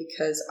kid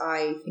because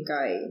I think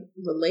I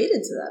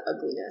related to that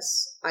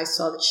ugliness. I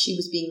saw that she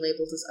was being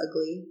labeled as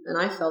ugly, and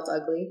I felt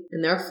ugly,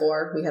 and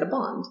therefore we had a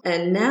bond.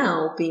 And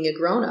now, being a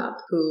grown-up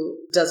who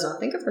does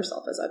not think of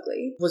herself as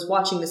ugly, was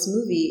watching this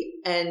movie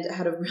and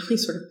had a really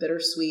sort of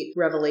bittersweet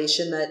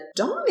revelation that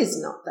Dawn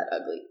is not that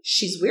ugly.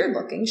 She's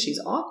weird-looking,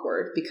 she's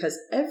awkward, because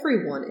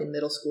everyone in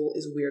middle school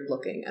is weird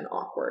looking and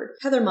awkward.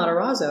 Heather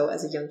Matarazzo,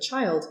 as a young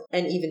child,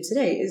 and even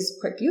today, is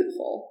quite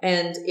beautiful.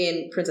 And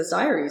in Princess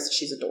Diaries,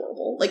 she's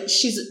adorable. Like,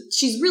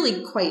 she's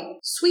really quite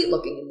sweet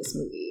looking in this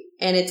movie.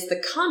 And it's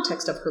the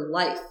context of her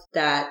life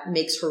that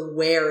makes her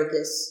wear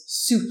this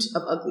suit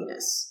of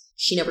ugliness.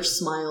 She never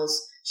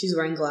smiles. She's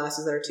wearing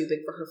glasses that are too big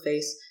for her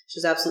face. She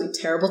has absolutely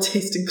terrible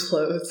taste in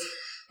clothes.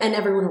 And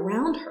everyone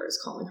around her is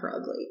calling her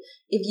ugly.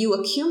 If you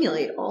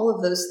accumulate all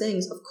of those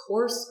things, of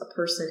course a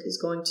person is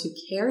going to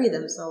carry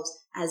themselves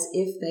as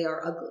if they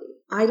are ugly.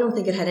 I don't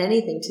think it had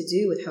anything to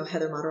do with how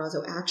Heather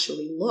Matarazzo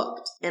actually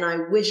looked. And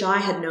I wish I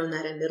had known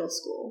that in middle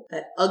school,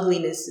 that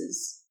ugliness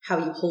is how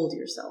you hold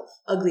yourself.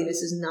 Ugliness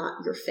is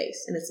not your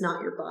face, and it's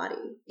not your body.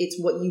 It's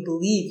what you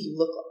believe you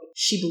look like.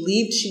 She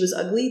believed she was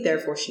ugly,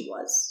 therefore she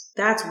was.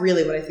 That's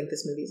really what I think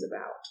this movie is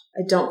about.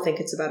 I don't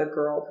think it's about a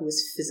girl who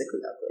is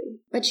physically ugly.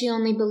 But she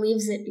only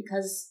believes it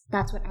because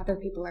that's what other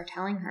people are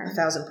telling her.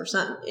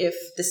 1,000%. If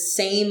the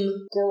same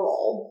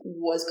girl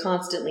was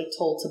constantly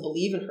told to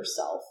believe in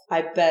herself,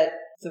 I bet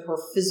that her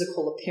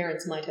physical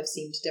appearance might have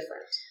seemed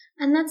different.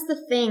 And that's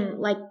the thing,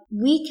 like,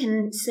 we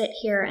can sit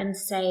here and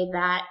say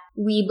that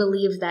we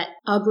believe that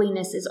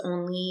ugliness is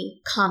only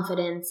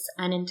confidence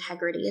and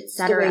integrity,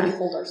 etc. It's the way we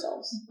hold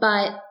ourselves.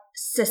 But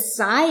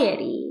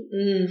society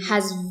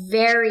has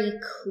very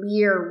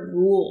clear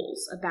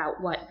rules about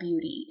what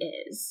beauty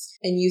is.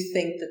 And you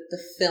think that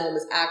the film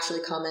is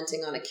actually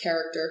commenting on a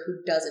character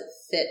who doesn't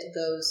fit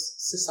those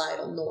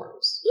societal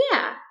norms?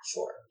 Yeah.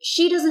 Sure.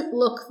 She doesn't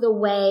look the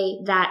way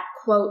that,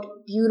 quote,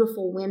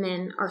 beautiful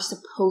women are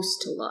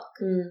supposed to look.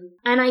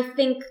 And I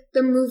think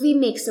the movie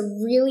makes a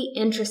really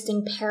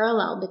interesting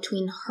parallel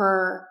between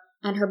her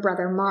and her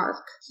brother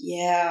Mark.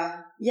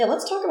 Yeah,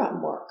 let's talk about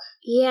Mark.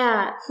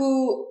 Yeah.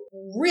 Who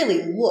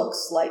really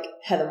looks like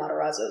Heather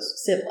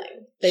Matarazzo's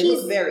sibling. They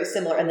look very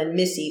similar, and then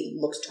Missy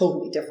looks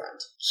totally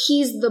different.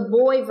 He's the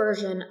boy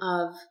version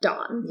of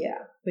Don.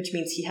 Yeah, which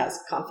means he has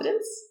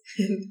confidence.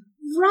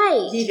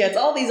 Right. He gets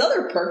all these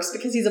other perks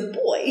because he's a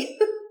boy.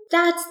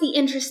 That's the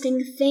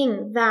interesting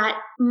thing, that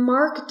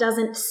Mark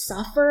doesn't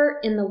suffer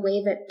in the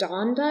way that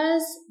Don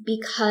does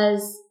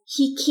because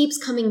he keeps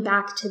coming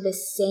back to the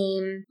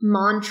same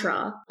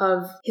mantra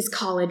of his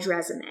college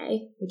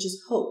resume. Which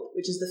is hope,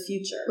 which is the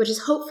future. Which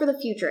is hope for the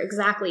future,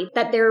 exactly.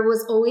 That there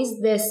was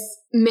always this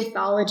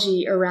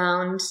mythology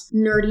around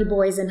nerdy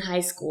boys in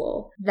high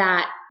school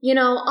that, you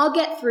know, I'll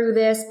get through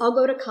this, I'll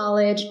go to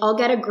college, I'll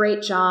get a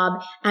great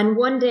job, and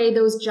one day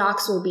those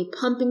jocks will be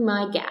pumping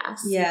my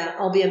gas. Yeah,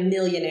 I'll be a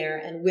millionaire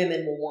and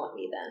women will want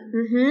me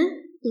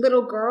then.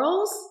 Little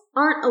girls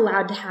aren't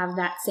allowed to have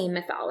that same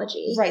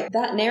mythology. Right.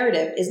 That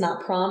narrative is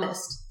not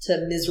promised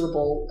to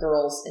miserable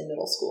girls in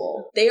middle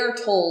school. They are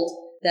told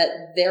that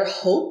their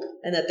hope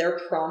and that their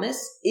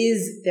promise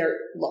is their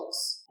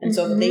looks. And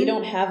so if they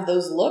don't have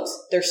those looks,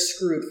 they're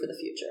screwed for the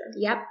future.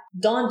 Yep.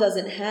 Dawn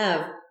doesn't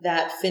have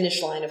that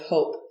finish line of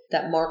hope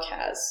that Mark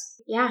has.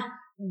 Yeah.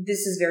 This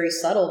is very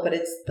subtle, but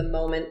it's the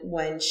moment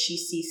when she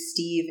sees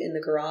Steve in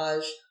the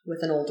garage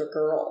with an older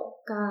girl.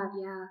 God,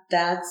 yeah.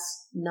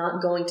 That's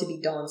not going to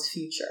be Dawn's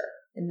future.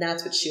 And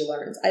that's what she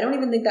learns. I don't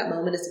even think that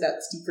moment is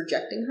about Steve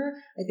rejecting her.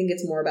 I think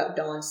it's more about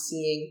Dawn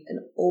seeing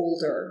an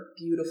older,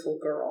 beautiful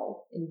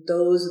girl. And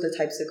those are the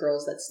types of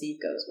girls that Steve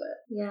goes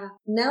with. Yeah.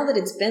 Now that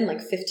it's been like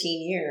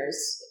 15 years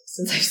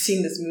since I've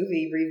seen this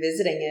movie,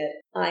 revisiting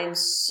it, I'm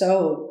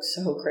so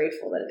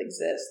grateful that it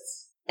exists.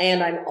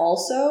 And I'm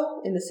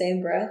also, in the same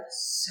breath,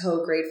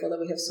 so grateful that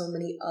we have so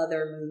many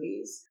other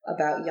movies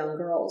about young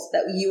girls,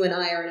 that you and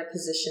I are in a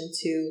position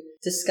to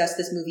discuss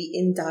this movie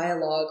in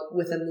dialogue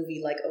with a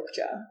movie like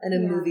Okja and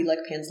a movie like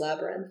Pan's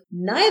Labyrinth,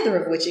 neither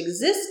of which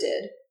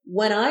existed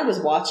when I was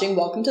watching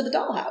Welcome to the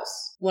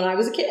Dollhouse when I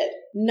was a kid.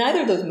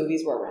 Neither of those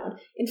movies were around.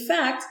 In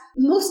fact,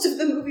 most of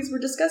the movies we're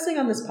discussing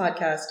on this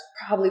podcast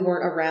probably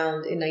weren't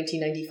around in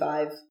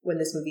 1995 when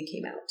this movie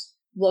came out.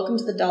 Welcome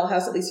to the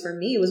Dollhouse, at least for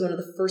me, was one of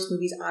the first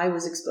movies I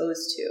was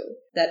exposed to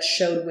that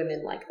showed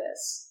women like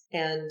this.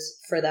 And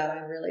for that,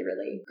 I'm really,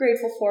 really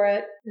grateful for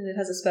it. And it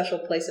has a special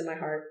place in my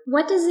heart.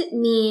 What does it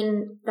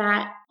mean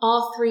that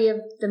all three of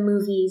the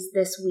movies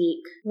this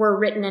week were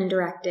written and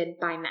directed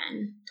by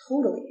men?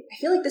 Totally. I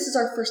feel like this is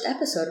our first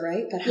episode,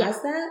 right? That has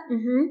that?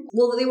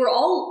 Well, they were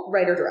all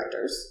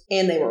writer-directors,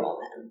 and they were all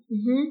men.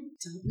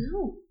 Don't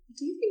know. What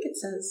do you think it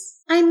says?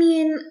 I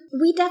mean,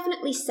 we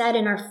definitely said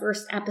in our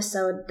first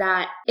episode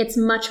that it's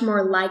much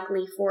more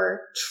likely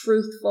for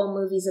truthful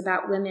movies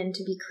about women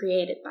to be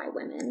created by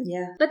women.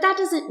 Yeah. But that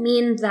doesn't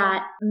mean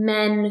that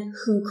men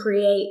who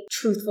create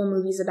truthful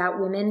movies about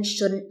women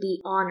shouldn't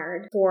be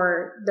honored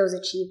for those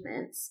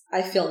achievements.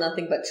 I feel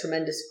nothing but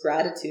tremendous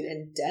gratitude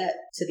and debt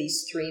to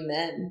these three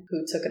men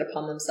who took it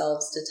upon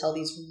themselves to tell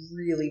these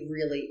really,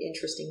 really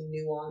interesting,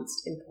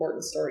 nuanced,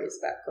 important stories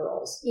about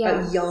girls. Yeah.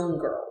 About young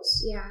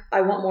girls. Yeah.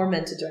 I want more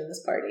men to join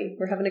this party.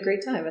 We're having a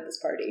great time at this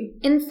party.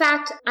 In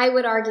fact, I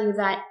would argue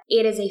that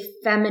it is a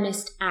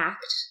feminist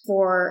act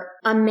for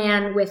a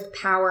man with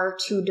power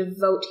to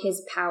devote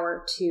his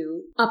power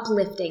to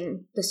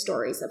uplifting the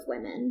stories of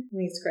women. I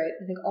think it's great.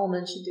 I think all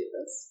men should do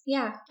this.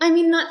 Yeah. I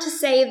mean, not to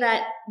say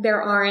that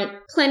there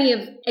aren't plenty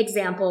of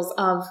examples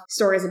of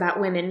stories about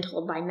women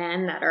told by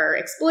men that are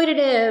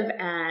exploitative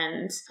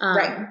and...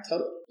 right,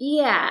 totally.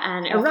 Yeah,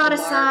 and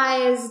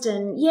eroticized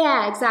and...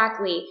 Yeah,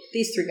 exactly.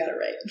 These three got it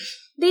right.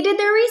 They did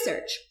their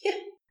research. Yeah.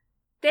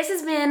 This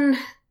has been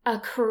a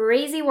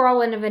crazy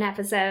whirlwind of an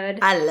episode.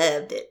 I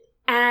loved it.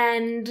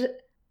 And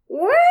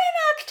we're in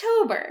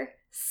October.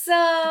 So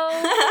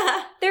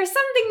there's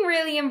something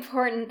really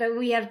important that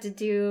we have to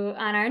do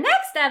on our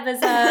next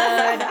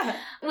episode,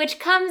 which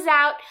comes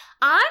out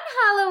on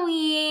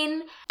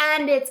Halloween,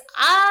 and it's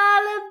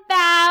all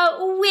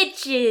about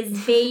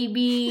witches,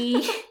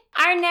 baby.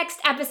 Our next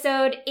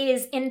episode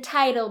is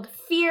entitled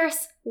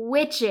Fierce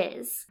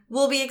Witches.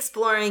 We'll be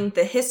exploring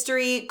the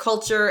history,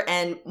 culture,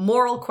 and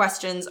moral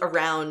questions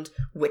around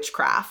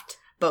witchcraft,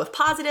 both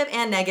positive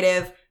and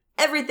negative.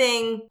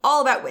 Everything,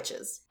 all about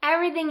witches.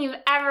 Everything you've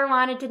ever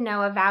wanted to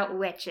know about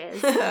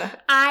witches.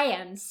 I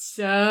am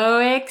so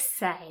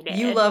excited.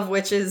 You love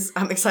witches.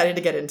 I'm excited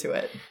to get into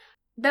it.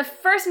 The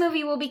first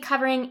movie we'll be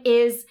covering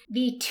is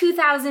the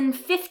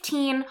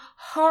 2015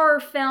 horror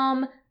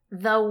film,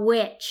 The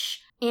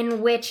Witch,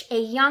 in which a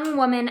young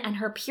woman and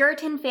her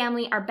Puritan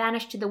family are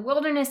banished to the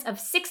wilderness of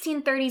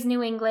 1630s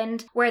New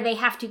England, where they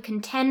have to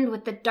contend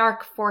with the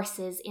dark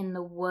forces in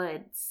the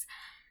woods.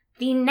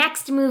 The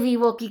next movie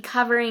we'll be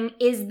covering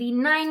is the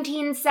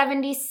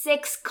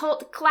 1976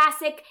 cult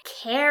classic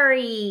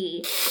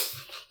Carrie,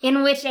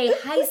 in which a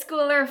high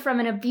schooler from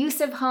an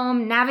abusive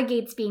home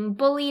navigates being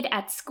bullied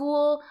at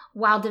school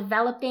while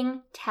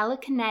developing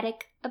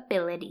telekinetic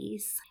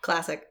abilities.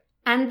 Classic.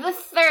 And the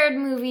third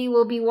movie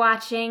we'll be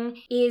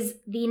watching is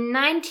the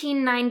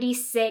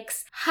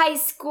 1996 high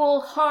school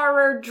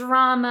horror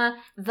drama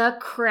The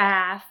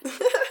Craft,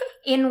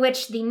 in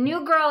which the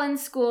new girl in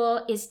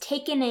school is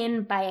taken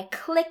in by a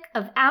clique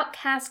of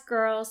outcast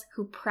girls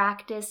who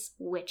practice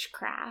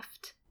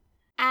witchcraft.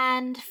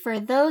 And for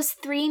those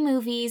 3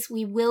 movies,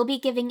 we will be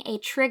giving a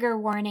trigger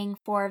warning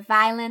for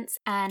violence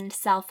and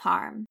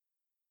self-harm.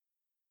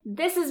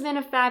 This has been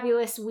a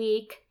fabulous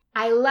week.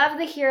 I love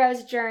the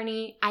hero's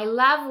journey. I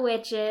love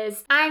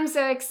witches. I'm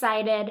so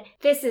excited.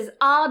 This is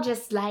all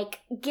just like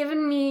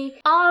giving me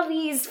all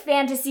these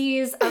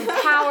fantasies of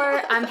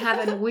power. I'm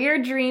having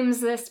weird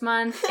dreams this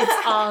month.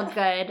 It's all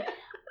good.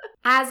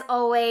 As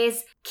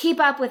always,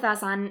 keep up with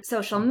us on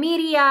social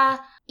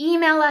media.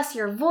 Email us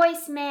your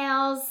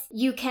voicemails.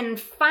 You can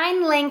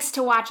find links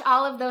to watch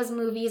all of those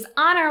movies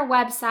on our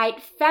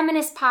website,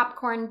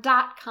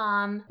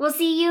 feministpopcorn.com. We'll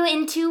see you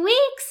in 2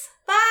 weeks.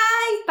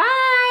 Bye! Bye!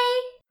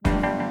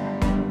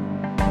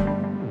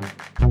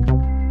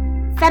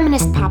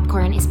 Feminist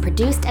Popcorn is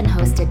produced and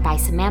hosted by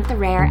Samantha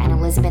Rare and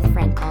Elizabeth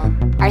Frankel.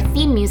 Our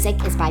theme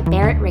music is by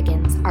Barrett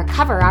Riggins. Our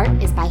cover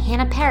art is by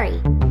Hannah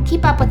Perry.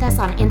 Keep up with us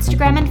on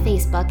Instagram and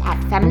Facebook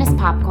at Feminist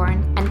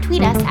Popcorn and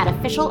tweet us at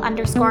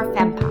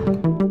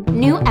official_fempop.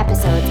 New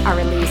episodes are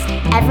released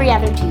every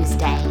other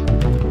Tuesday.